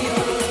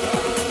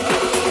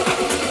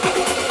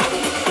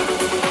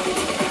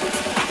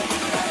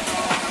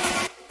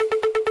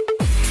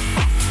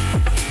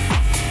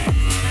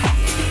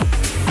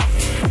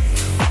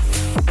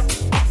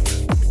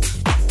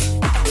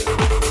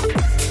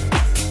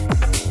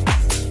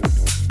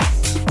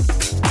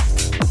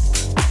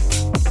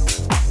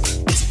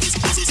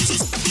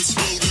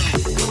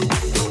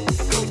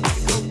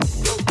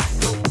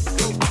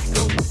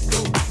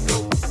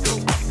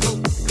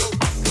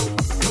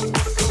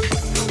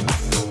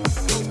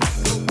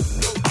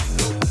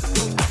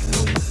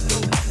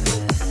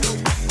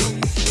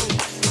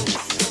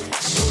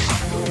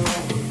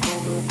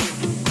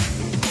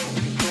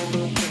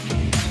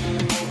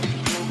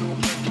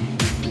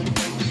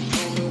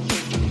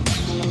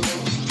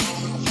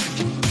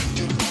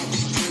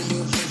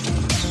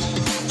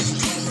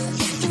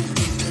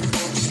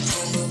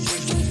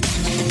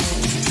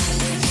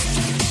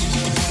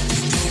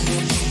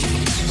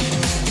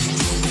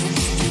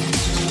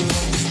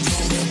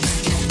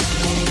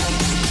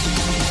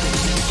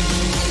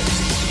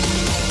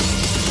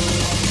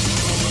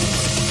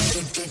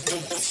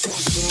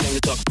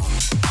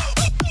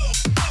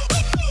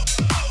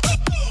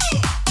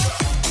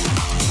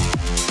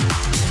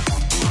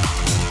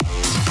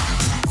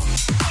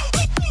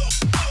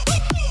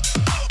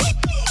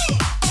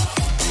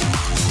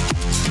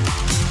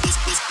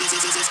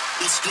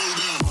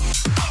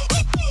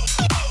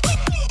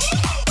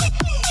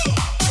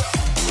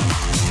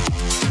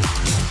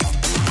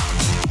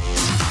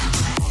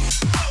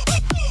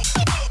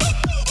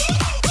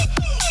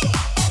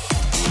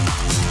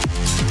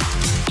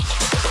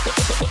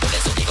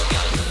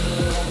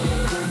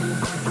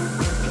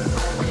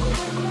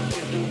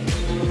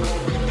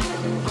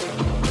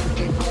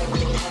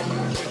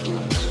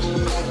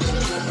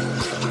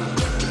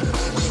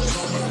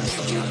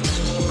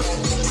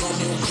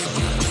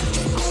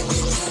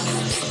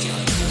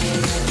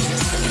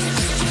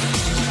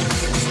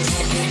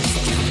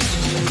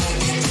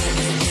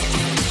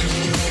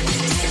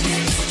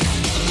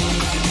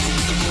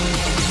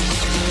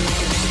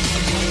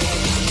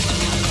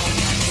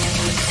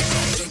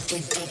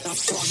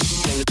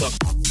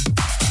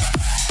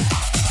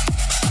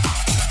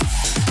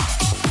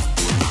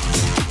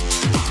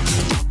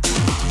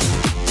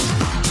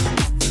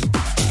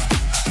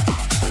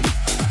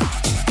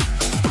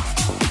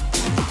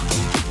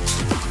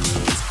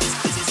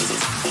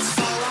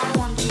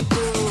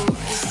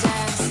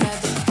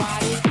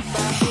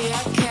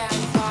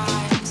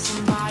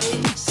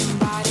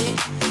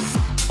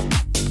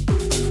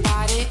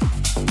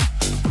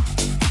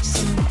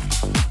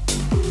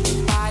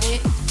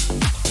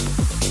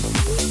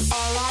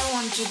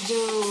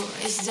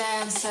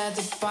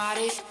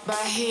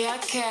 But here I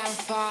can't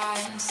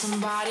find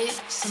somebody,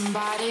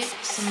 somebody,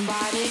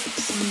 somebody,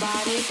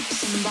 somebody,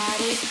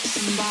 somebody,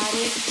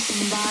 somebody,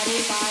 somebody,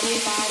 body,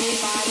 body,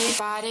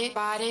 body, body,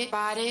 body,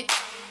 body.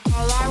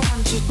 All I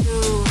want to do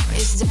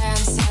is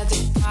dance at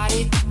the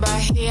party, but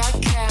here I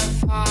can't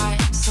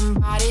find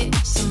somebody,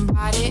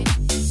 somebody.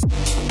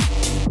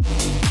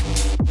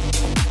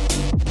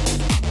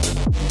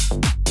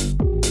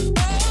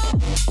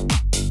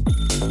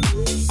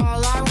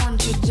 All I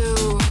want to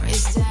do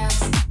is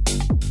dance.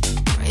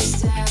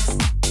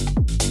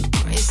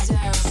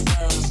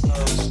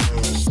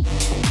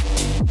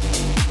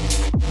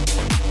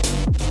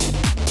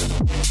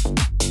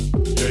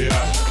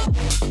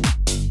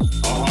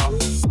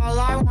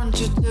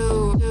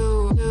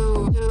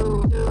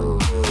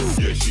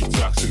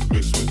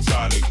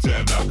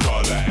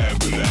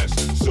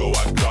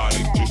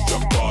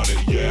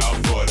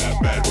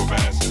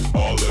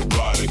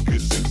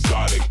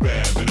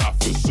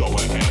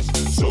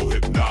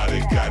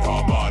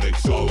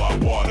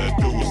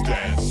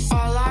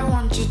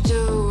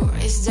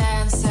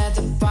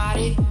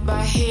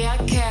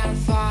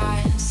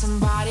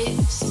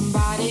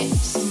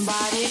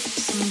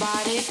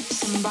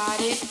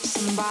 somebody,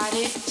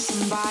 somebody,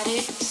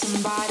 somebody,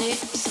 somebody,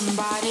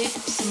 somebody,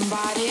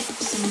 somebody,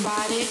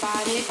 somebody,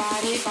 body,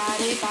 body, body,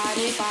 body,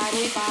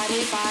 body, body,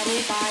 body, body,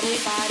 body,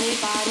 body,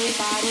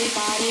 body,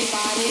 body,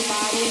 body,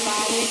 body,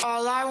 body.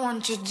 All I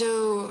want to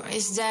do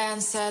is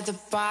dance at the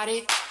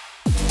party.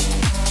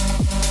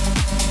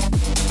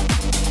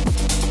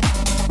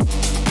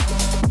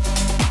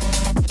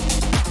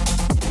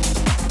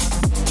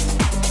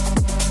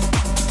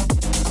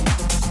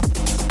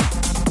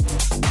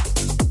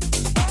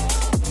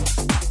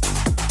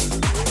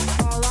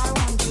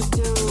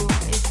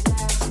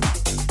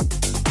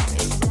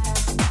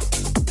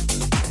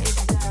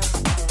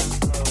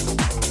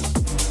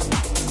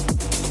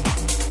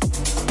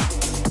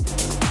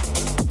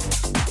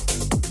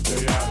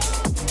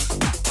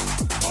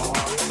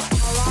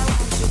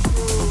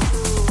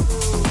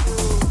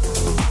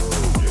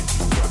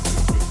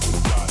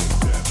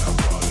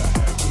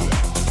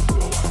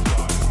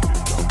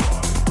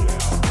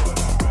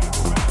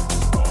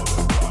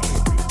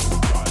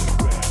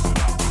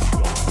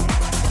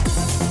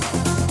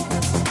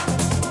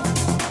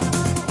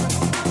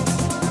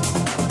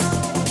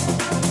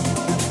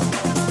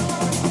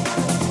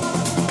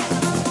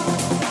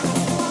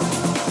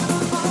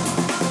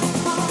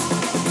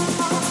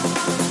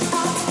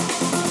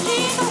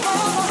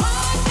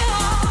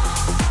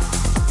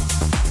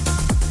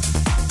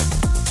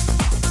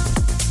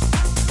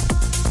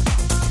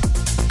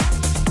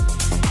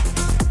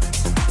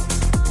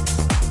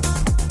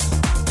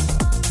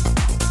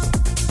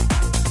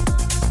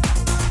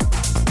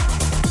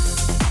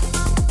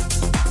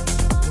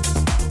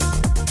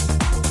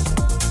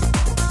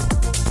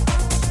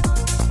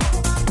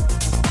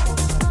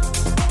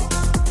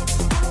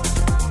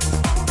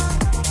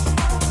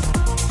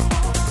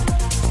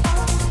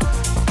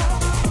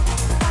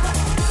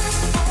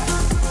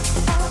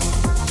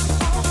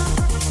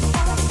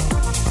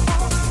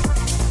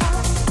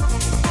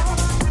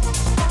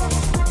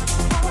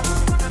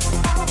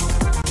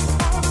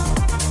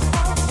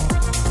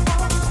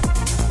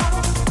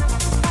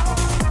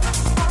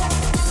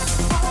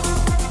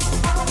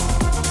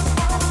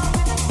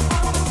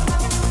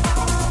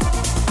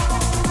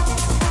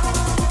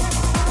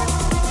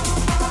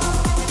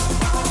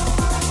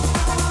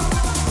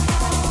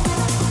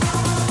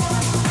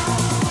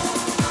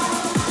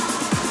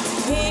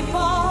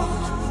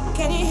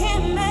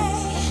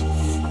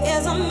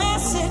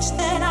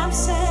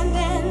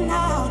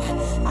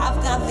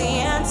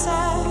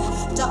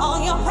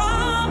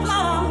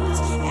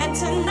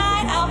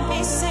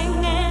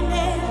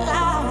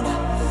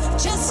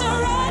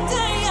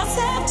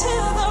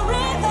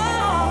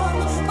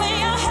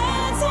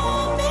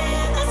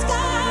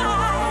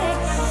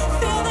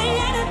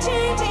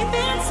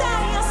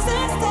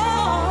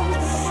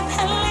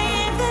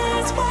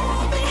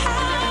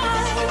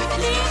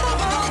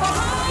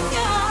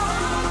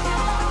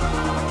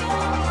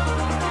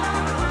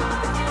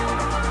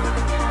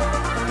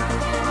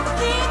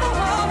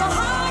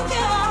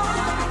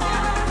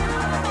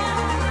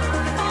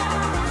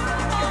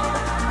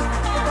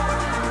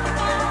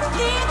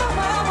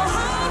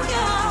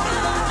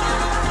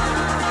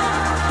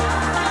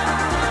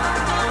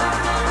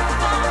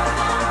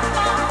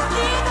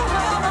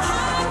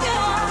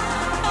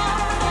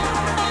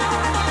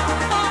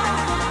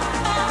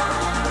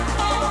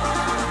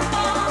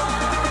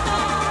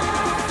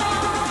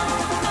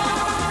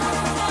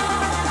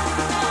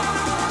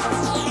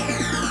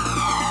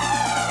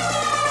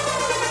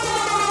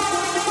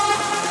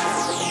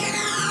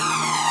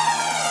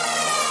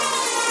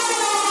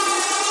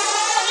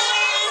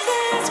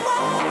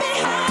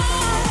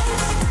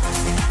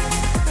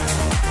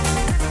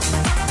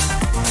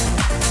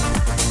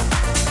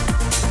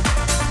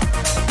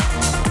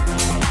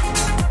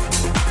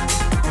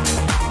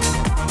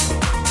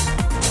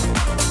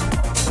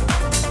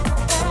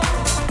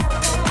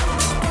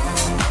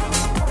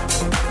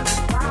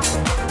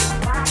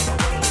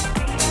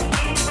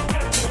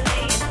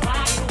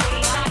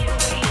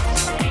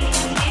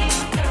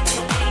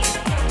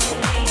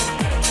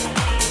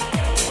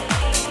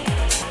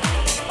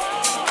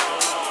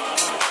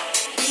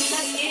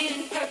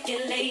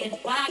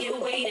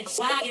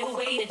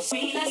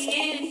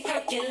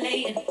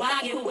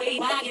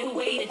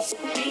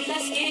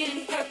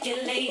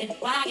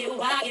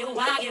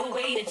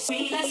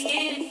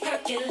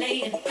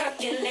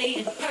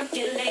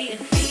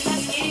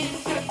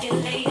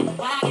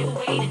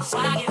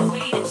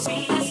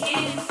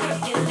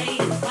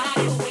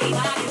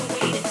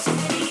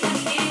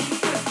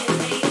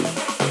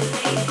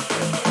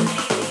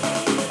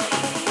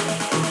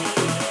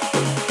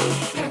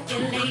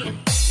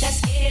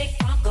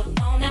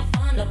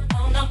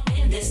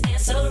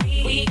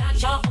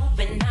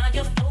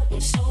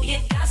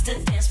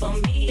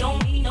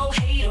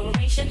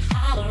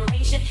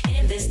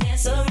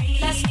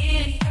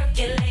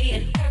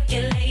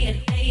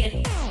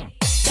 Percolating.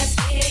 Let's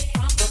get it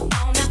crunk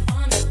up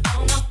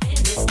on up in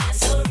this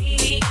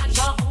dancery.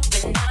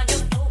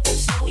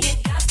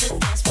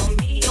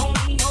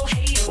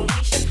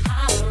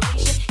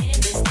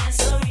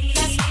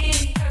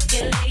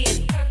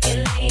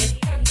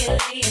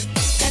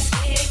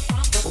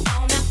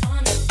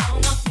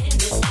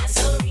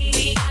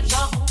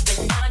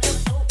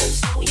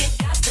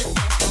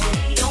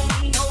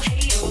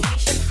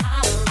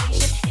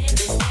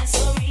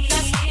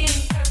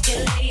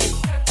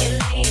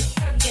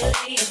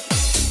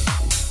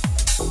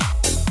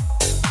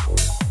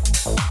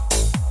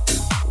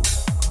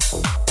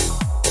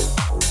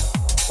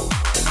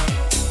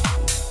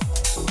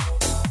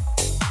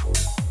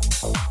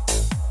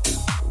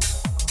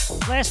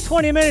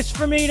 20 minutes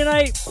for me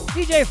tonight.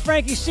 DJ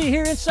Frankie C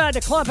here inside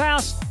the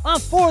clubhouse. I'm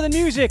For the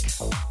Music.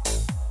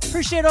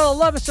 Appreciate all the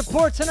love and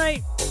support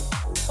tonight.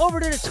 Over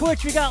to the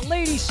Twitch, we got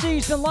Lady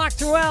C's been locked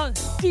throughout.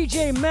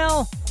 DJ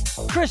Mel,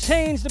 Chris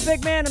Haynes, the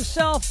big man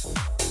himself.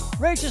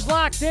 Rach is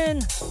locked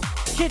in.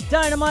 Kid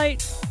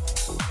Dynamite,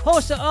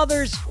 host of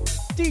others.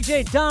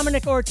 DJ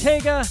Dominic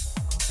Ortega.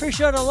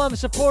 Appreciate all the love and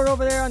support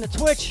over there on the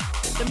Twitch.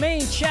 The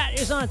main chat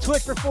is on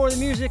Twitch for the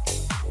Music.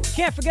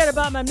 Can't forget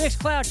about my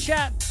Mixcloud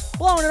chat.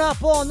 Blowing it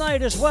up all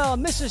night as well.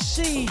 Mrs.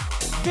 C,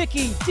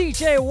 Vicky,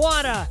 DJ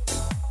Wada,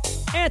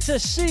 Anta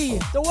C,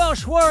 the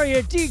Welsh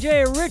Warrior,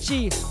 DJ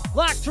Richie,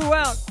 locked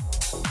throughout.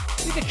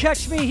 You can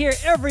catch me here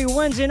every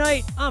Wednesday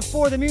night on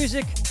For the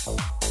Music.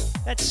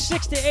 That's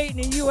 6 to 8 in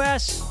the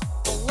US,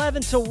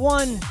 11 to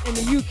 1 in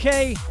the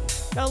UK.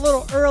 Got a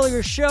little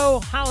earlier show,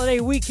 holiday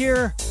week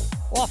here,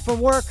 off from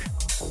work.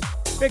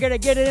 Figured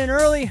I'd get it in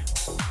early.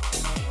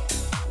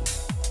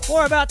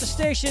 More about the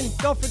station,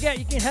 don't forget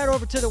you can head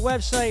over to the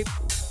website,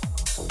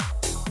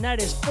 and that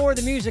is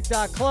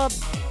forthemusic.club.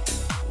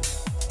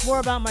 More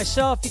about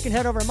myself, you can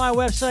head over to my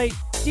website,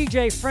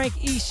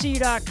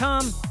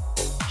 djfrankec.com.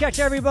 Catch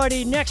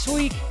everybody next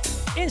week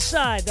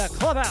inside the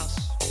clubhouse.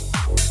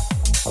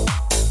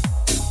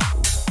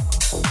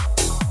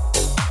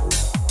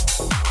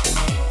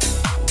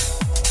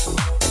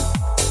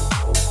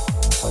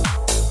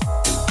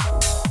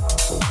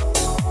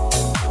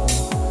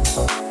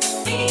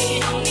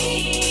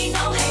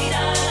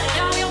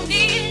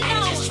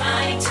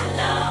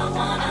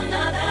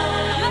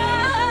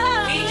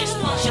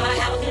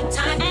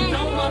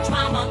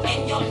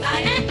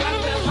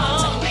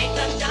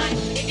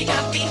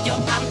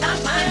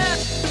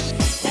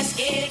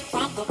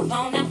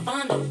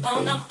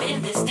 Up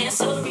in this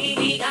dancery,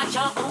 we got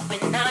y'all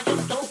open, now you're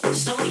open,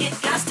 so you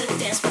got to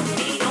dance for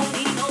me. Don't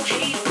need no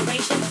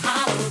hateration,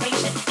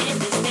 holleration in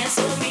this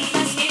dancery.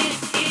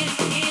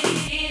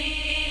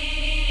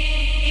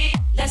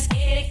 Let's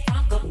get it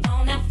crunk up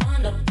on that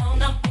fun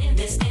up in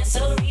this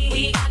dancery.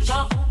 We got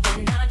y'all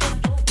open, now you're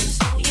open,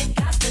 so you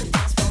got to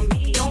dance for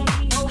me. Don't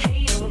need no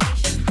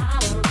hateration,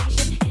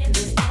 holleration in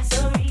this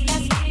dancery.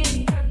 Let's get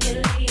it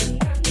percolating,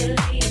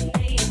 percolating,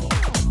 baby.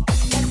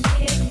 Let's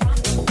get it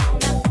crunk up on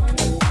that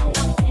fun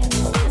up in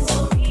this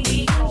dancery.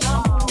 We got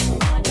y'all open, now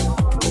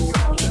you're open, so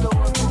you got to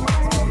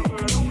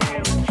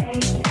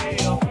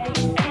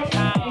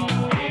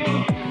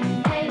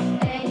dance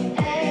for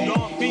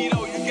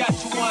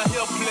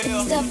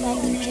Step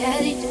out the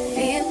caddy to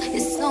feel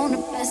it's on the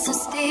best of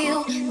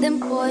steel. Them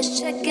boys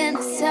checking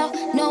us out,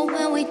 know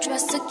when we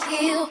dress to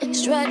kill.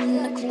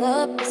 Strutting the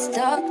club, it's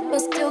dark, but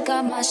still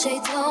got my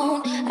shades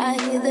on. I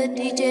hear the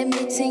DJ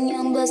mixing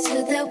young bloods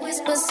to that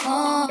whisper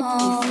song.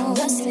 We from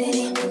the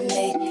city, we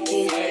made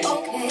it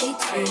okay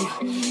to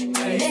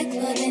make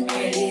loving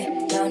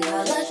early down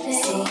holiday.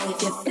 So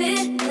if you're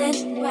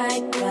feeling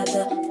right, grab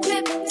the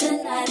grip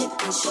tonight. If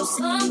it's your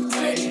song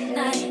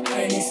tonight,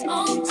 and it's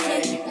on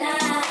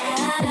tonight.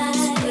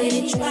 With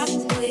it, drop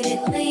with it,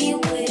 lean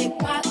with it,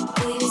 rock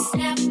with it,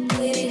 snap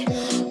with it.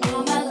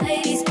 All my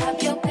ladies,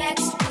 pop your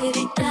backs with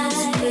it,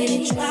 dance with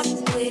it, drop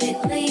with it,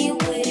 lean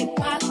with it,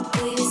 rock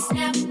with it,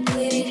 snap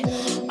with it.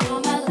 All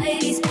my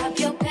ladies, pop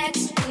your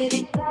backs with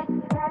it, back,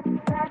 back,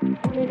 back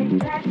with it,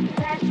 back,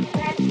 back,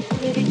 back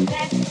with it,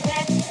 back,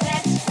 back, back,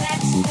 back,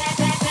 back,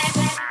 back, back,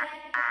 back.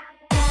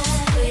 Dance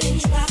with it,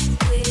 drop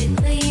with it,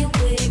 lean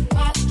with it,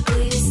 rock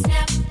with it,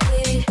 snap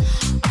with it.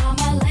 All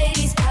my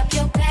ladies, pop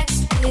your backs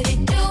with it.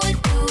 Do it,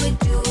 do it,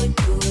 do it,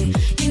 do it.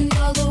 You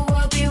know the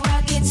world be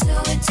rocking to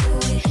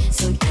it.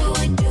 So do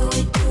it, do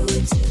it, do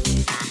it, do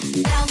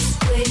it. Bounce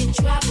with it,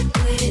 drop it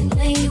with it,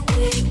 lean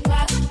with it,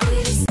 rock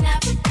with it,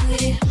 snap it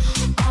with it.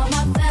 All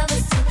my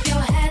fellas, tip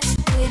your hats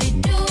with it.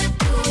 Do it,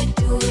 do it,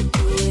 do it,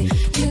 do it.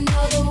 You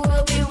know the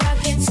world be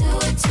rocking to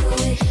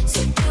it.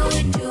 So do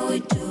it, do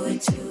it, do it,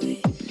 do it.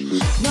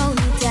 No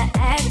need to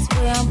ask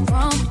where I'm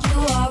from, you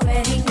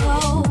already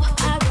know.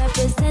 I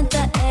represent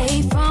the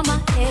A from my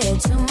head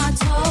to my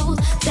toes.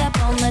 Step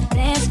on the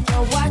dance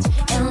floor, watch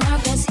and learn,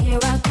 'cause here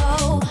I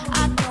go.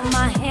 I throw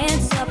my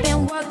hands up and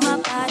work my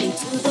body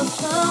to the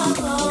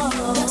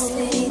floor. The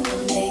city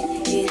will make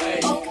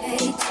it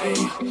okay to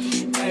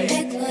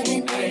make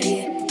loving early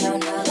down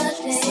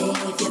holiday. So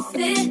if you're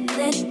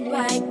feeling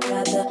right,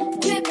 grab the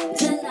grip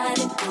tonight.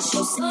 If it's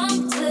your song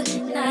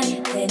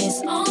tonight, then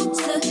it's on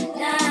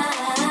tonight.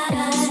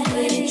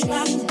 With it,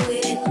 drop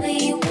with it,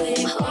 lean with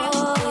it, rock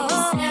with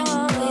it, snap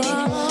with it.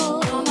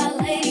 All my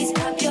ladies,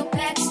 pop your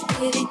backs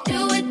with it. Do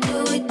it, do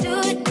it, do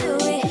it, do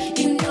it.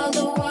 You know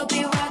the world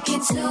be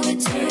rocking to it.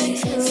 So do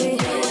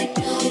it,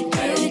 do it,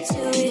 do it,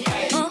 do it.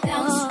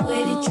 Bounce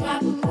with it,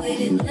 drop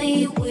with it,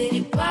 lean with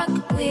it, rock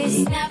with it,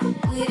 snap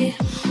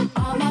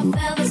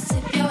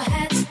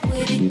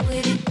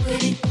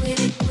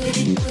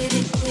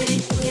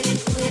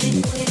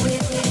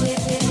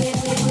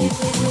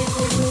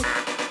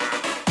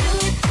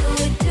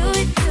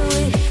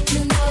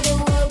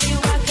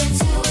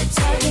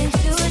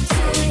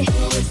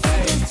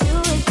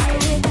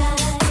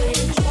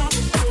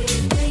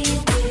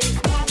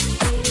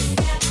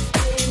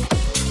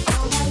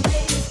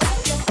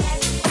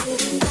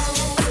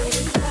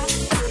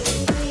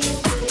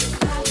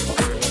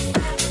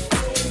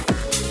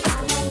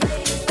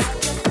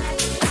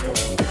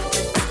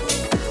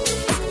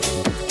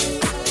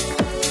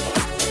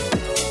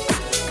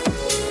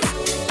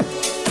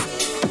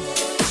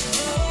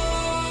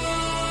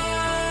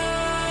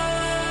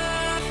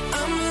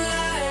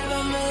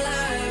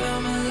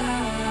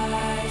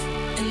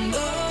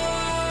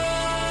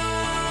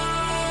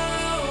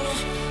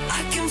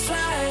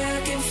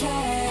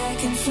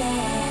fly.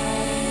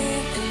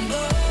 And oh,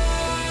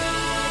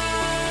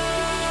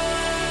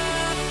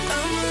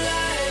 I'm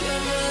alive,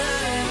 I'm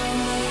alive,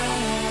 I'm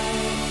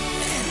alive.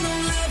 And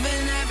I'm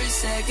loving every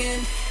second,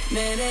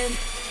 minute,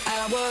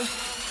 hour,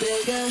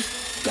 bigger,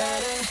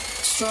 better,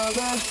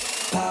 stronger,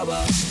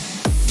 power.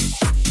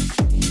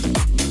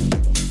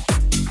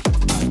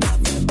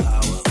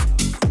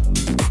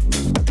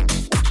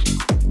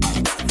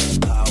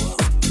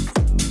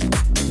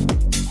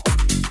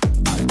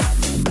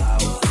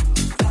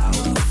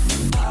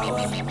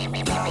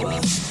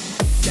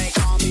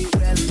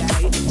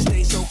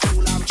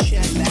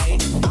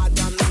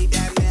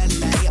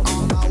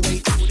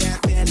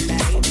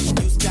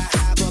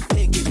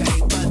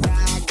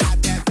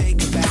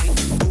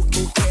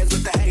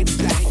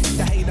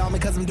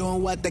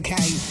 What the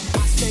case? I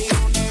stay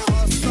on that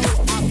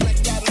hustle. I flex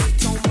that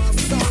little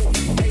muscle.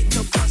 Hate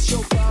to bust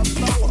your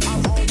bubble.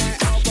 I'm on that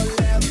upper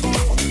level.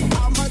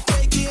 I'ma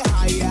take it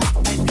higher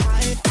and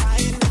higher,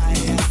 higher,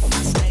 higher.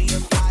 I stay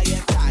in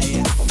fire,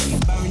 fire. Keep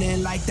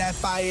burning like that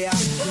fire.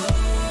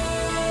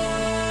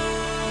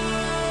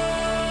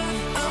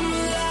 I'm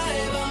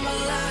alive, I'm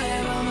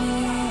alive, I'm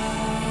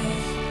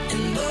alive.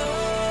 And oh,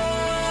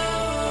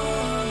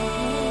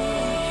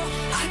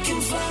 I can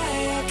fly,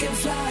 I can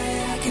fly,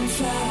 I can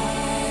fly.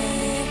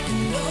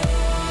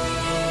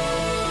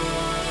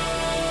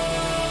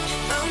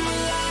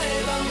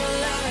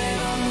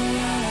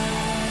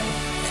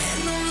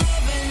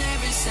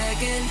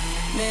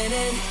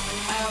 Minute,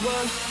 hour,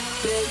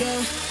 bigger,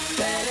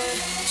 better,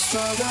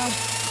 stronger,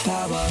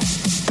 power.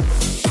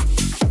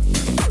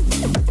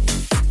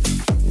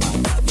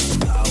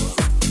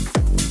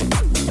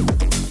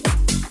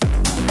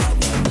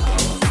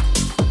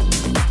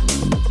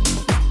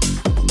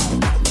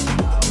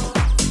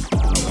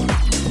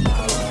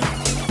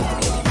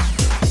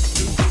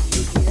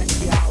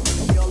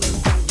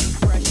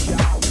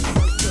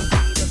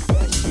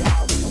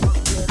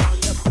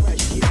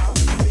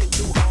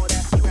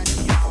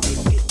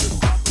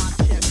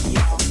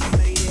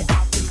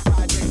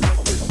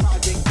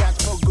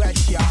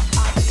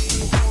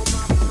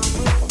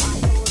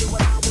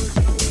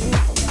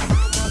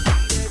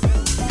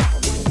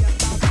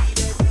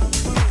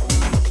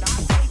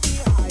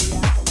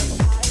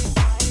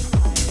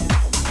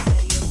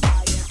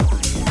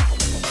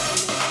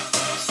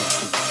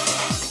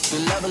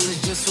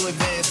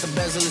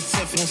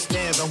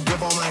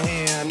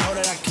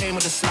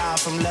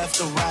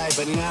 But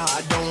now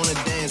I don't wanna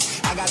dance.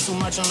 I got too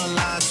much on the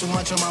line, too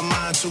much on my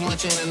mind, too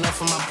much ain't enough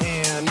for my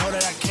pen. Know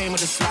that I came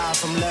with a slide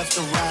from left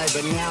to right,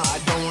 but now I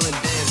don't wanna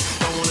dance,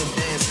 don't wanna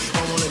dance,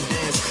 don't wanna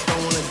dance,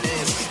 don't wanna dance,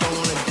 don't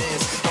wanna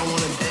dance, don't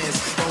wanna dance,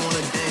 don't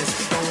wanna dance,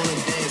 don't wanna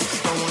dance,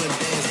 don't wanna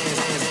dance, dance,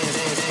 dance, dance,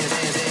 dance, dance,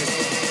 dance,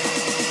 dance.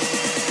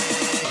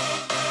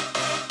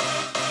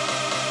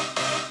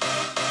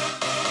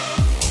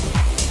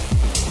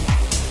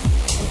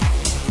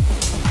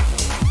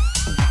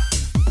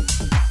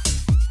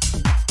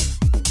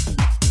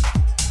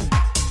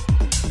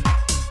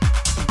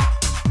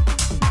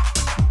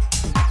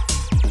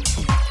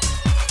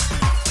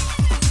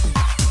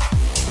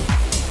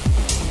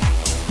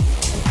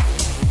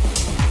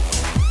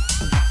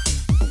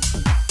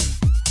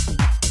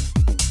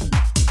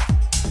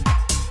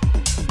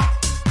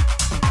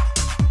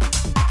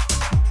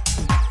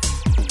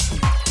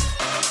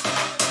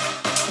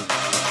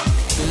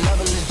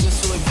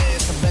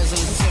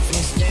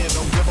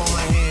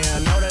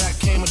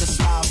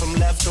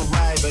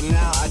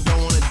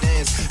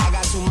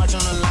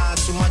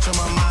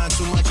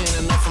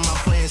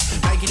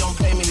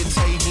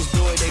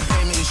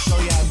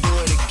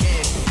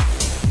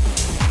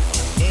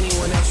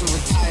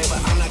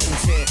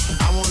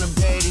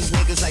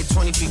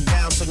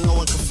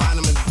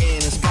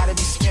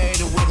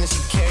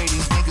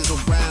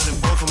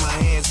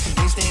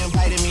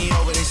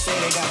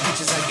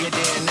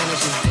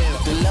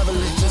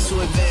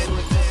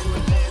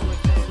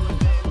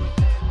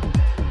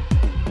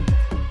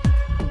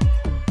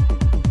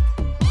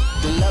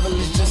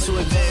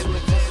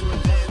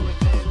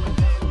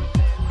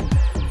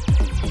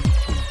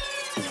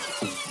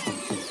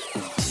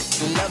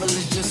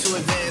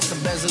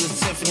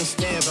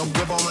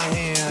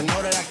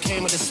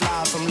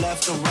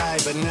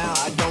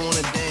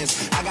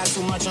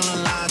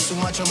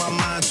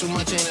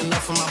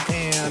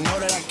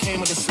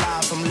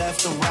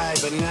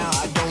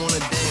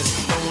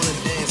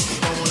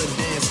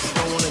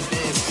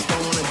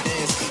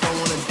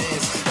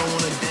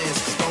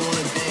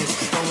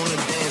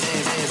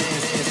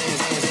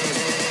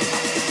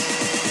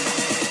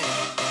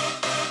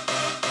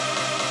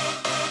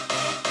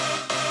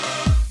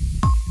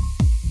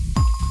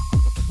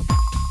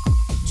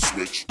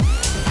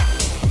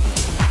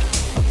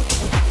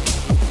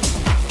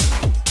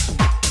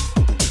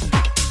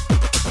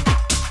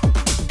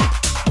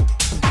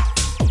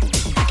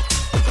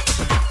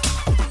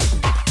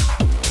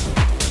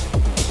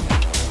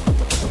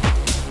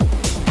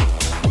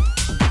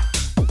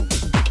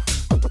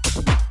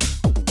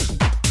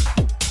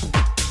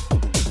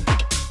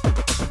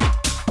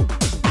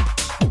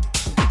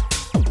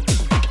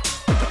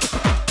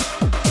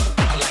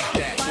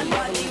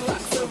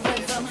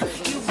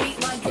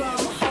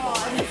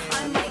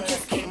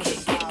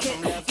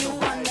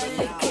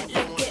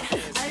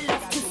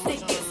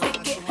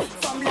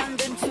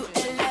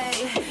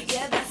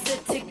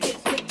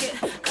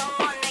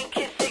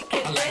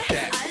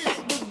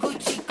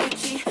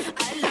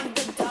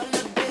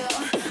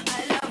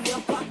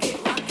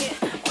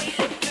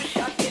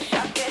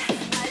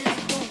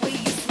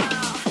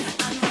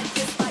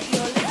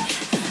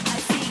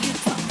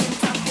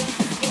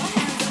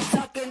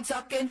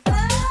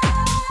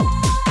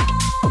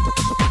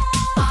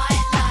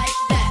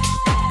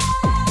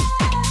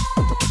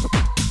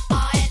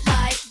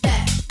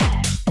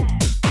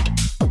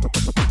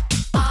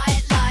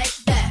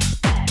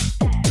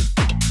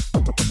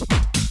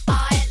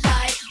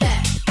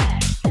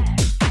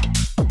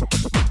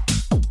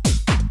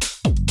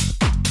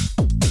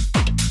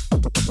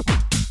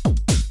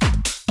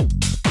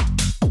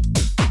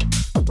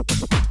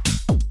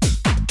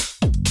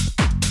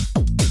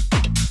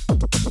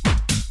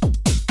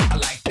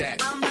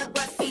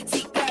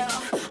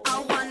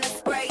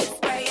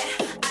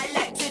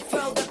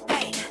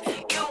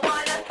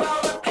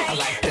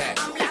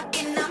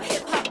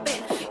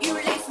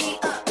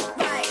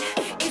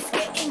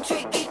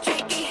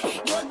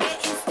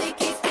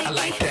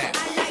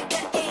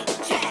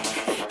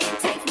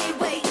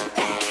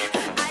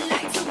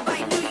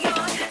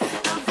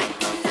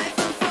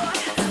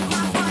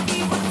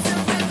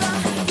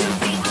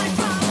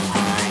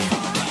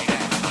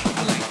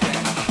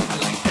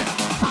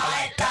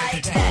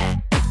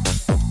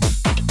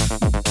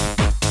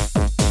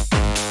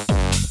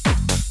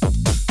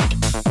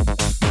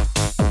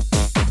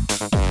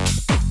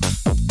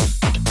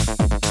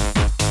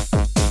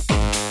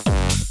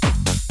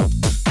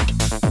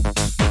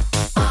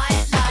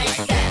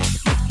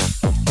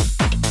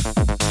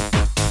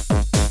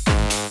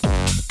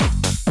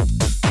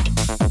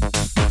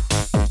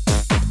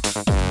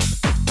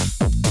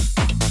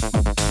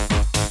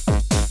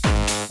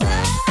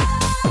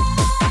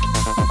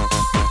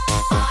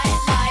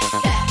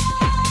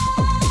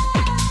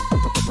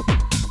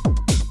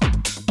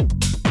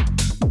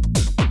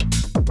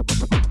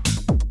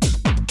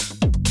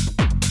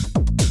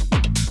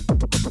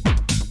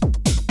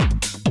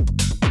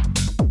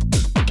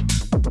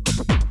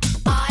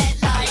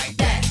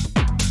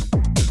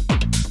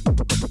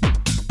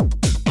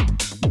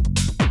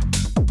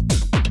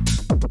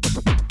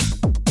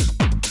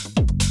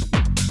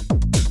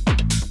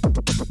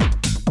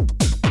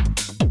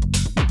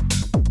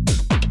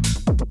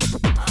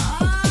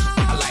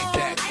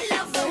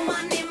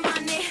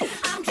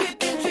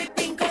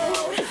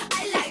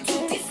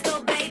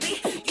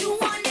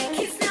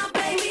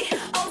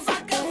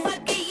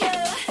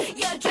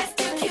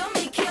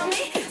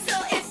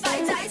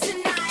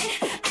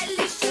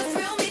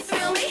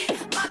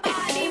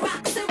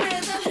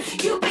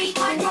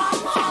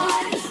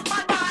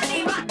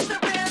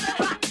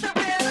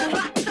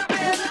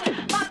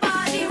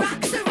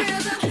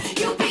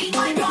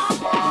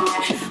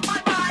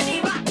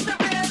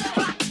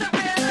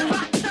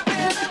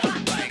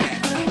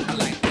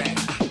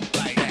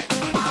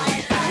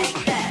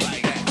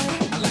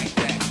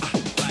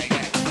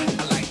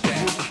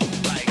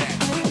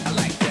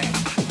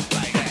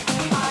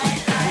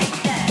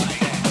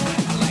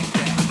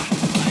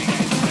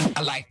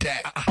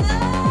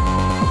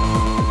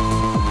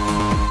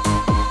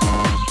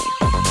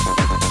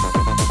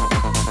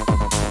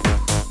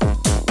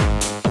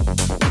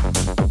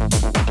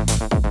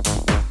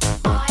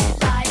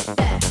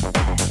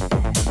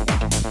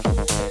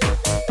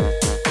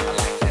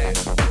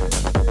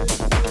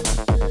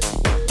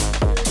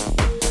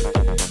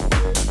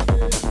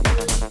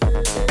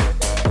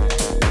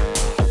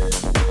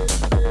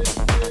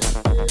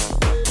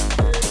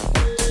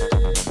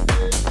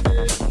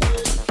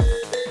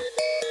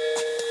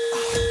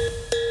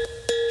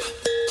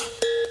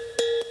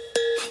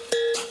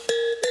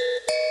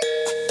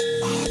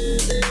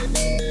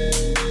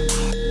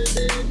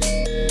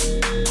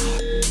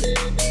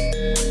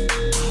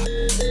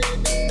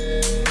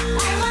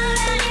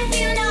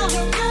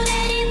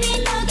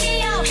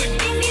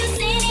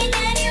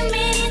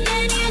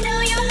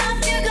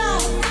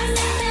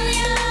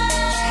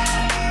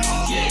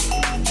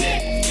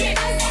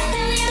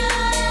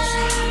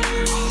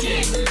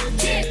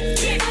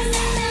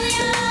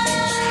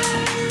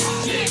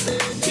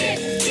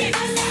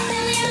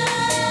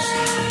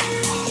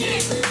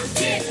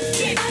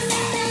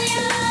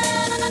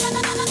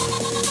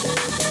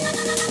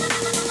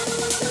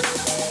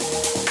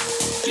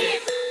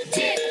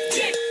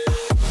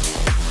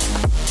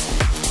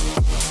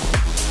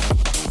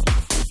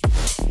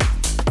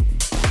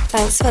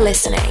 for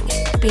listening.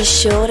 Be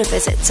sure to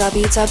visit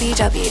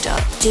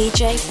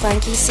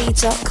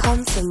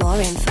www.djfrankiec.com for more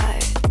info.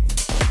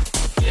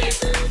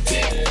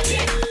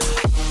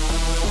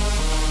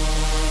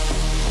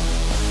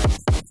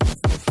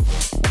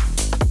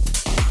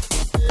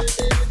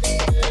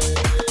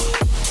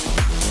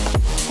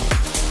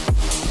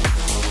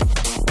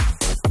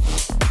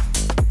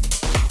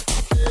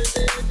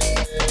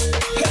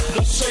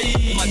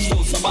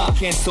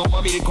喧騒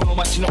まみれこの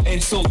街の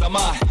演奏玉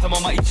たま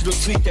ま一度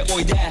ついて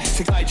おいで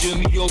世界中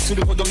魅了す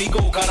るほどに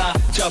豪華な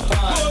ジャ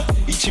パン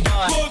一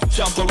番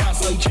シャンプラン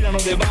スはうちらの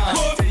出番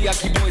テリヤ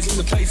キボーイズ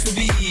のプレイス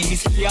B 見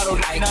せてやろ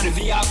うライナル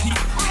VIP I wanna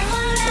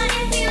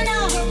if you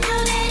know how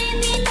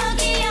many people